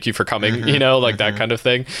for coming, that kind of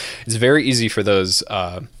thing. It's very easy for those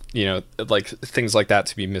like things like that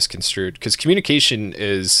to be misconstrued, because communication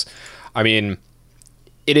is, I mean,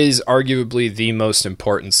 it is arguably the most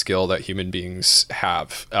important skill that human beings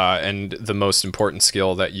have, and the most important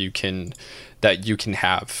skill that you can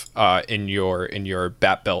have in your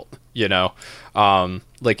bat belt.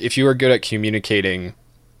 Like if you are good at communicating,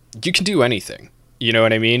 you can do anything. You know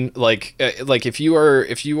what I mean? Like if you are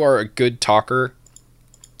a good talker,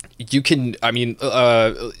 you can. I mean,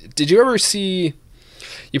 did you ever see?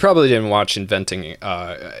 You probably didn't watch Inventing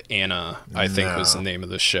Anna, I think was the name of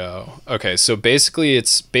the show. Okay, so basically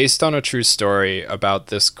it's based on a true story about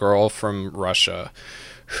this girl from Russia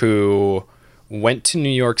who went to New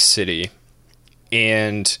York City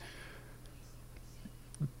and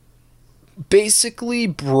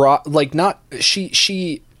basically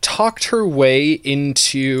she talked her way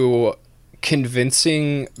into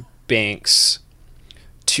convincing banks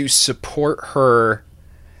to support her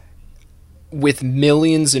with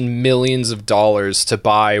millions and millions of dollars to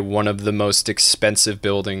buy one of the most expensive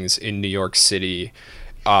buildings in New York City,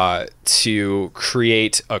 to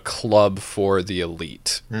create a club for the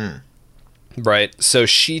elite. Right. So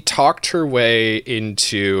she talked her way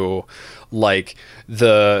into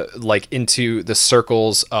into the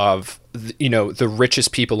circles of, the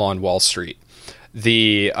richest people on Wall Street,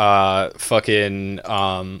 the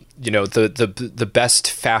the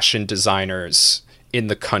best fashion designers in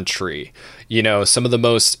the country, some of the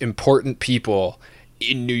most important people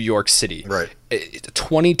in New York City. Right. A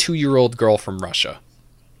 22-year-old girl from Russia.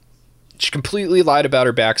 She completely lied about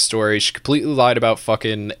her backstory. She completely lied about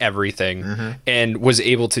fucking everything, and was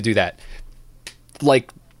able to do that.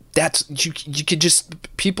 Like, that's you could just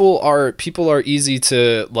people are easy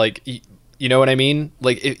to, like, you know what I mean?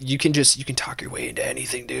 Like, you can talk your way into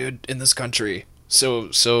anything, dude, in this country.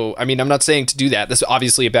 So I mean, I'm not saying to do that. That's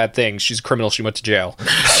obviously a bad thing. She's a criminal. She went to jail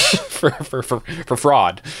for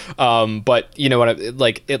fraud. But you know what?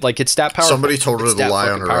 It's that powerful. Somebody told her to lie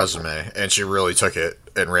on her resume, and she really took it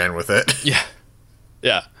and ran with it. Yeah,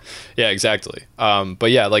 exactly.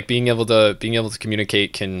 But yeah, like being able to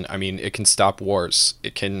communicate it can stop wars.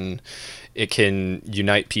 It can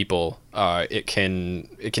unite people. It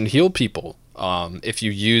can heal people. If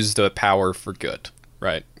you use the power for good,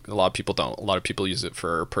 right? A lot of people don't. A lot of people use it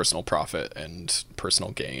for personal profit and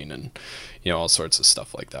personal gain, and all sorts of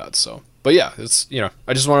stuff like that. So, but yeah, it's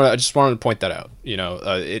I just wanted to point that out.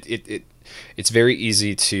 It's very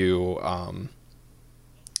easy to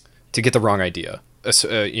get the wrong idea.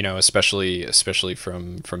 Especially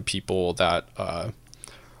from people that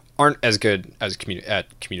aren't as good as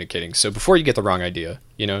at communicating. So before you get the wrong idea,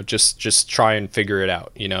 just try and figure it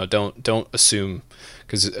out. Don't assume,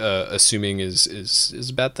 because assuming is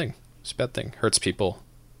a bad thing. It's a bad thing. Hurts people.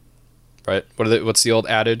 Right? What's the old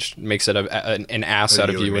adage? Makes it an ass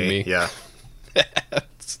out of you and me. Yeah.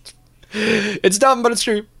 It's dumb, but it's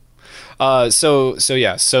true. So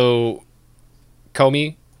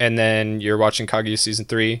Komi, and then you're watching Kaguya season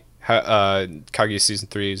 3. Kaguya season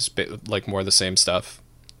 3 is like more of the same stuff,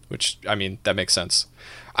 which, I mean, that makes sense.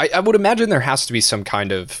 I would imagine there has to be some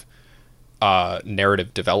kind of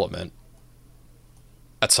narrative development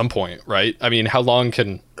at some point, right? I mean, how long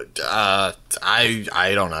can... I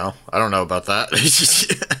don't know. I don't know about that.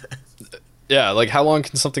 Yeah, like, how long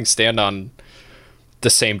can something stand on the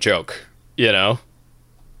same joke, Yeah,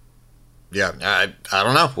 I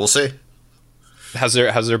don't know. We'll see. Has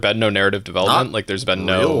there been no narrative development? Not like, there's been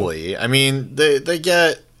really. I mean, they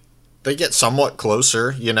get somewhat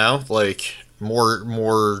closer, like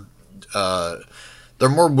more they're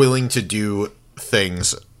more willing to do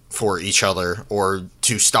things for each other, or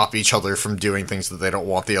to stop each other from doing things that they don't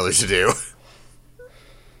want the other to do.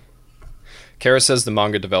 Kara says the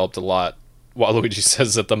manga developed a lot, while Luigi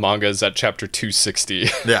says that the manga is at chapter 260.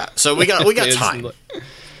 Yeah, so we got time.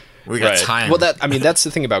 We got time. Well, that's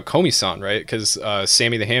the thing about Komi-san, right? Because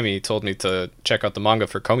Sammy the Hammy told me to check out the manga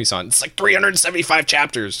for Komi-san. It's like 375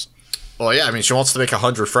 chapters. Well, yeah, I mean, she wants to make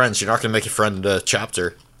 100 friends. You're not going to make a friend a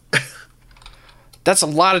chapter. That's a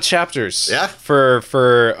lot of chapters. Yeah. For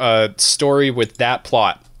a story with that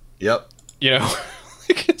plot. Yep.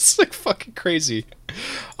 It's like fucking crazy.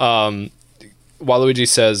 Waluigi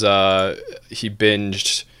says he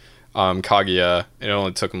binged Kaguya. It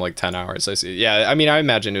only took him like 10 hours. I see. Yeah, I mean, I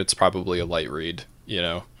imagine it's probably a light read,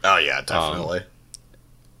 Oh yeah, definitely.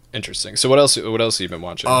 Interesting. So what else have you been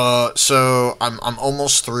watching? So I'm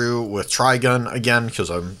almost through with Trigun again, because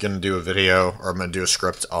I'm gonna do a video, or I'm gonna do a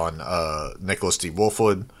script on Nicholas D.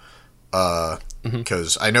 Wolfwood.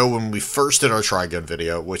 Because I know when we first did our Trigun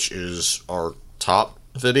video, which is our top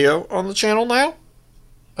video on the channel now,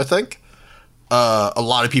 I think, a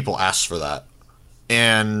lot of people asked for that.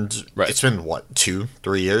 And It's been,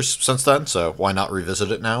 2-3 years since then, so why not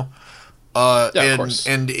revisit it now? Of course.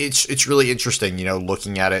 And it's really interesting,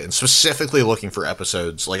 looking at it, and specifically looking for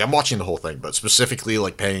episodes. Like, I'm watching the whole thing, but specifically,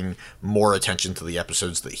 like, paying more attention to the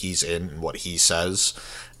episodes that he's in and what he says,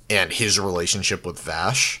 and his relationship with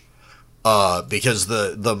Vash. Because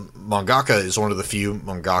the mangaka is one of the few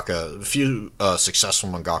successful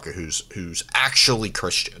mangaka who's actually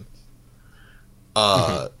Christian.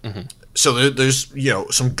 So there's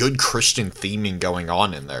some good Christian theming going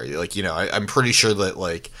on in there. Like, I'm pretty sure that,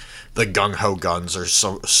 like, the gung ho guns are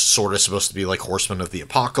sort of supposed to be like Horsemen of the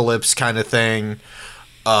Apocalypse kind of thing.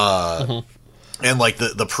 And like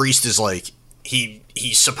the priest is like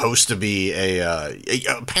he's supposed to be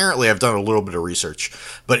apparently, I've done a little bit of research,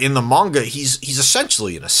 but in the manga he's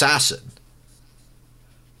essentially an assassin.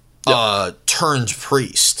 Turned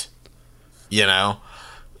priest.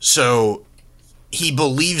 So he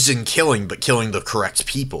believes in killing, but killing the correct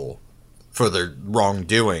people for their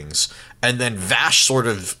wrongdoings. And then Vash sort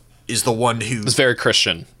of is the one who... It's very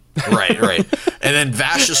Christian. Right. And then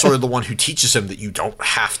Vash is sort of the one who teaches him that you don't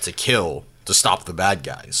have to kill to stop the bad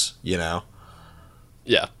guys, Yeah.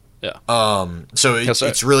 So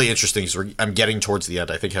it's really interesting, because I'm getting towards the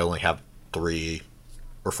end. I think I only have 3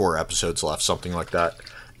 or 4 episodes left, something like that.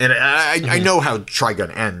 And I know how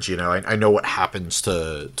Trigun ends, I know what happens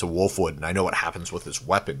to Wolfwood, and I know what happens with his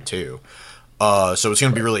weapon, too. So it's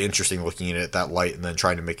going to be really interesting looking at it that light and then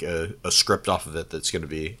trying to make a script off of it that's going to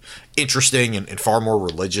be interesting and far more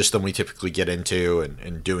religious than we typically get into,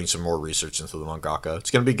 and doing some more research into the mangaka.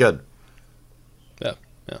 It's going to be good.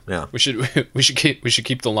 Yeah. We should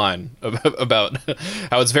keep the line about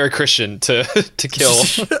how it's very Christian to kill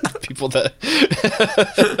people that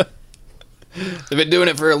they've been doing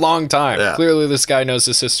it for a long time. Yeah. Clearly, this guy knows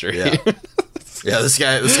his history. Yeah, this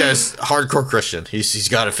guy's hardcore Christian. He's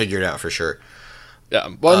got it figured out for sure. Yeah.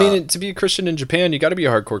 Well, I mean, to be a Christian in Japan, you got to be a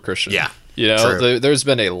hardcore Christian. Yeah. There's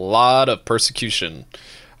been a lot of persecution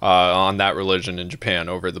on that religion in Japan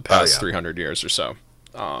over the past 300 years or so.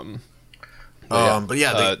 The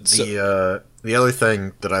other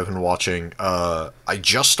thing that I've been watching, I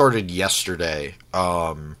just started yesterday.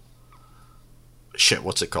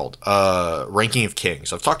 What's it called? Ranking of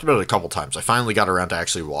Kings. I've talked about it a couple times. I finally got around to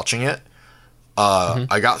actually watching it.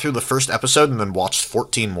 I got through the first episode and then watched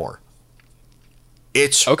 14 more.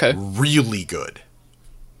 It's really good.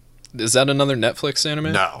 Is that another Netflix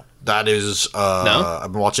anime? No, that is. No?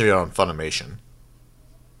 I've been watching it on Funimation.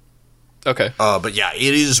 Okay. But yeah,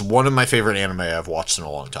 it is one of my favorite anime I've watched in a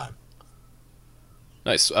long time.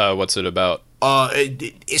 Nice. What's it about?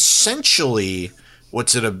 Essentially,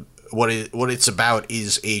 what it's about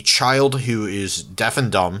is a child who is deaf and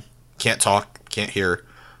dumb, can't talk, can't hear.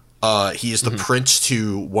 He is the prince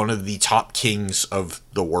to one of the top kings of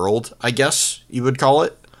the world, I guess you would call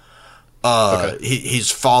it.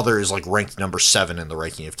 His father is like ranked number 7 in the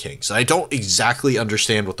ranking of kings. And I don't exactly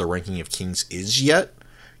understand what the ranking of kings is yet,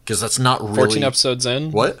 because that's not really 14 episodes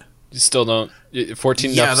in. What? You still don't.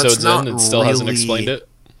 14 episodes in, and still hasn't explained it.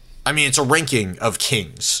 I mean, it's a ranking of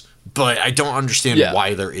kings, but I don't understand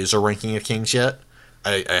why there is a ranking of kings yet.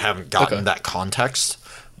 I haven't gotten that context,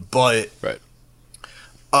 but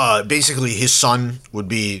basically his son would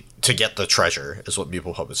be to get the treasure, is what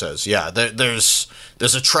People Puppet says. Yeah, there's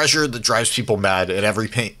a treasure that drives people mad, and every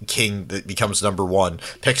king that becomes number 1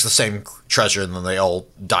 picks the same treasure, and then they all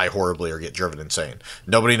die horribly or get driven insane.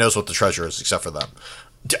 Nobody knows what the treasure is except for them.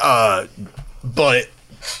 But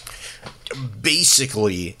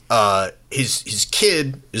basically, his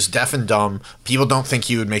kid is deaf and dumb. People don't think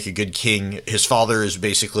he would make a good king. His father is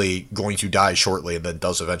basically going to die shortly, and then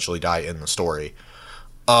does eventually die in the story.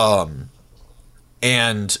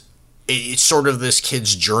 And it's sort of this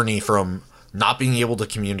kid's journey from not being able to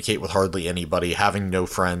communicate with hardly anybody, having no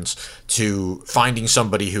friends, to finding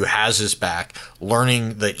somebody who has his back,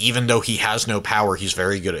 learning that even though he has no power, he's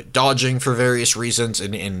very good at dodging for various reasons,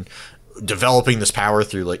 and developing this power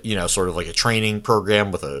through, like, sort of like a training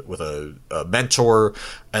program with a mentor,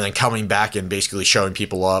 and then coming back and basically showing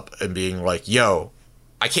people up and being like, yo,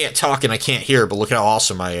 I can't talk and I can't hear, but look how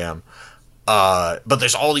awesome I am. But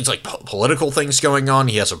there's all these like political things going on.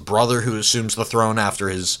 He has a brother who assumes the throne after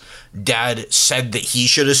his dad said that he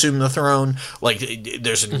should assume the throne. Like,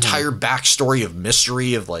 there's an entire backstory of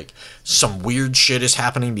mystery of like some weird shit is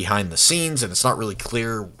happening behind the scenes, and it's not really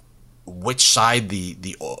clear which side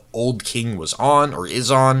the old king was on or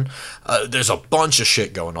is on. There's a bunch of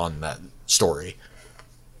shit going on in that story.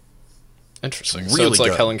 Interesting. Really so it's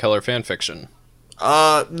like good. Helen Keller fan fiction.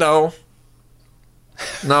 No.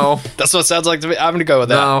 That's what it sounds like to me. I'm gonna go with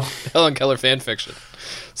that. No. Helen Keller fan fiction.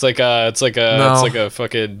 It's like a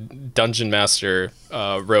fucking dungeon master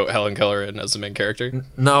wrote Helen Keller in as the main character.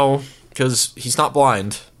 No, because he's not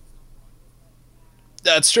blind.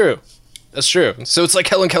 That's true. So it's like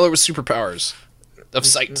Helen Keller with superpowers of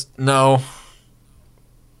sight. No.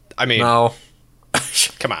 I mean, No.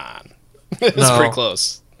 come on. It's pretty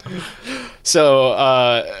close. So,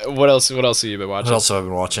 what else have you been watching? What else have I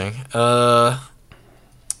been watching?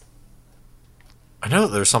 I know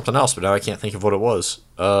that there's something else, but now I can't think of what it was.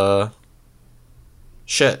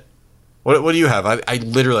 Shit. What do you have? I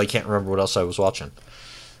literally can't remember what else I was watching.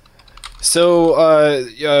 So,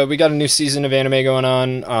 we got a new season of anime going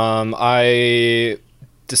on. I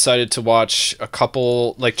decided to watch a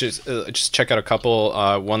couple, like just check out a couple.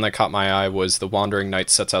 One that caught my eye was The Wandering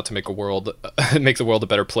Knight Sets Out to Make the world a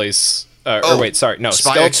better place.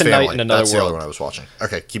 Skeleton Knight in Another That's World. the other one I was watching.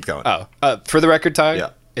 Okay, keep going. For the record, Ty,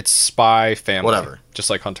 Yeah. it's Spy Family. Whatever.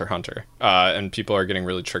 Just like Hunter x Hunter. And people are getting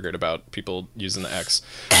really triggered about people using the X.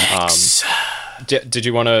 Did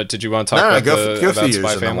you want to talk about go through Spy yours, and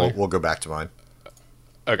then Family? we'll go back to mine.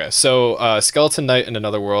 Okay, so Skeleton Knight in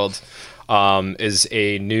Another World is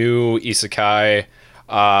a new isekai,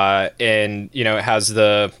 and it has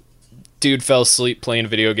the dude fell asleep playing a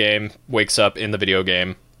video game, wakes up in the video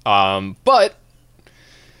game, but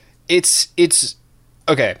it's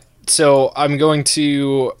okay. So I'm going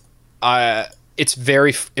to it's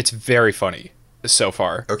very funny. so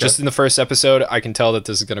far. Okay. Just in the first episode, I can tell that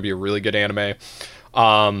this is going to be a really good anime.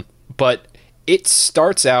 But it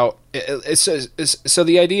starts out. So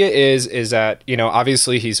the idea is that, you know,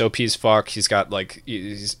 obviously he's OP as fuck. He's got like,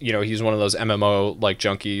 he's one of those MMO like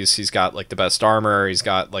junkies. He's got like the best armor. He's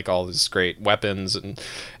got like all these great weapons and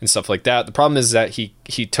stuff like that. The problem is that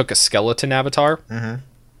he took a skeleton avatar.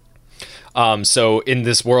 Mm-hmm. So in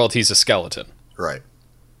this world, he's a skeleton. Right.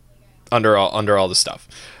 Under all the stuff.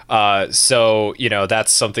 So, you know,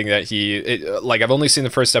 that's something that like, I've only seen the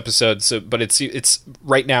first episode, but it's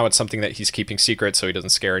right now it's something that he's keeping secret so he doesn't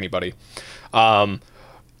scare anybody.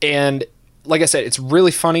 And like I said, it's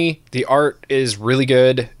really funny. The art is really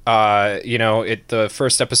good. You know, the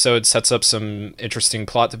first episode sets up some interesting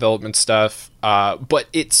plot development stuff. But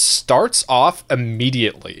it starts off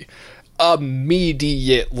immediately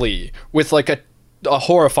with like a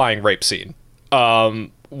horrifying rape scene.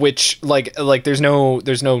 Which like there's no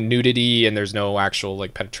nudity and there's no actual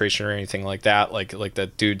like penetration or anything like that. Like the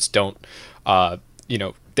dudes don't, you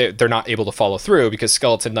know, they're not able to follow through because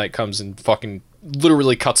Skeleton Knight comes and fucking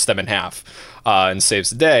literally cuts them in half, and saves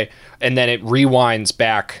the day. And then it rewinds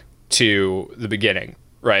back to the beginning,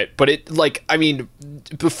 right? But it, like, I mean,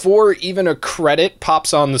 before even a credit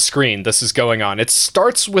pops on the screen, this is going on. It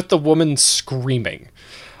starts with the woman screaming.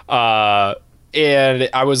 And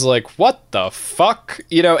I was like, what the fuck?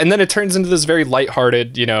 You know, and then it turns into this very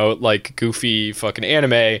lighthearted, you know, like goofy fucking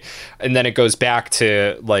anime. And then it goes back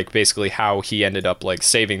to like basically how he ended up like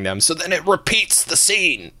saving them. So then it repeats the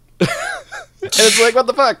scene. And it's like, what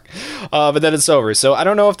the fuck? But then it's over. So I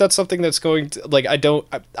don't know if that's something that's going to like, I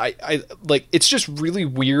like, it's just really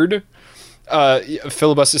weird.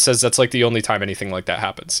 Filibuster says that's like the only time anything like that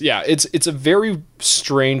happens. Yeah, it's a very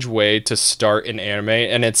strange way to start an anime,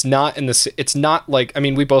 and it's not like, I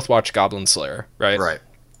mean, we both watched Goblin Slayer, right? Right.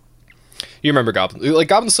 You remember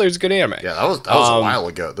Goblin Slayer's a good anime. Yeah, that was a while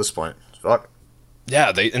ago at this point. Fuck.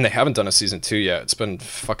 Yeah, they haven't done a season 2 yet. It's been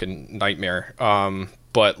fucking nightmare.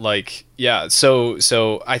 But like, yeah, so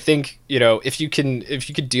I think, you know, if you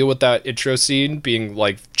could deal with that intro scene being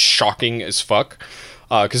like shocking as fuck.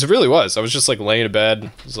 Because it really was. I was just like laying in bed.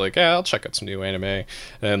 I was like, yeah, I'll check out some new anime. And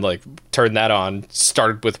then like turned that on.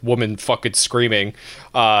 Started with woman fucking screaming.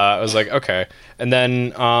 I was like, okay. And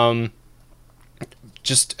then I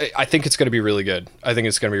think it's going to be really good.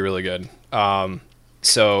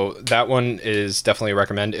 So that one is definitely a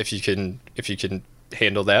recommend if you can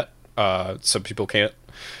handle that. Some people can't.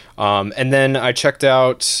 And then I checked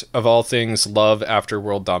out, of all things, Love After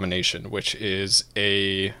World Domination, which is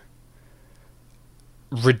a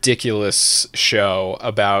ridiculous show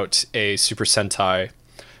about a Super Sentai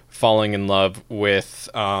falling in love with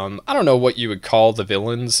I don't know what you would call the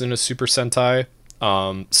villains in a Super Sentai.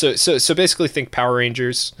 So basically think Power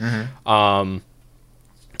Rangers. Mm-hmm.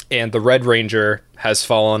 And the Red Ranger has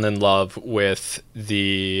fallen in love with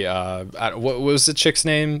the what was the chick's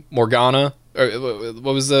name? Morgana? Or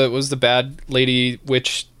what was the bad lady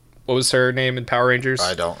witch? What was her name in Power Rangers?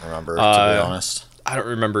 I don't remember, to be honest. I don't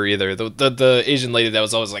remember either. The Asian lady that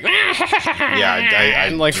was always like, yeah, I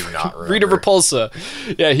like, do not remember. Rita Repulsa.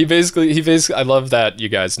 Yeah, he basically. I love that you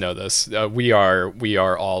guys know this. We are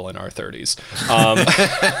all in our 30s.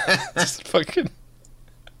 Just fucking.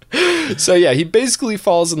 So yeah, he basically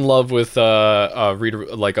falls in love with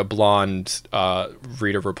Rita, like a blonde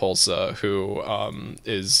Rita Repulsa, who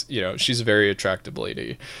is, you know, she's a very attractive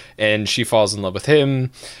lady, and she falls in love with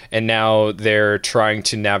him, and now they're trying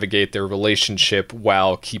to navigate their relationship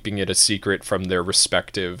while keeping it a secret from their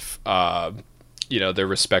respective, their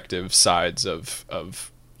respective sides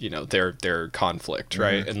of you know, their conflict,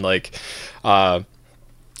 right? Mm-hmm. And like,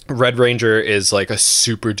 Red Ranger is like a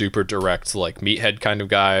super duper direct, like meathead kind of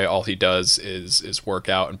guy. All he does is work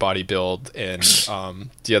out and bodybuild, and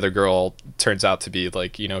the other girl turns out to be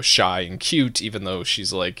like, you know, shy and cute, even though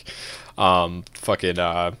she's like technically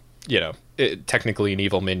an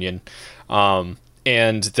evil minion. And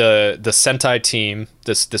the Sentai team,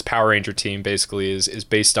 this Power Ranger team, basically is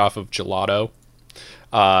based off of Gelato.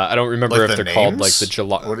 I don't remember like if they're names? called like the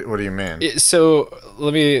Gelato. What do you mean? So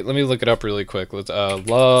let me look it up really quick. Let's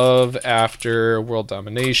Love After World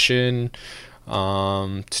Domination,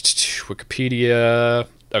 Wikipedia.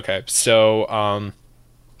 Okay, so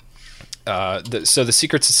the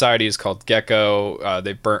secret society is called Gecko.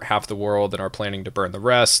 They've burnt half the world and are planning to burn the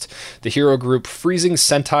rest. The hero group Freezing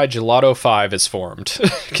Sentai Gelato 5 is formed,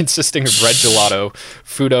 consisting of Red Gelato,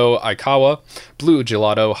 Fudo Aikawa, Blue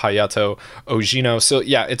Gelato, Hayato, Ojino. So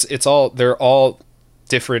yeah, they're all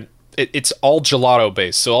different it's all gelato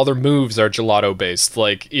based, so all their moves are gelato based.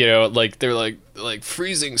 Like, you know, like they're like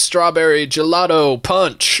freezing strawberry gelato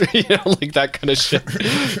punch, you know, like that kind of shit.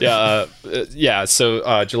 Yeah. So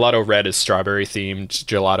gelato red is strawberry themed,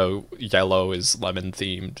 gelato yellow is lemon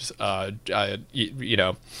themed. You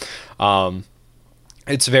know,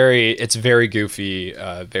 it's very goofy,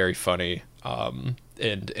 very funny.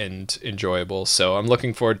 And enjoyable. So I'm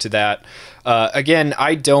looking forward to that. Again,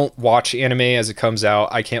 I don't watch anime as it comes out.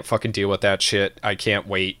 I can't fucking deal with that shit. I can't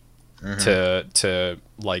wait to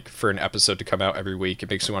like for an episode to come out every week. It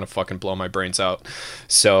makes me want to fucking blow my brains out.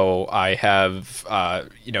 So I have I'll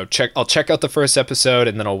check out the first episode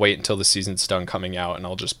and then I'll wait until the season's done coming out and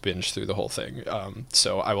I'll just binge through the whole thing.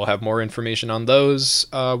 So I will have more information on those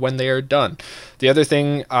when they are done. The other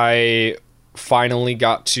thing I finally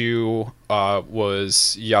got to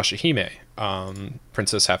was Yashahime,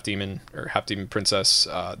 Princess Half Demon or Half Demon Princess,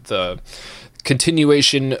 the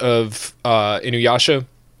continuation of Inuyasha.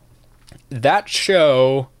 That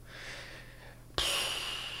show,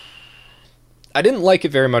 I didn't like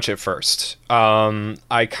it very much at first.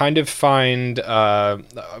 I kind of find,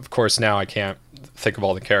 of course now I can't think of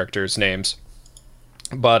all the characters' names,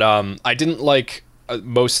 but I didn't like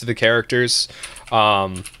most of the characters.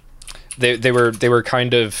 They were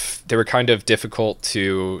kind of difficult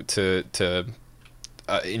to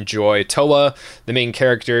enjoy. Toa, the main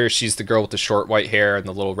character, she's the girl with the short white hair and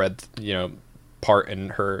the little red, you know, part in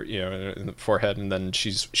her, you know, in the forehead, and then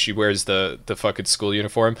she wears the fucking school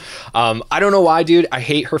uniform. I don't know why, dude. I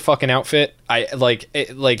hate her fucking outfit. I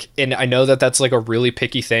and I know that that's like a really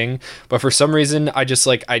picky thing, but for some reason I just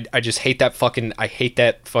hate that fucking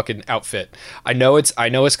outfit. I know it's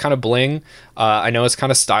kind of bling. I know it's kind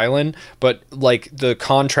of styling, but like the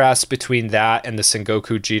contrast between that and the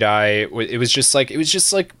Sengoku Jidai, it was just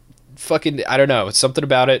like fucking, I don't know, something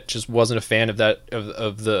about it, just wasn't a fan of that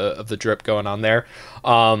of the drip going on there.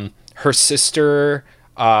 Her sister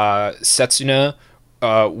Setsuna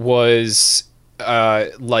was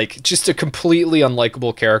like just a completely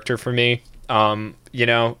unlikable character for me. You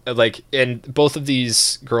know, like, and both of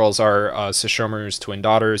these girls are Sesshomaru's twin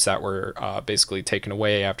daughters that were basically taken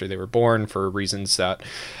away after they were born for reasons that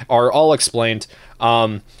are all explained.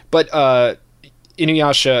 But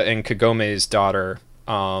Inuyasha and Kagome's daughter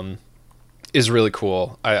is really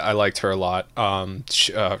cool. I liked her a lot.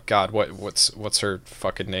 God, what's her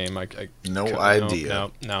fucking name? No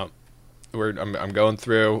idea. No. I'm going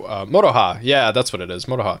through Motoha. Yeah, that's what it is.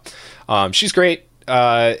 Motoha. She's great.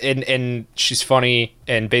 And she's funny,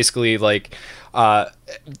 and basically like I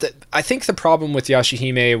think the problem with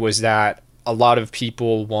Yashahime was that a lot of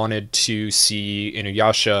people wanted to see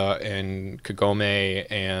Inuyasha and Kagome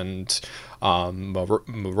and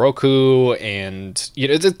Moroku and, you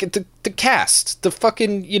know, the cast, the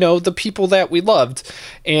fucking, you know, the people that we loved,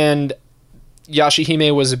 and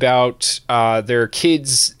Yashahime was about their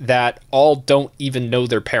kids that all don't even know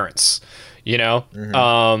their parents, you know.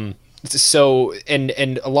 So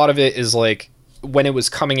and a lot of it is like when it was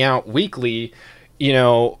coming out weekly, you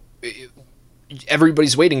know,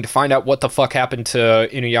 everybody's waiting to find out what the fuck happened to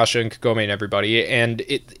Inuyasha and Kagome and everybody, and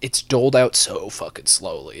it's doled out so fucking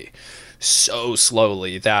slowly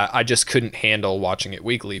that I just couldn't handle watching it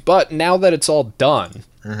weekly. But now that it's all done,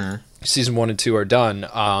 season 1 and 2 are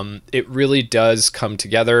done, it really does come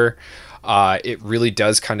together. It really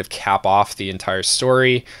does kind of cap off the entire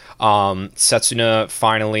story. Setsuna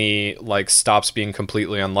finally like stops being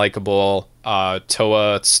completely unlikable.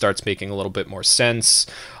 Toa starts making a little bit more sense.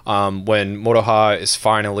 When Motoha is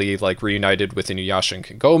finally like reunited with Inuyasha and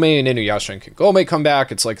Kagome, and Inuyasha and Kagome come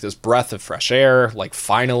back, it's like this breath of fresh air. Like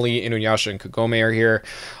finally Inuyasha and Kagome are here.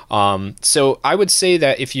 So I would say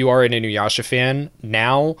that if you are an Inuyasha fan,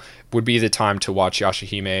 now would be the time to watch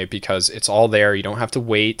Yashahime, because it's all there. You don't have to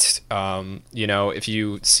wait. You know, if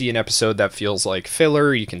you see an episode that feels like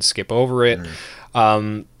filler, you can skip over it.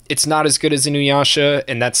 It's not as good as Inuyasha,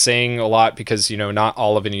 and that's saying a lot because, you know, not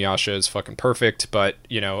all of Inuyasha is fucking perfect, but,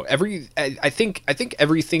 you know, I think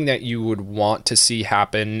everything that you would want to see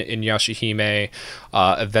happen in Yashahime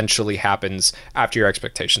eventually happens after your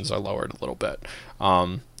expectations are lowered a little bit.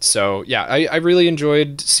 So yeah, I really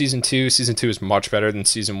enjoyed season 2. Season 2 is much better than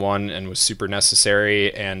season 1 and was super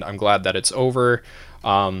necessary, and I'm glad that it's over.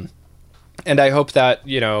 And I hope that,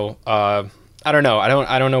 you know, I don't know.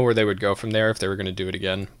 I don't know where they would go from there if they were going to do it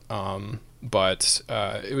again. But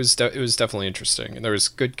it was definitely interesting, and there was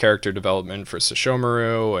good character development for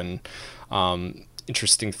Sesshomaru, and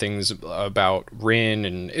interesting things about Rin,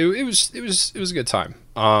 and it was a good time.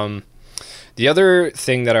 The other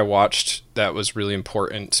thing that I watched that was really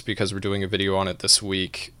important, because we're doing a video on it this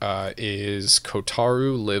week, is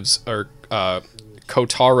Kotaro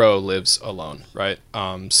Kotaro lives alone, right?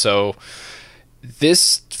 So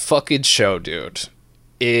this fucking show, dude,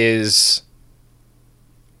 it's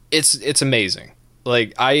amazing.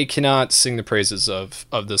 Like, I cannot sing the praises of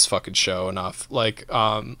this fucking show enough. Like,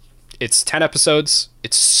 it's 10 episodes.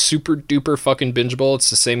 It's super duper fucking bingeable. It's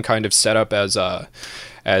the same kind of setup as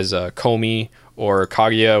Komi or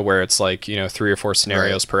Kaguya, where it's like, 3 or 4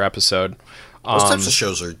 scenarios per episode. Those types of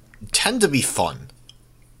shows tend to be fun.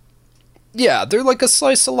 Yeah, they're like a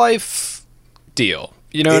slice of life deal.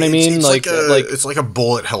 You know what I mean? It's like a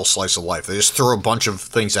bullet hell slice of life. They just throw a bunch of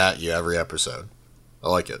things at you every episode. I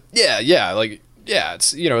like it.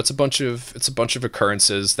 It's it's a bunch of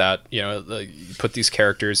occurrences that you put these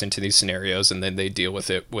characters into these scenarios, and then they deal with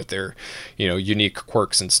it with their unique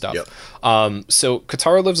quirks and stuff. Yep. So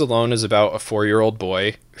Kotaro Lives Alone is about a 4-year-old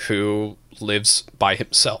boy who lives by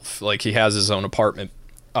himself. Like, he has his own apartment,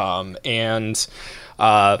 and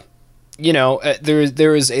there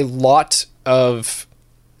is a lot of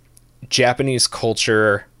Japanese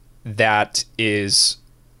culture that is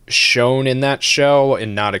shown in that show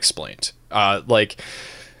and not explained. Like,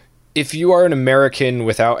 if you are an American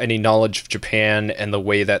without any knowledge of Japan and the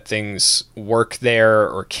way that things work there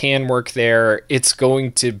or can work there, it's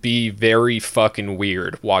going to be very fucking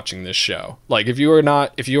weird watching this show. Like, if you are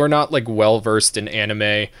not like well versed in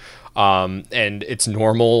anime, and it's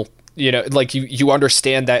normal, like you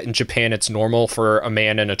understand that in Japan it's normal for a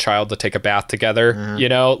man and a child to take a bath together.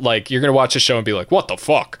 Mm-hmm. Like, you're gonna watch a show and be like, what the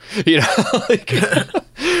fuck? Like,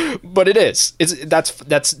 but it is.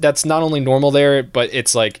 That's not only normal there, but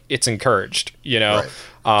it's like, it's encouraged.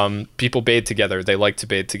 Right. People bathe together. They like to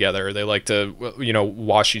bathe together. They like to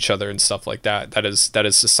wash each other and stuff like that. That is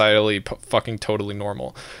societally fucking totally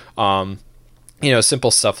normal.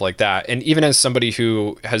 Simple stuff like that. And even as somebody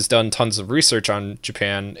who has done tons of research on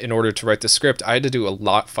Japan in order to write the script, I had to do a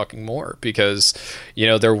lot fucking more because,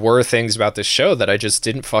 there were things about this show that I just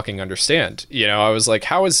didn't fucking understand. I was like,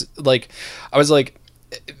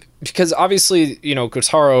 because obviously,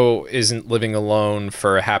 Kotaro isn't living alone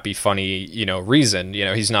for a happy, funny, reason.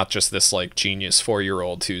 He's not just this like genius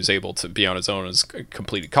 4-year-old who's able to be on his own, has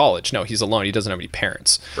completed college. No, he's alone. He doesn't have any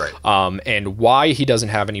parents. Right. And why he doesn't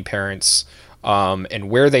have any parents, and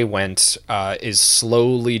where they went, is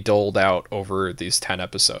slowly doled out over these 10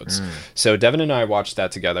 episodes. So Devin and I watched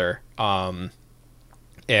that together.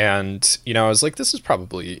 And, I was like, this is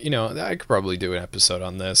probably, I could probably do an episode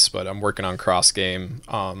on this, but I'm working on Cross Game.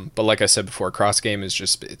 But like I said before, Cross Game is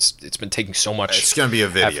just, it's been taking so much It's going to be a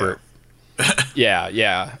video.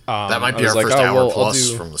 Yeah. That might be our first hour plus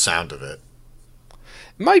from the sound of it.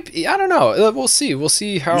 Might be, I don't know. We'll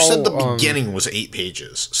see how. You said the beginning was 8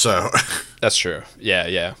 pages, so. That's true.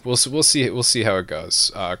 Yeah. We'll see how it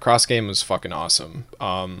goes. Cross Game was fucking awesome.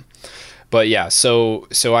 But yeah, so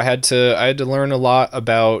I had to learn a lot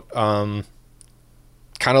about kind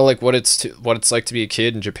of like what it's like to be a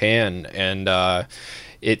kid in Japan, and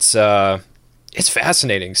it's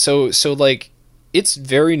fascinating. So like, it's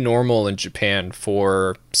very normal in Japan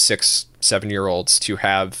for 6-7-year-olds to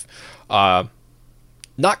have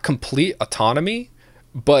not complete autonomy,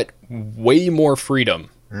 but way more freedom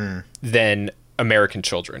than American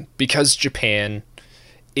children, because Japan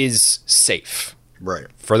is safe, right,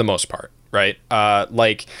 for the most part. Right.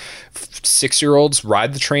 Like 6-year-olds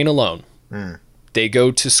ride the train alone. They go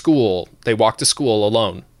to school. They walk to school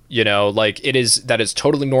alone. Like, that is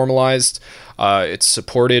totally normalized. It's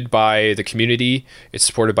supported by the community. It's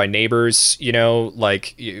supported by neighbors.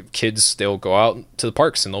 Like, kids, they'll go out to the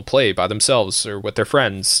parks and they'll play by themselves or with their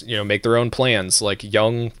friends, make their own plans, like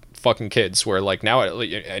young fucking kids, where like now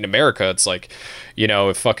in America it's like,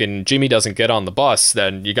 if fucking Jimmy doesn't get on the bus,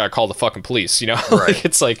 then you gotta call the fucking police. Right. Like,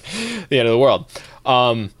 it's like the end of the world.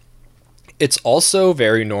 It's also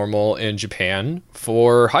very normal in Japan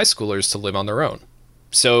for high schoolers to live on their own.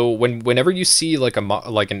 So whenever you see like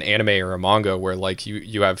an anime or a manga where like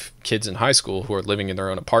you have kids in high school who are living in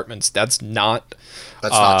their own apartments, that's not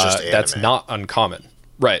just anime. That's not uncommon.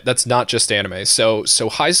 Right, that's not just anime. So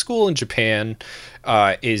high school in Japan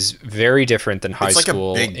is very different than high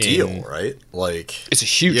school. It's like a big deal, right? Like, it's a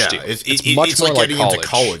huge deal. It's much more like getting into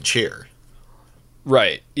college here.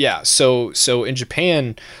 Right. Yeah. So in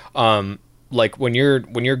Japan, like when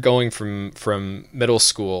you're going from middle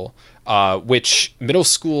school, which middle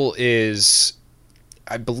school is,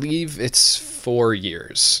 I believe it's 4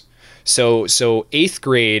 years. So 8th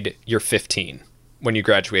grade, you're 15 when you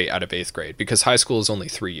graduate out of 8th grade, because high school is only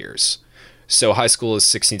 3 years. So high school is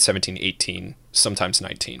 16, 17, 18, sometimes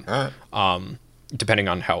 19. depending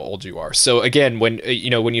on how old you are. So again, when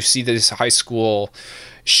when you see these high school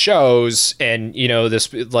shows and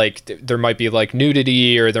this, like, there might be like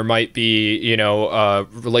nudity, or there might be a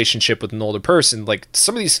relationship with an older person, like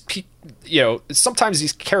some of these sometimes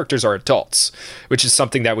these characters are adults, which is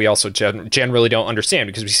something that we also generally don't understand,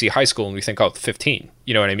 because we see high school and we think, oh, 15,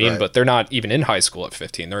 you know what I mean? Right. But they're not even in high school at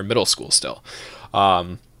 15, they're in middle school still.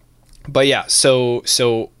 But yeah, so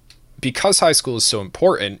because high school is so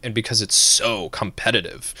important, and because it's so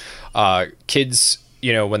competitive, kids,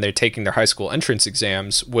 when they're taking their high school entrance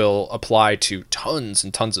exams, will apply to tons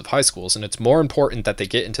and tons of high schools. And it's more important that they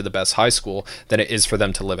get into the best high school than it is for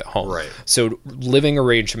them to live at home. Right. So living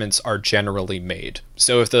arrangements are generally made.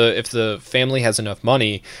 So if the family has enough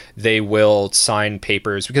money, they will sign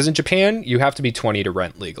papers, because in Japan, you have to be 20 to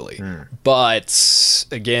rent legally. But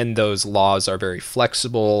again, those laws are very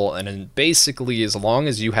flexible. And then basically, as long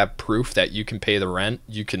as you have proof that you can pay the rent,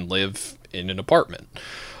 you can live in an apartment.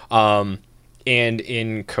 And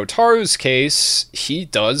in Kotaro's case, he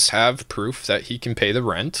does have proof that he can pay the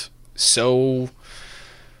rent. So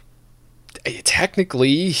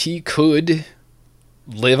technically, he could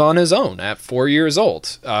live on his own at 4 years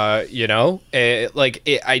old. I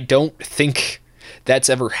don't think that's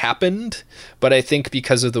ever happened, but I think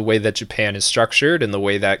because of the way that Japan is structured and the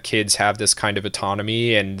way that kids have this kind of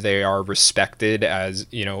autonomy and they are respected as,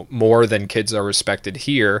 more than kids are respected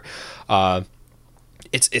here,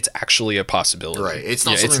 it's actually a possibility. Right. It's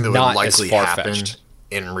not something that would likely happen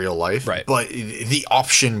in real life, right? But the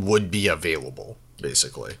option would be available,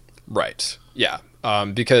 basically. Right. Yeah.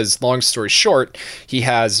 Because long story short, he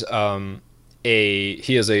has a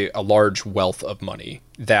large wealth of money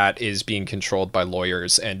that is being controlled by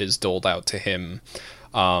lawyers and is doled out to him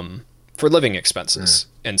for living expenses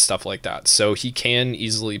and stuff like that. So he can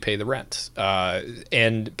easily pay the rent.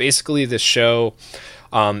 And basically, this show.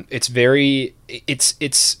 It's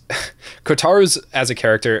Kotaro as a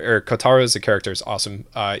character is awesome.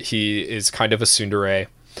 He is kind of a tsundere.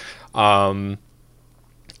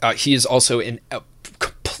 He is also a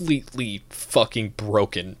completely fucking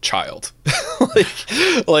broken child.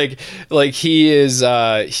 like he is,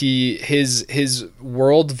 his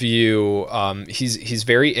worldview, he's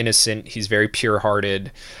very innocent. He's very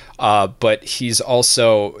pure-hearted. But he's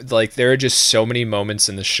also, like, there are just so many moments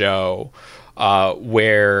in the show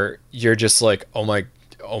where you're just like, oh my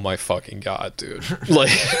fucking god, dude.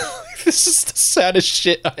 Like, this is the saddest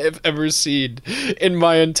shit I have ever seen in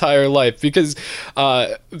my entire life. Because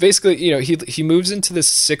basically, he moves into this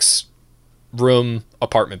 6-room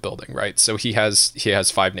apartment building, right? So he has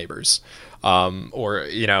 5 neighbors,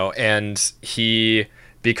 and he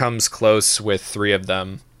becomes close with 3 of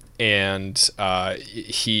them, and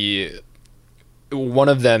one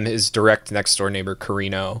of them, his direct next door neighbor,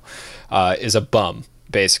 Karino, is a bum.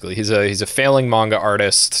 Basically, he's a failing manga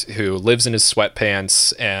artist who lives in his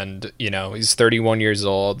sweatpants, and he's 31 years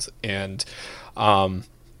old, and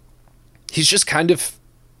he's just kind of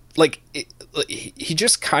like, he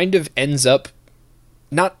just kind of ends up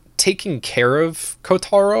not taking care of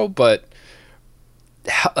Kotaro, but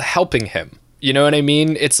helping him. You know what I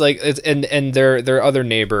mean? It's like, and their other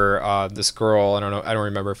neighbor, this girl, I don't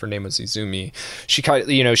remember if her name was Izumi. She kind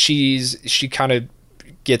of, she kind of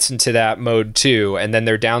gets into that mode too. And then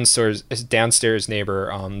their downstairs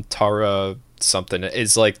neighbor, Tara something,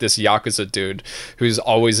 is like this Yakuza dude who's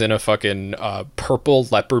always in a fucking purple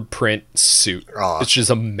leopard print suit. It's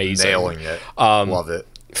just amazing. Nailing it. Love it.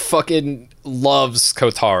 Fucking loves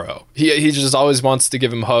Kotaro. He just always wants to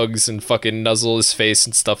give him hugs and fucking nuzzle his face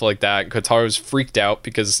and stuff like that. And Kotaro's freaked out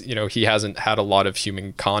because he hasn't had a lot of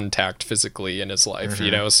human contact physically in his life.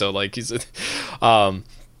 So like he's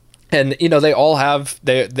and they all have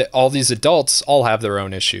all these adults all have their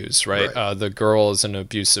own issues, right? The girl is in an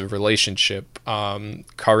abusive relationship.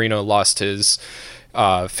 Karino lost his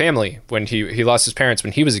family when he lost his parents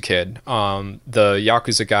when he was a kid. The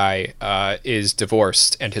Yakuza guy is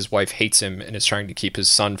divorced, and his wife hates him and is trying to keep his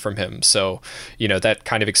son from him. So that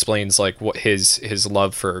kind of explains like what his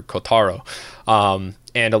love for Kotaro,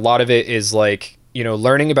 and a lot of it is like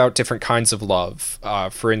learning about different kinds of love.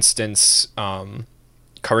 For instance,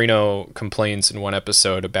 Karino complains in one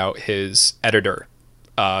episode about his editor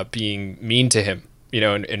being mean to him,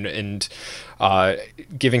 and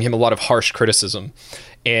giving him a lot of harsh criticism.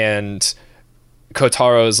 And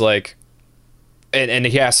Kotaro is like, and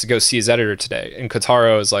he has to go see his editor today. And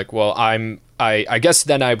Kotaro is like, well, I guess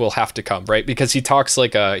then I will have to come, right? Because he talks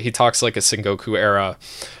like a Sengoku era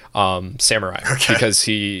samurai, because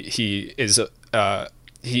he is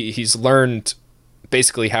he's learned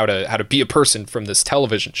basically how to be a person from this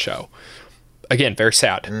television show. again, very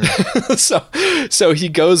sad. So he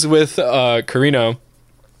goes with Karino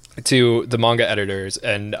to the manga editors,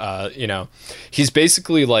 and he's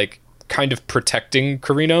basically like kind of protecting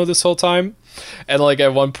Karino this whole time. And like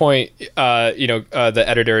at one point, the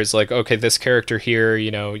editor is like, okay, this character here,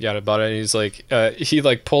 yada about it. And he's like, he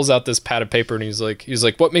like pulls out this pad of paper, and he's like,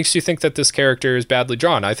 what makes you think that this character is badly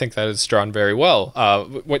drawn? I think that it's drawn very well.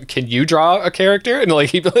 What can you draw a character? And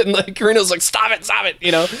like Karino's like, stop it.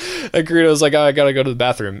 And Karino's like, oh, I gotta go to the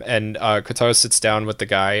bathroom. And Kotaro sits down with the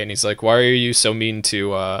guy, and he's like, why are you so mean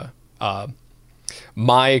to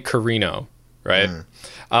my Karino, right?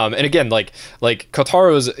 And again, like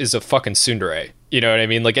Kotaro is a fucking tsundere. You know what I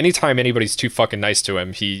mean? Like anytime anybody's too fucking nice to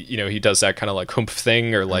him, he does that kind of like humph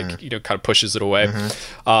thing, or like, kind of pushes it away.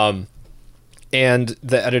 And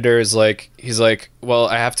the editor is like, he's like, well,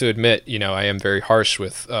 I have to admit, I am very harsh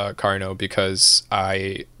with Karino because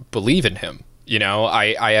I believe in him.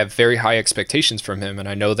 I have very high expectations from him, and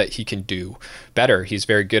I know that he can do better. He's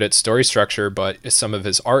very good at story structure, but some of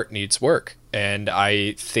his art needs work. And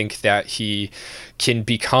I think that he can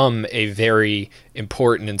become a very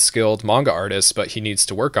important and skilled manga artist, but he needs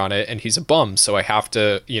to work on it, and he's a bum. So I have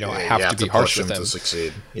to, I have to be harsh with him to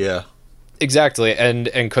succeed. Yeah, exactly. And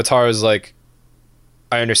Kotaro's like,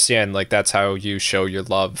 I understand. Like that's how you show your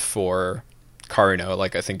love for Karino.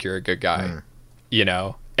 Like I think you're a good guy.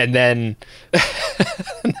 And then,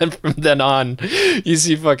 from then on, you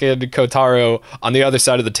see fucking Kotaro on the other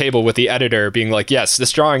side of the table with the editor being like, yes,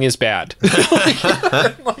 this drawing is bad.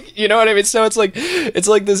 You know what I mean? So it's like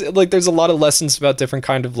this, like there's a lot of lessons about different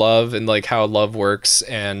kind of love and like how love works.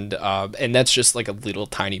 And that's just like a little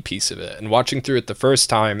tiny piece of it. And watching through it the first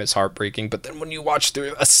time is heartbreaking. But then when you watch through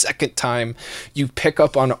it a second time, you pick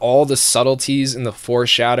up on all the subtleties and the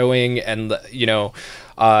foreshadowing and,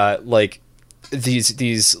 like,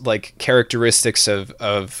 these like characteristics of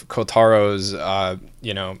Kotaro's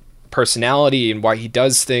personality and why he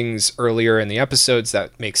does things earlier in the episodes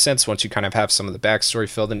that makes sense once you kind of have some of the backstory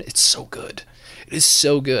filled in. It's so good. It is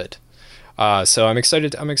so good. So I'm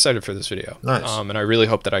excited for this video. Nice. And I really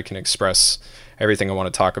hope that I can express everything I want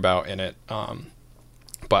to talk about in it.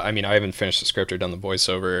 But I mean, I haven't finished the script or done the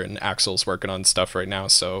voiceover, and Axel's working on stuff right now,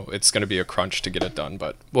 so it's going to be a crunch to get it done,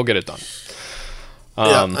 but we'll get it done.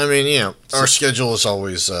 I mean, our schedule is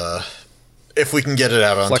always, if we can get it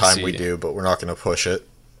out on time, we do, but we're not going to push it.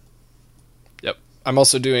 Yep. I'm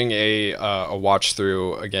also doing a watch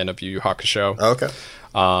through again of Yu Yu Hakusho. Okay.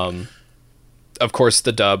 Of course,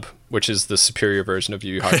 the dub, which is the superior version of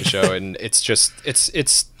Yu Yu Hakusho, and it's just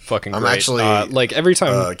it's fucking great. I'm actually like every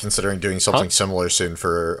time considering doing something similar soon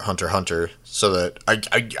for Hunter x Hunter, so that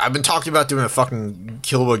I've been talking about doing a fucking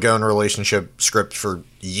Killua Gon relationship script for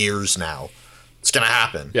years now. It's gonna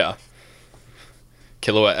happen. Yeah.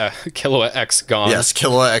 Killua X Gon. Yes,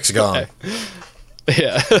 Killua X Gon.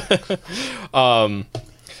 Yeah.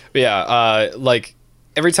 Like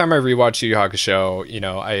every time I rewatch Yu Yu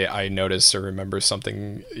Hakusho, I notice or remember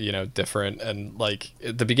something, different. And like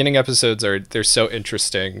the beginning episodes they're so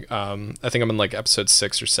interesting. I think I'm in like episode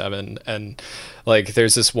 6 or 7, and like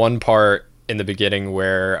there's this one part in the beginning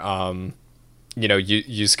where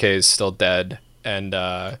Yusuke is still dead, and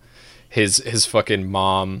his fucking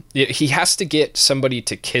mom, he has to get somebody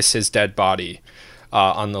to kiss his dead body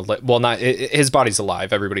on the not his body's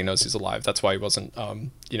alive, everybody knows he's alive, that's why he wasn't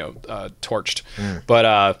torched.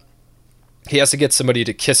 But he has to get somebody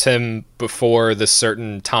to kiss him before this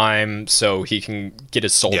certain time so he can get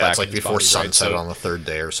his soul back. It's like before body, sunset, right? on the 3rd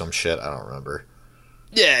day or some shit, I don't remember.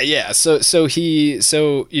 Yeah. So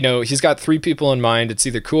he's got 3 people in mind. It's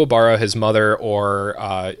either Kuwabara, his mother, or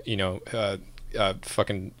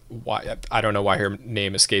fucking why I don't know why her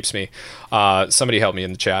name escapes me. Somebody help me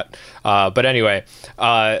in the chat. But anyway,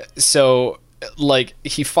 so like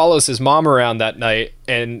he follows his mom around that night,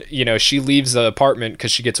 and she leaves the apartment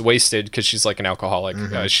because she gets wasted because she's like an alcoholic.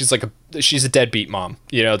 She's a deadbeat mom.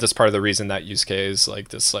 That's part of the reason that Yusuke is like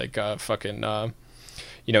this like fucking like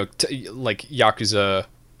Yakuza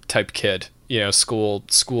type kid. School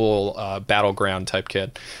battleground type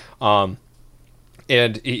kid.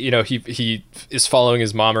 And he is following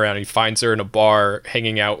his mom around. And he finds her in a bar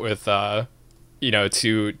hanging out with to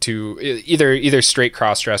either straight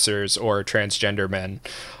cross-dressers or transgender men,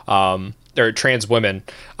 or trans women,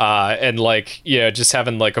 and like just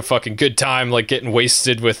having like a fucking good time, like getting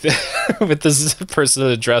wasted with with this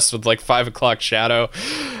person dressed with like 5 o'clock shadow,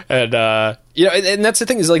 and and that's the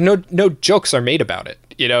thing, is like no jokes are made about it.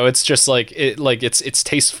 It's just like it's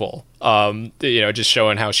tasteful. Just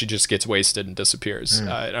showing how she just gets wasted and disappears. And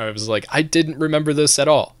I was like, I didn't remember this at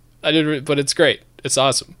all. I didn't, but it's great. It's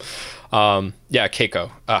awesome. Yeah,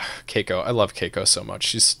 Keiko. Keiko. I love Keiko so much.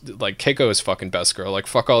 She's like, Keiko is fucking best girl. Like,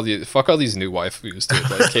 fuck all these new waifus, dude.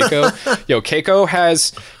 Like, Keiko. Yo,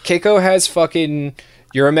 Keiko has fucking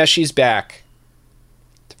Urameshi's back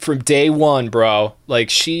from day one, bro. Like,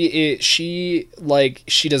 she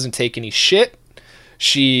doesn't take any shit.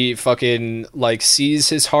 She fucking like sees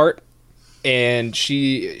his heart, and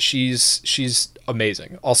she's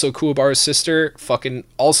amazing. Also, Kuwabara's sister, fucking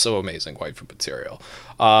also amazing waifu material.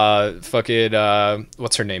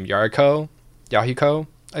 What's her name? Yahiko,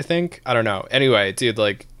 I think. I don't know. Anyway, dude,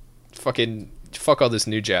 like, fucking fuck all this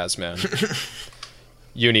new jazz, man.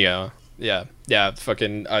 Yunia, yeah,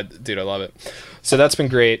 fucking, dude, I love it. So that's been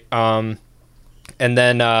great. And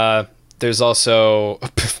then there's also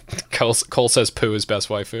Cole says Pooh is best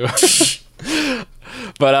waifu.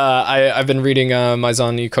 But I've been reading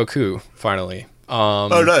Maizani Koku finally.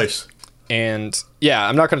 Oh, nice. And yeah,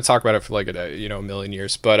 I'm not going to talk about it for like a million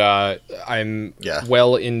years, but I'm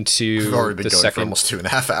well into We've already been the going second for almost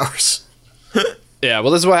 2.5 hours. Yeah,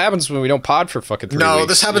 well, this is what happens when we don't pod for fucking 3 weeks. No,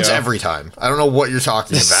 this happens every time. I don't know what you're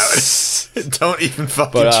talking about. Don't even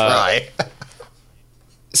fucking try.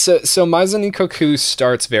 So Maizani Koku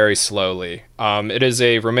starts very slowly. It is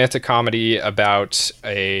a romantic comedy about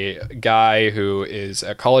a guy who is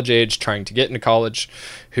at college age, trying to get into college,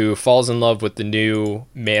 who falls in love with the new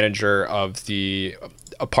manager of the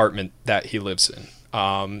apartment that he lives in.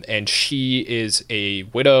 And she is a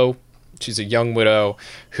widow. She's a young widow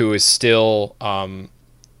who is still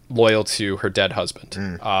loyal to her dead husband.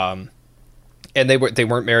 And they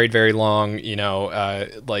weren't married very long,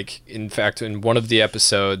 like, in fact, in one of the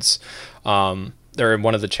episodes, or in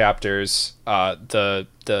one of the chapters,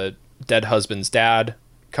 the dead husband's dad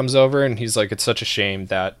comes over, and he's like, it's such a shame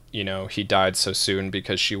that, he died so soon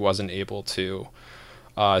because she wasn't able to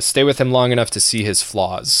stay with him long enough to see his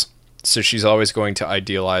flaws. So she's always going to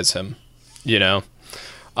idealize him, and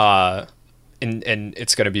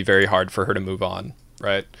it's going to be very hard for her to move on.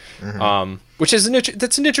 Right. Mm-hmm. Which is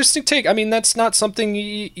that's an interesting take. I mean, that's not something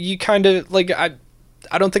you kind of like. I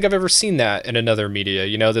don't think I've ever seen that in another media,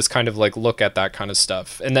 this kind of like look at that kind of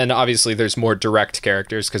stuff. And then obviously there's more direct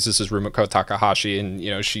characters because this is Rumiko Takahashi,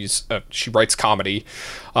 and, she writes comedy.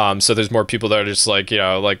 So there's more people that are just like,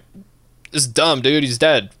 like, this is dumb, dude. He's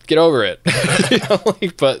dead. Get over it.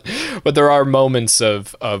 But there are moments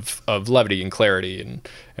of levity and clarity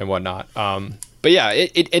and whatnot. But yeah,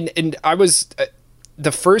 and I was.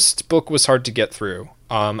 The first book was hard to get through.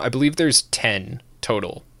 I believe there's 10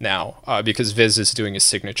 total now because Viz is doing a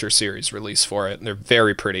signature series release for it. And they're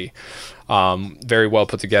very pretty, very well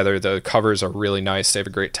put together. The covers are really nice. They have a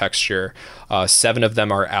great texture. 7 of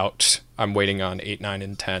them are out. I'm waiting on 8, 9,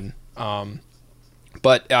 and 10.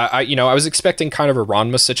 But I was expecting kind of a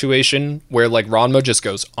Ranma situation where like Ranma just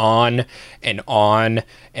goes on and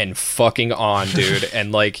fucking on, dude,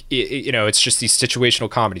 and like it's just these situational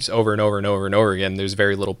comedies over and over and over and over again. There's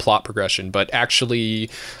very little plot progression, but actually,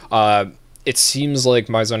 it seems like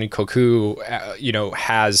Maizani Koku,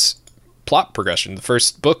 has plot progression. The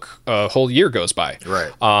first book, a whole year goes by,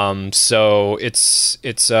 right? So it's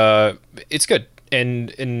good.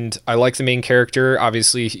 And I like the main character.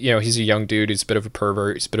 Obviously, he's a young dude. He's a bit of a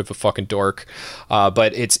pervert. He's a bit of a fucking dork.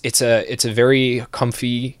 But it's a very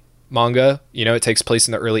comfy manga. It takes place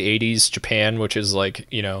in the early 80s Japan, which is like,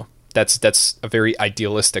 that's a very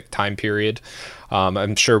idealistic time period.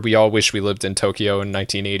 I'm sure we all wish we lived in Tokyo in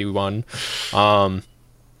 1981.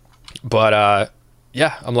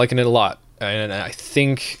 Yeah, I'm liking it a lot. And I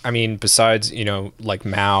think, besides, like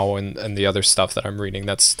Mao and the other stuff that I'm reading,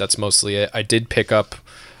 that's mostly it. I did pick up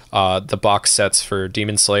the box sets for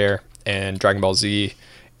Demon Slayer and Dragon Ball Z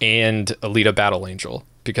and Alita Battle Angel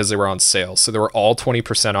because they were on sale. So they were all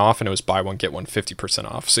 20% off, and it was buy one, get one 50%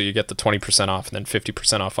 off. So you get the 20% off and then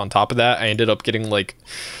 50% off on top of that. I ended up getting like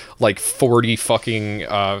 40 fucking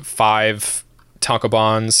 5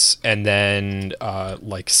 tankobons and then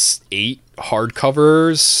like 8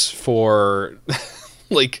 hardcovers for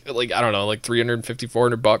like I don't know, like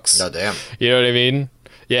 $350-$400. No, damn. You know what I mean?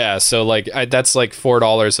 Yeah, so like that's like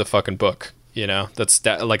 $4 a fucking book. That's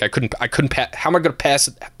that. Like I couldn't how am I gonna pass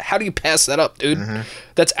it? How do you pass that up, dude? Mm-hmm.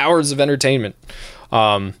 That's hours of entertainment.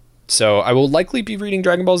 So I will likely be reading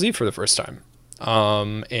Dragon Ball Z for the first time,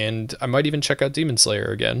 and I might even check out Demon Slayer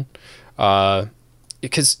again.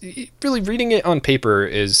 Because really reading it on paper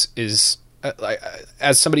is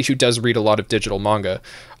as somebody who does read a lot of digital manga,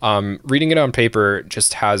 reading it on paper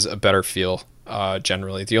just has a better feel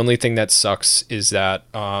generally. The only thing that sucks is that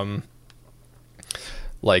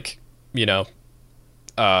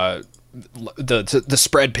the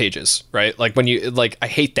spread pages, right? Like when you like, I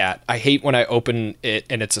hate that. I hate when I open it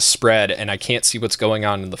and it's a spread and I can't see what's going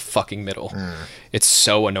on in the fucking middle. It's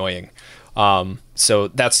so annoying. So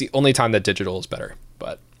that's the only time that digital is better.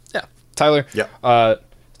 But yeah, Tyler. Yeah.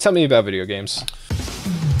 Tell me about video games.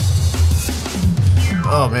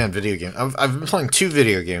 Oh man, video game. I've been playing 2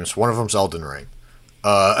 video games. One of them's Elden Ring.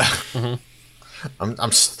 I'm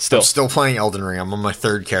still playing Elden Ring. I'm on my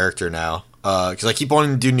 3rd character now. Because I keep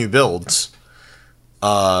wanting to do new builds.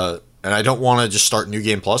 And I don't want to just start New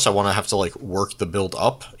Game Plus. I want to have to like work the build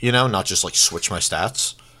up, you know, not just like switch my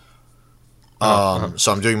stats.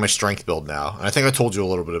 So I'm doing my strength build now. And I think I told you a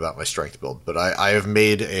little bit about my strength build, but I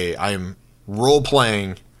am role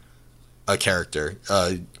playing a character.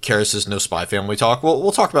 Karis' No Spy Family Talk.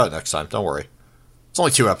 We'll talk about it next time. Don't worry. It's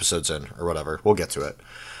only 2 episodes in or whatever. We'll get to it.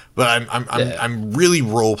 But I'm really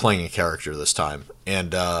role playing a character this time,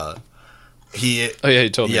 and he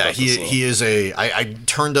told me. Yeah, he is a. I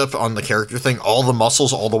turned up on the character thing, all the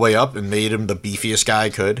muscles all the way up, and made him the beefiest guy I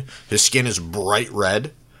could. His skin is bright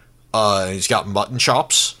red. He's got mutton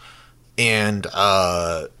chops, and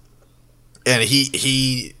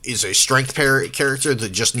he is a strength character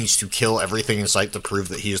that just needs to kill everything in sight to prove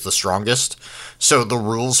that he is the strongest. So the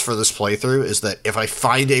rules for this playthrough is that if I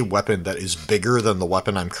find a weapon that is bigger than the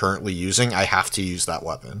weapon I'm currently using, I have to use that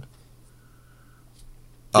weapon.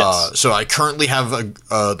 Yes. So I currently have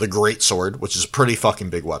the Great Sword, which is a pretty fucking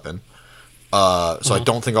big weapon. So I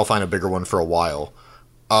don't think I'll find a bigger one for a while.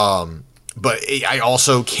 But I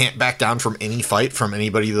also can't back down from any fight from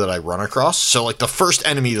anybody that I run across. So like the first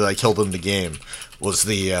enemy that I killed in the game was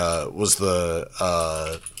the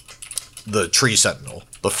tree sentinel,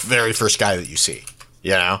 the very first guy that you see.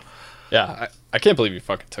 You know? Yeah, I can't believe you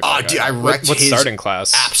fucking took that guy. Dude, I wrecked what's his starting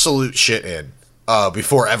class? Absolute shit in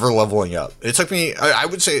before ever leveling up. It took me, I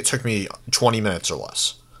would say it took me 20 minutes or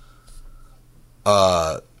less.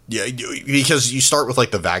 Yeah, because you start with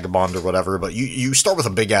like the vagabond or whatever, but you start with a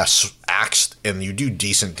big ass axe and you do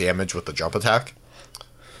decent damage with the jump attack.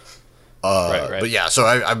 Right. But yeah, so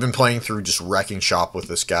I've been playing through just wrecking shop with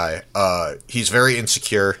this guy. He's very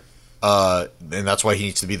insecure, and that's why he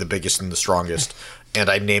needs to be the biggest and the strongest. And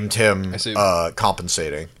I named him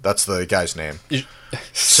Compensating. That's the guy's name.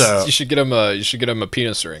 So you should get him a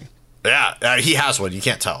penis ring. Yeah, he has one. You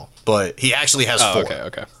can't tell, but he actually has 4.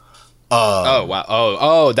 Okay. Oh wow!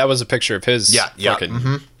 Oh, that was a picture of his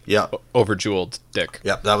fucking overjeweled dick.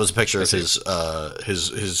 Yep, that was a picture of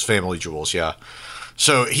his family jewels. Yeah,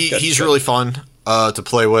 so he's really fun to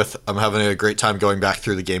play with. I'm having a great time going back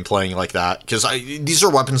through the game playing like that because these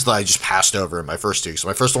are weapons that I just passed over in my first 2. So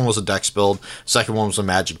my first one was a dex build, second one was a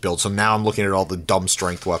magic build. So now I'm looking at all the dumb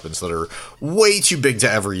strength weapons that are way too big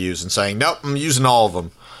to ever use and saying, nope, I'm using all of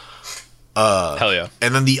them. Hell yeah.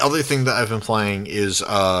 And then the other thing that I've been playing is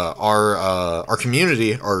our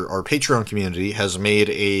community, our Patreon community has made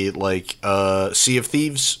a Sea of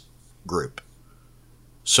Thieves group.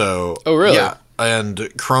 So oh really? Yeah. And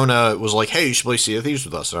Krona was like, "Hey, you should play Sea of Thieves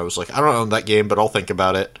with us." And I was like, "I don't own that game, but I'll think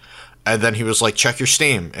about it." And then he was like, "Check your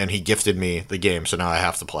Steam," and he gifted me the game, so now I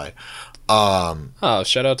have to play. Shout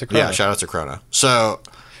out to Krona. Yeah, shout out to Krona. So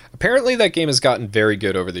apparently that game has gotten very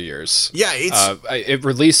good over the years. Yeah, it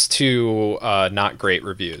released to not great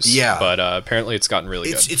reviews. Yeah, but apparently it's gotten really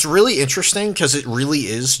good. It's really interesting because it really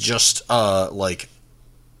is just like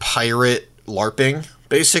pirate LARPing,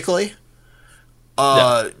 basically.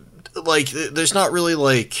 Like there's not really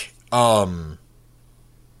like a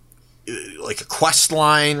quest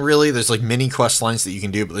line really. There's like mini quest lines that you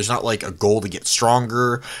can do, but there's not like a goal to get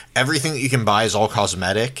stronger. Everything that you can buy is all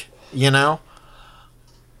cosmetic, you know.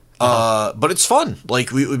 But it's fun.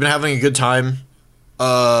 Like we've been having a good time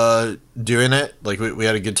doing it. Like we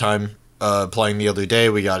had a good time playing the other day.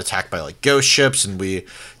 We got attacked by like ghost ships, and we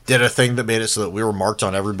did a thing that made it so that we were marked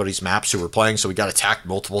on everybody's maps who were playing. So we got attacked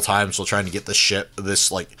multiple times while trying to get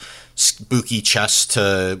this like spooky chest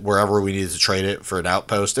to wherever we needed to trade it for an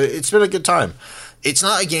outpost. It's been a good time. It's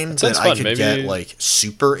not a game that I could get like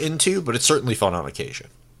super into, but it's certainly fun on occasion.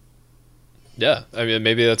 Yeah, I mean,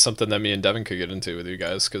 maybe that's something that me and Devin could get into with you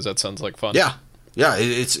guys, because that sounds like fun. Yeah,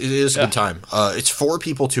 it is a good time. It's 4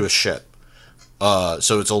 people to a ship,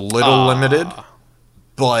 so it's a little limited,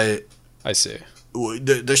 but I see.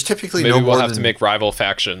 There's typically maybe no we'll more have than... to make rival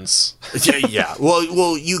factions. yeah.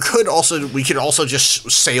 Well, we could also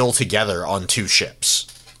just sail together on 2 ships.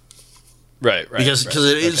 Right. Because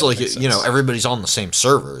it is like everybody's on the same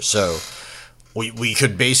server, so we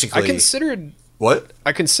could basically.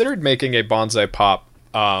 I considered making a Bonsai Pop,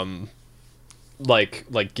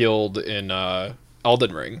 like guild in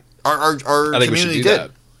Elden Ring. Our community did.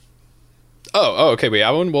 That. Oh, okay. We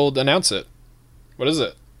have one. We'll announce it. What is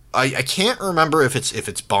it? I can't remember if it's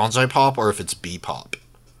Bonsai Pop or if it's B Pop.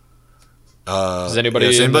 Does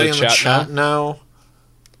anybody in the chat know?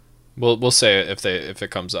 We'll say it if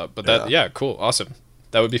it comes up. But cool, awesome.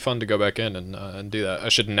 That would be fun to go back in and do that. I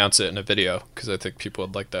should announce it in a video because I think people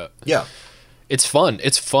would like that. Yeah, it's fun.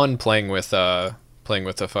 It's fun playing with a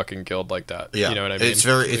fucking guild like that. Yeah, you know what I mean. It's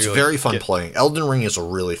very fun playing. Elden Ring is a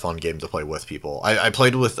really fun game to play with people. I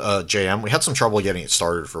played with JM. We had some trouble getting it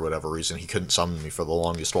started for whatever reason. He couldn't summon me for the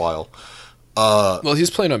longest while. Well, he's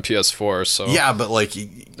playing on PS4, so yeah, but like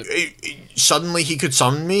suddenly he could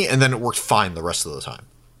summon me, and then it worked fine the rest of the time.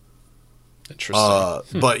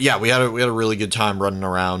 Interesting. But yeah, we had a really good time running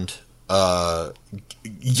around,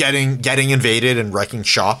 getting invaded and wrecking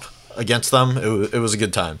shop against them. It was a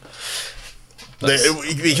good time.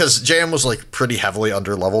 Because JM was like pretty heavily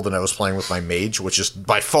underleveled, and I was playing with my mage, which is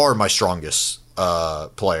by far my strongest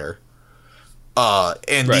player.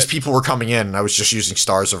 These people were coming in, and I was just using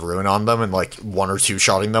Stars of Ruin on them, and like 1 or 2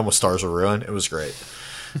 shotting them with Stars of Ruin. It was great.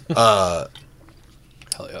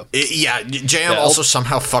 Hell yeah. JM also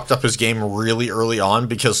somehow fucked up his game really early on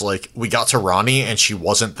because like we got to Ronnie and she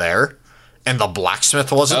wasn't there, and the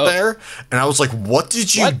blacksmith wasn't there, and I was like, "What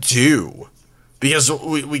did you do?" Because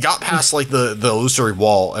we got past like the illusory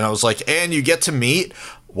wall, and I was like, "And you get to meet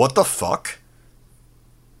what the fuck."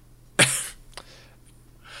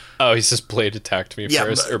 Oh, he says Blade attacked me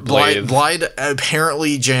first. Or Blade. Blade,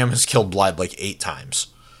 apparently JM has killed Blade like 8 times.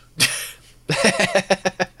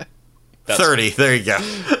 30, there you go.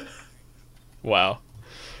 Wow.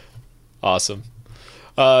 Awesome.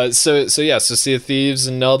 So Sea of Thieves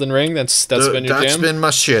and Elden Ring, that's been your jam? That's been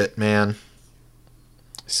my shit, man.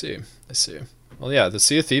 I see. Well, yeah, the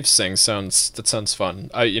Sea of Thieves thing sounds fun.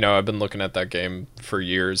 I've been looking at that game for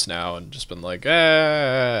years now and just been like,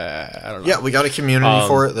 I don't know. Yeah, we got a community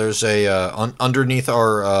for it. There's a underneath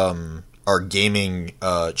our gaming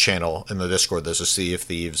channel in the Discord. There's a Sea of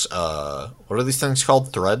Thieves. What are these things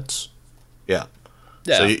called? Threads. Yeah.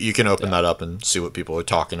 So you can open that up and see what people are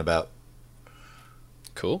talking about.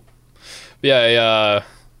 Cool. Yeah.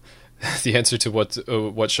 The answer to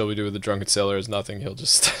what shall we do with the drunken sailor is nothing. He'll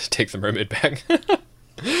just take the mermaid back. But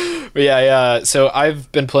yeah. So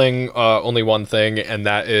I've been playing only one thing, and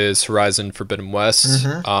that is Horizon Forbidden West.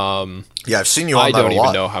 Mm-hmm. I've seen you on I that a lot. don't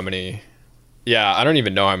even know how many. Yeah, I don't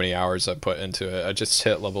even know how many hours I put into it. I just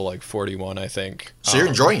hit level like 41, I think. So you're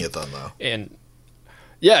enjoying it then, though. And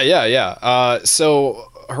yeah.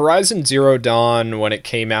 So Horizon Zero Dawn, when it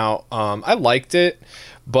came out, I liked it,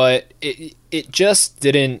 but it just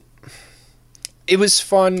didn't. It was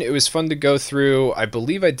fun. It was fun to go through. I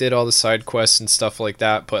believe I did all the side quests and stuff like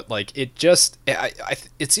that, but like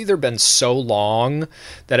it's either been so long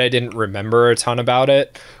that I didn't remember a ton about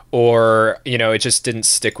it, or it just didn't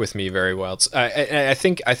stick with me very well. I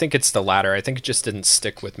think it's the latter. I think it just didn't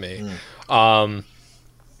stick with me. But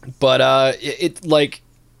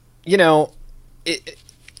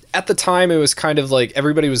at the time it was kind of like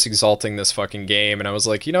everybody was exalting this fucking game, and I was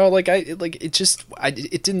like,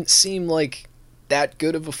 it didn't seem like that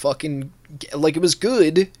good of a fucking, like, it was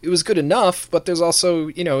good enough, but there's also,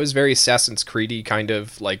 it was very Assassin's Creed-y kind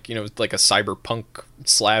of like, like a cyberpunk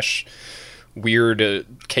 / weird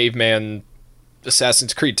caveman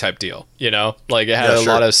Assassin's Creed type deal, like it had a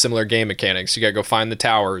lot of similar game mechanics. You gotta go find the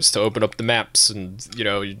towers to open up the maps, and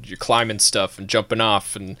you're climbing stuff and jumping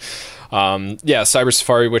off, and Cyber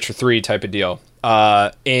Safari Witcher 3 type of deal.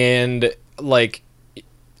 And like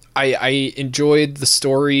I enjoyed the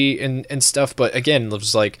story and stuff, but again, it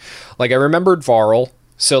was like I remembered Varl.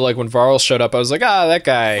 So like when Varl showed up, I was like, that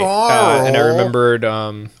guy. And I remembered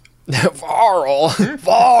Varl,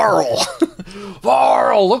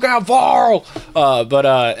 look out, Varl.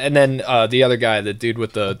 And then the other guy, the dude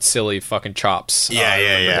with the silly fucking chops.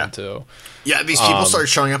 Yeah. Too. Yeah, these people started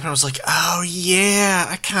showing up, and I was like, oh yeah,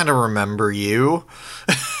 I kind of remember you.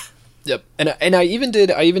 Yep, and I even did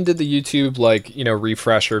the YouTube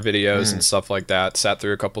refresher videos and stuff like that. Sat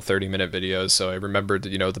through a couple 30-minute videos, so I remembered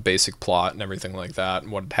the basic plot and everything like that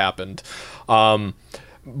and what had happened.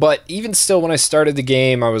 But even still, when I started the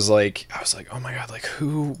game, I was like, oh my god, like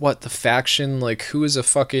what the faction, like who is a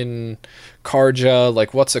fucking Karja,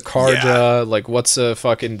 like what's a Karja, like what's a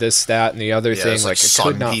fucking this, that, and the other thing. Like I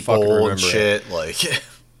could not fucking remember shit.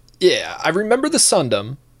 Yeah, I remember the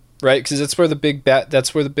Sundom. Right, because that's where the big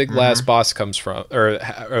last boss comes from, or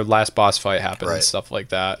last boss fight happened, and stuff like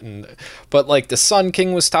that. But like the Sun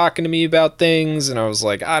King was talking to me about things, and I was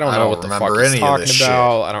like, I don't know what the fuck he's talking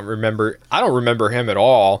about. I don't remember him at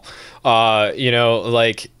all.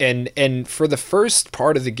 And for the first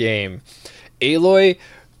part of the game, Aloy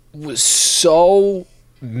was so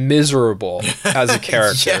miserable as a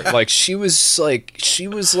character. Yeah. Like she was like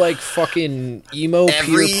fucking emo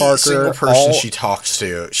Every Peter Parker. single person she talks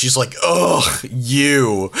to, she's like, "Ugh,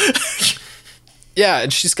 you." Yeah,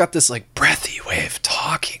 and she's got this like breathy way of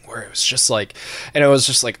talking where it was just like, and it was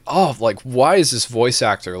just like, oh, like why is this voice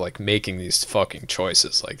actor like making these fucking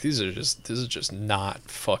choices? Like this is just not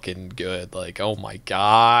fucking good. Like, oh my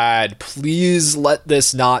god, please let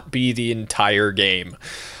this not be the entire game.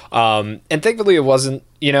 And thankfully it wasn't,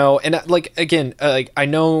 you know, and like, again, like I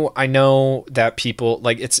know that people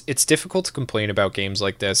like it's difficult to complain about games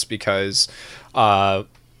like this because,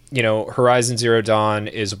 you know, Horizon Zero Dawn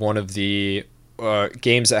is one of the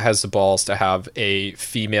games that has the balls to have a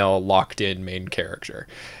female locked-in main character.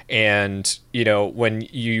 And you know, when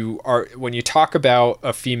you talk about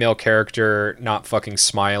a female character not fucking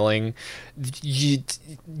smiling, you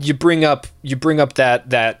bring up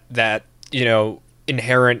that you know,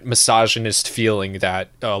 inherent misogynist feeling that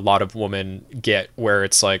a lot of women get, where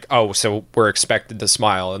it's like, oh, so we're expected to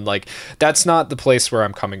smile, and like that's not the place where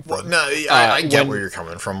I'm coming from. Well, no, I get where you're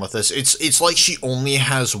coming from with this. It's like she only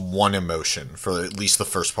has one emotion for at least the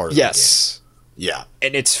first part of the game. Yeah.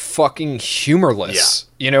 And it's fucking humorless.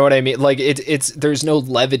 Yeah. You know what I mean? Like it's there's no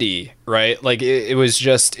levity, right? Like it was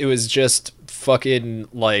just fucking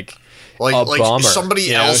like a bummer.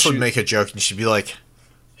 Somebody else would make a joke and she'd be like,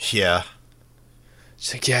 yeah.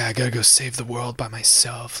 She's like, yeah, I gotta go save the world by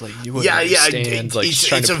myself. Like, you wouldn't understand. Like, she's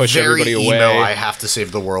trying to push everybody away. I have to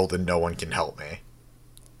save the world and no one can help me.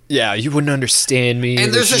 Yeah, you wouldn't understand me.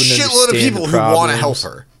 And there's a shitload of people who want to help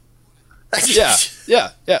her. Yeah.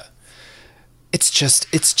 It's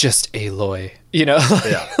just Aloy, you know?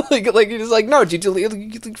 Yeah. like he's like, no, dude,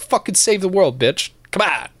 you fucking save the world, bitch. Come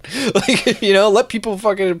on. Like, you know, let people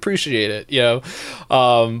fucking appreciate it, you know?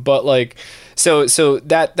 But like, so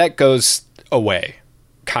that goes away.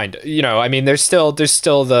 Kind of, you know, I mean, there's still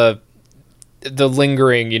the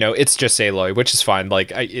lingering, you know, it's just Aloy, which is fine.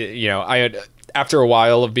 Like, I had, after a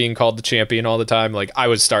while of being called the champion all the time, like I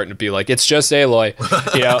was starting to be like, it's just Aloy,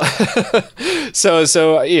 you know.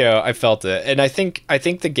 so you know, I felt it, and I think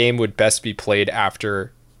the game would best be played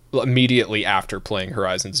immediately after playing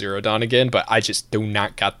Horizon Zero Dawn again, but I just do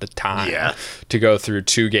not got the time to go through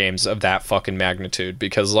 2 games of that fucking magnitude,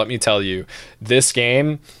 because let me tell you, this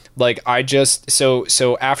game, like, I just so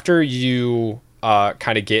after you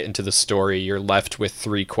kind of get into the story, you're left with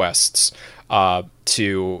 3 quests to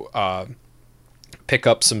pick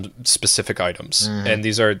up some specific items, and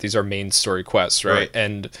these are main story quests, right?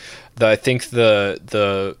 And I think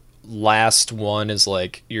the last one is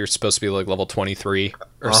like you're supposed to be like level 23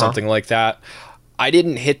 or something like that. I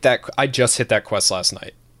didn't hit that. I just hit that quest last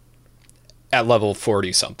night at level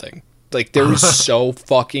 40 something. Like, there is so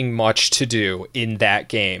fucking much to do in that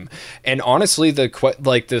game, and honestly,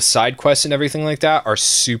 the side quests and everything like that are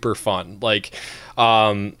super fun. Like,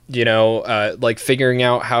 you know, like figuring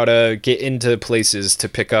out how to get into places to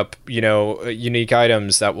pick up, you know, unique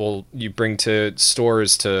items that you bring to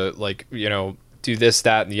stores to, like, you know, do this,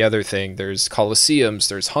 that, and the other thing. There's coliseums,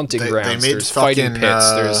 there's hunting grounds, there's fighting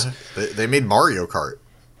pits. They made Mario Kart.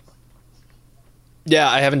 Yeah,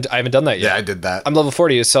 I haven't done that yet. Yeah, I did that. I'm level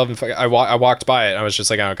 40. I walked by it and I was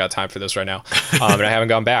just like, I don't got time for this right now, and I haven't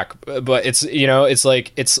gone back. But it's, you know, it's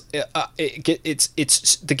like it's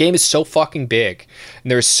the game is so fucking big,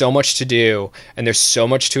 and there's so much to do, and there's so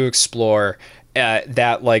much to explore.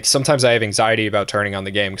 That, like, sometimes I have anxiety about turning on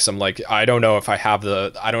the game because I'm like, I don't know if I have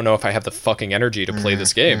the fucking energy to play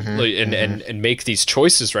this game and make these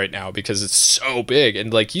choices right now, because it's so big.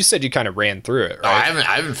 And like you said, you kind of ran through it, right?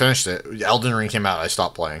 I haven't finished it. Elden Ring came out, I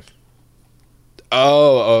stopped playing.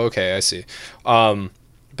 Oh, okay, I see.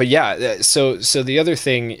 But yeah, so the other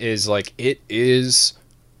thing is, like, it is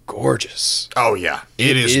gorgeous. Oh yeah,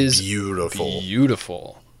 it is beautiful.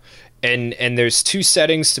 Beautiful. And there's 2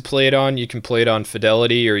 settings to play it on. You can play it on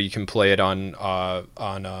fidelity, or you can play it on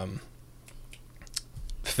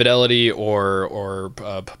fidelity or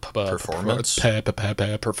performance.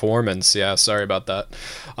 Performance. Yeah, sorry about that.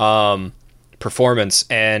 Performance,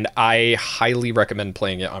 and I highly recommend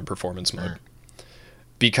playing it on performance mode,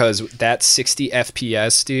 because that 60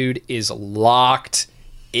 FPS, dude, is locked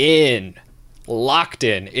in.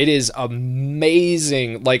 It is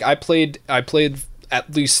amazing. Like, I played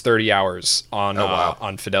at least 30 hours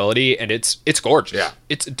on fidelity, and it's gorgeous. Yeah,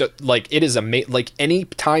 it's like, it is amazing. Like, any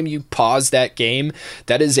time you pause that game,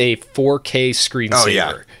 that is a 4K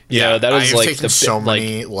screensaver. You know, that is, I've like, taken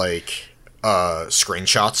many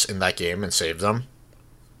screenshots in that game and saved them.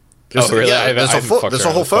 Oh really? Yeah, there's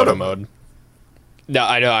a whole photo mode. No,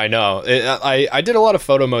 I know. I did a lot of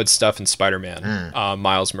photo mode stuff in Spider-Man,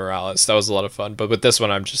 Miles Morales. That was a lot of fun. But with this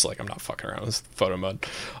one, I'm just like, I'm not fucking around with photo mode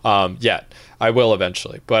yet. I will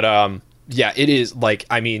eventually. But yeah, it is like,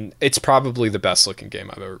 I mean, it's probably the best looking game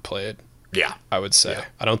I've ever played. Yeah, I would say. Yeah.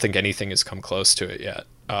 I don't think anything has come close to it yet.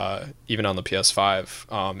 Even on the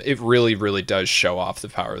PS5, it really, really does show off the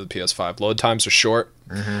power of the PS5. Load times are short,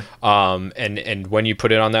 and when you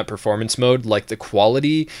put it on that performance mode, like the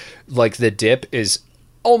quality, like the dip is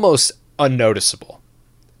almost unnoticeable.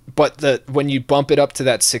 But when you bump it up to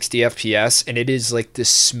that 60 FPS, and it is like the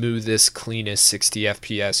smoothest, cleanest 60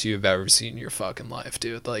 FPS you've ever seen in your fucking life,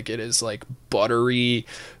 dude. Like, it is like buttery,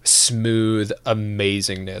 smooth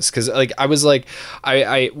amazingness. Because like I was like,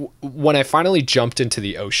 when I finally jumped into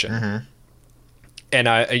the ocean, and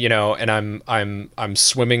I'm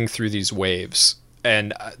swimming through these waves,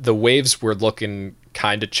 and the waves were looking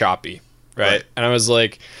kind of choppy, right? And I was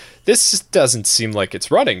like, this doesn't seem like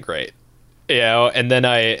it's running great. You know, and then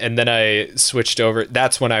I switched over.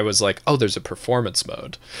 That's when I was like, oh, there's a performance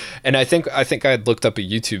mode, and I think I had looked up a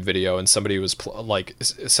YouTube video, and somebody was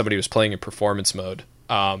playing in performance mode,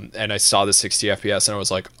 and I saw the 60 FPS, and I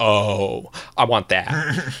was like, oh, I want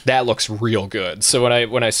that. That looks real good. So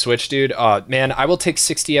when I switched, dude, man, I will take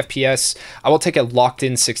 60 FPS. I will take a locked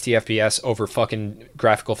in 60 FPS over fucking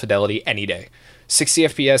graphical fidelity any day. 60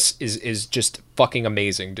 FPS is just fucking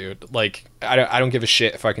amazing, dude. Like, I don't give a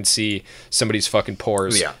shit if I can see somebody's fucking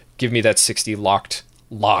pores. Yeah. Give me that 60 locked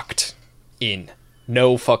in.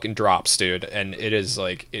 No fucking drops, dude. And it is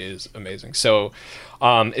amazing. So,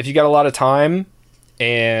 if you got a lot of time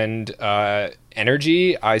and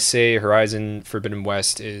energy, I say Horizon Forbidden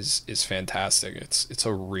West is fantastic. It's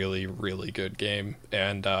a really, really good game.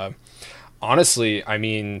 And honestly, I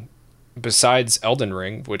mean, besides Elden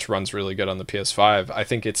Ring, which runs really good on the PS5, I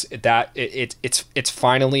think it's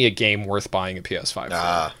finally a game worth buying a PS5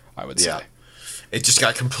 for, I would say. It just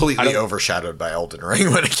got completely overshadowed by Elden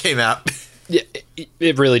Ring when it came out. Yeah,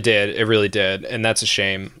 it really did. It really did, and that's a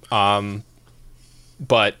shame.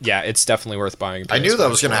 But yeah, it's definitely worth buying a PS5. I knew that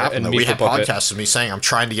was going to happen. We had podcasts of me saying I'm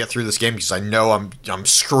trying to get through this game because I know I'm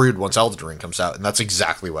screwed once Elden Ring comes out, and that's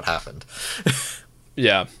exactly what happened.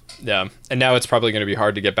 Yeah. And now it's probably going to be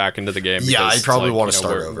hard to get back into the game. Yeah, I probably want to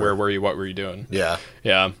start over. Where were you? What were you doing? Yeah.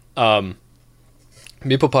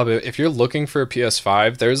 Meeple Puppet, if you're looking for a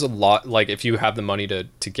PS5, there's a lot, like, if you have the money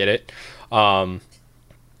to get it, like,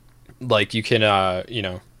 you can,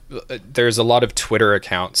 there's a lot of Twitter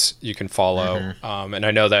accounts you can follow. And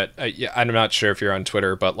I know that, I'm not sure if you're on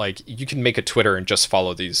Twitter, but, like, you can make a Twitter and just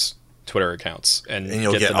follow these Twitter accounts, and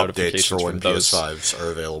you'll get the notifications for when those PS5s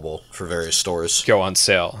are available for various stores. Go on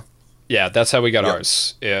sale. Yeah, that's how we got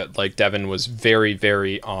ours. Like, Devin was very,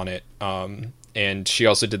 very on it. And she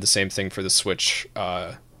also did the same thing for the Switch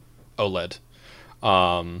OLED.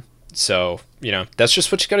 So, that's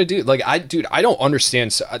just what you got to do. Like, I don't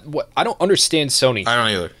understand. I don't understand Sony. I don't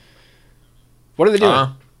either. What are they doing?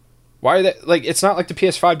 Why are they, like, it's not like the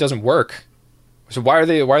PS5 doesn't work. So why are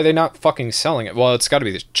they not fucking selling it? Well, it's got to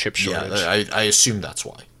be the chip shortage. Yeah, I assume that's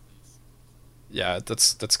why. Yeah,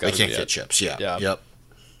 that's got to be. They can't get chips. Yeah. Yep.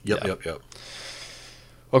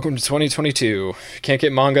 Welcome to 2022. Can't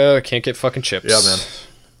get manga, can't get fucking chips. Yeah, man.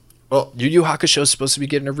 Well, Yu Yu Hakusho is supposed to be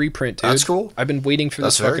getting a reprint, dude. That's cool. I've been waiting for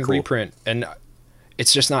this fucking reprint, and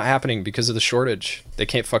it's just not happening because of the shortage. They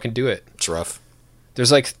can't fucking do it. It's rough.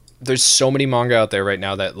 There's so many manga out there right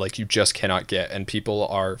now that, like, you just cannot get, and people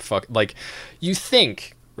are like, you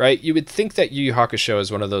think, right? You would think that Yu Yu Hakusho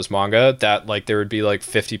is one of those manga that, like, there would be like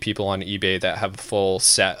 50 people on eBay that have a full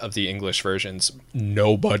set of the English versions.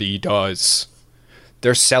 Nobody does.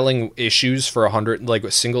 They're selling issues for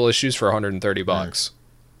single issues for $130.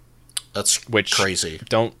 That's crazy.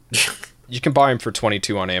 You can buy them for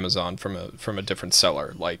 $22 on Amazon from a different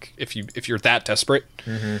seller. Like, if you're that desperate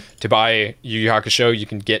to buy Yu Yu Hakusho, you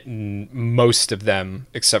can get most of them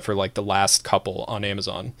except for, like, the last couple on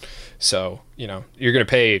Amazon. So, you're gonna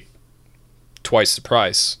pay twice the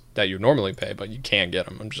price that you normally pay, but you can get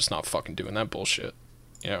them. I'm just not fucking doing that bullshit.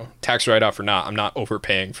 Tax write-off or not, I'm not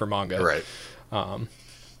overpaying for manga. Right.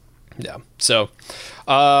 Yeah. So,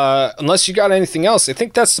 unless you got anything else, I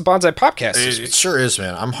think that's the Bonsai Podcast. It sure is,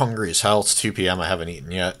 man. I'm hungry as hell. It's 2 p.m. I haven't eaten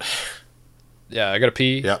yet. Yeah, I gotta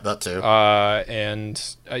pee. Yeah, that too. And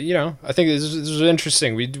I think this was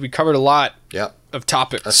interesting. We covered a lot. Of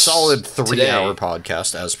topics. A solid 3-hour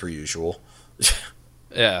podcast, as per usual.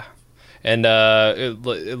 Yeah. And it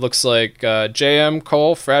looks like JM,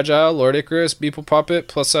 Cole, Fragile, Lord Icarus, Beeple Puppet,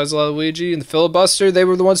 Plus Size Luigi, and the Filibuster, they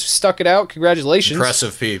were the ones who stuck it out. Congratulations.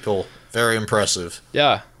 Impressive people. Very impressive.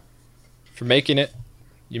 Yeah. For making it.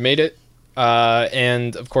 You made it.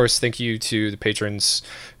 And of course, thank you to the patrons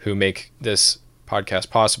who make this podcast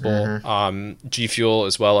possible. G Fuel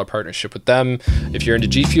as well, our partnership with them. If you're into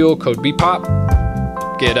G Fuel, code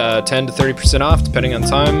BPOP, get 10 to 30% off depending on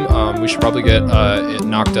time. We should probably get it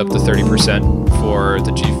knocked up to 30%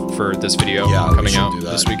 for this video coming out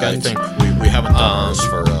this weekend. I think we haven't done ours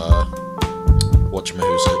for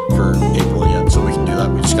for April yet, so we can do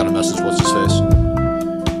that. We just got a message what's his face.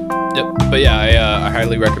 Yep, but yeah, I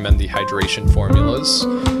highly recommend the hydration formulas.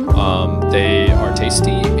 They are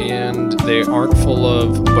tasty and they aren't full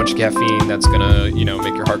of a bunch of caffeine that's gonna,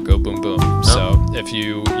 make your heart go boom boom. No. So if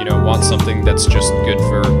you want something that's just good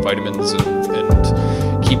for vitamins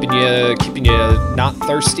and keeping you not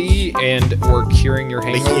thirsty and or curing your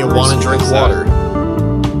hangovers, making you want to drink water.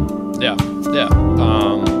 Yeah.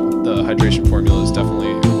 The hydration formula is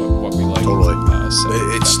definitely what we like. Totally.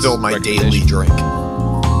 It's still my daily drink.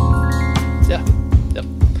 Yeah. Yep.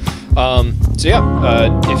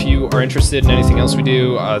 If you are interested in anything else we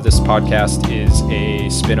do, this podcast is a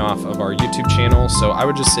spin-off of our YouTube channel. So I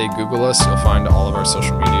would just say Google us. You'll find all of our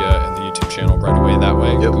social media and the YouTube channel right away that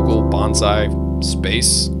way. Yep. Google Bonsai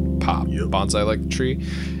Space Pop. Yep. Bonsai like the tree.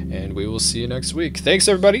 And we will see you next week. Thanks,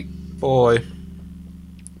 everybody. Bye.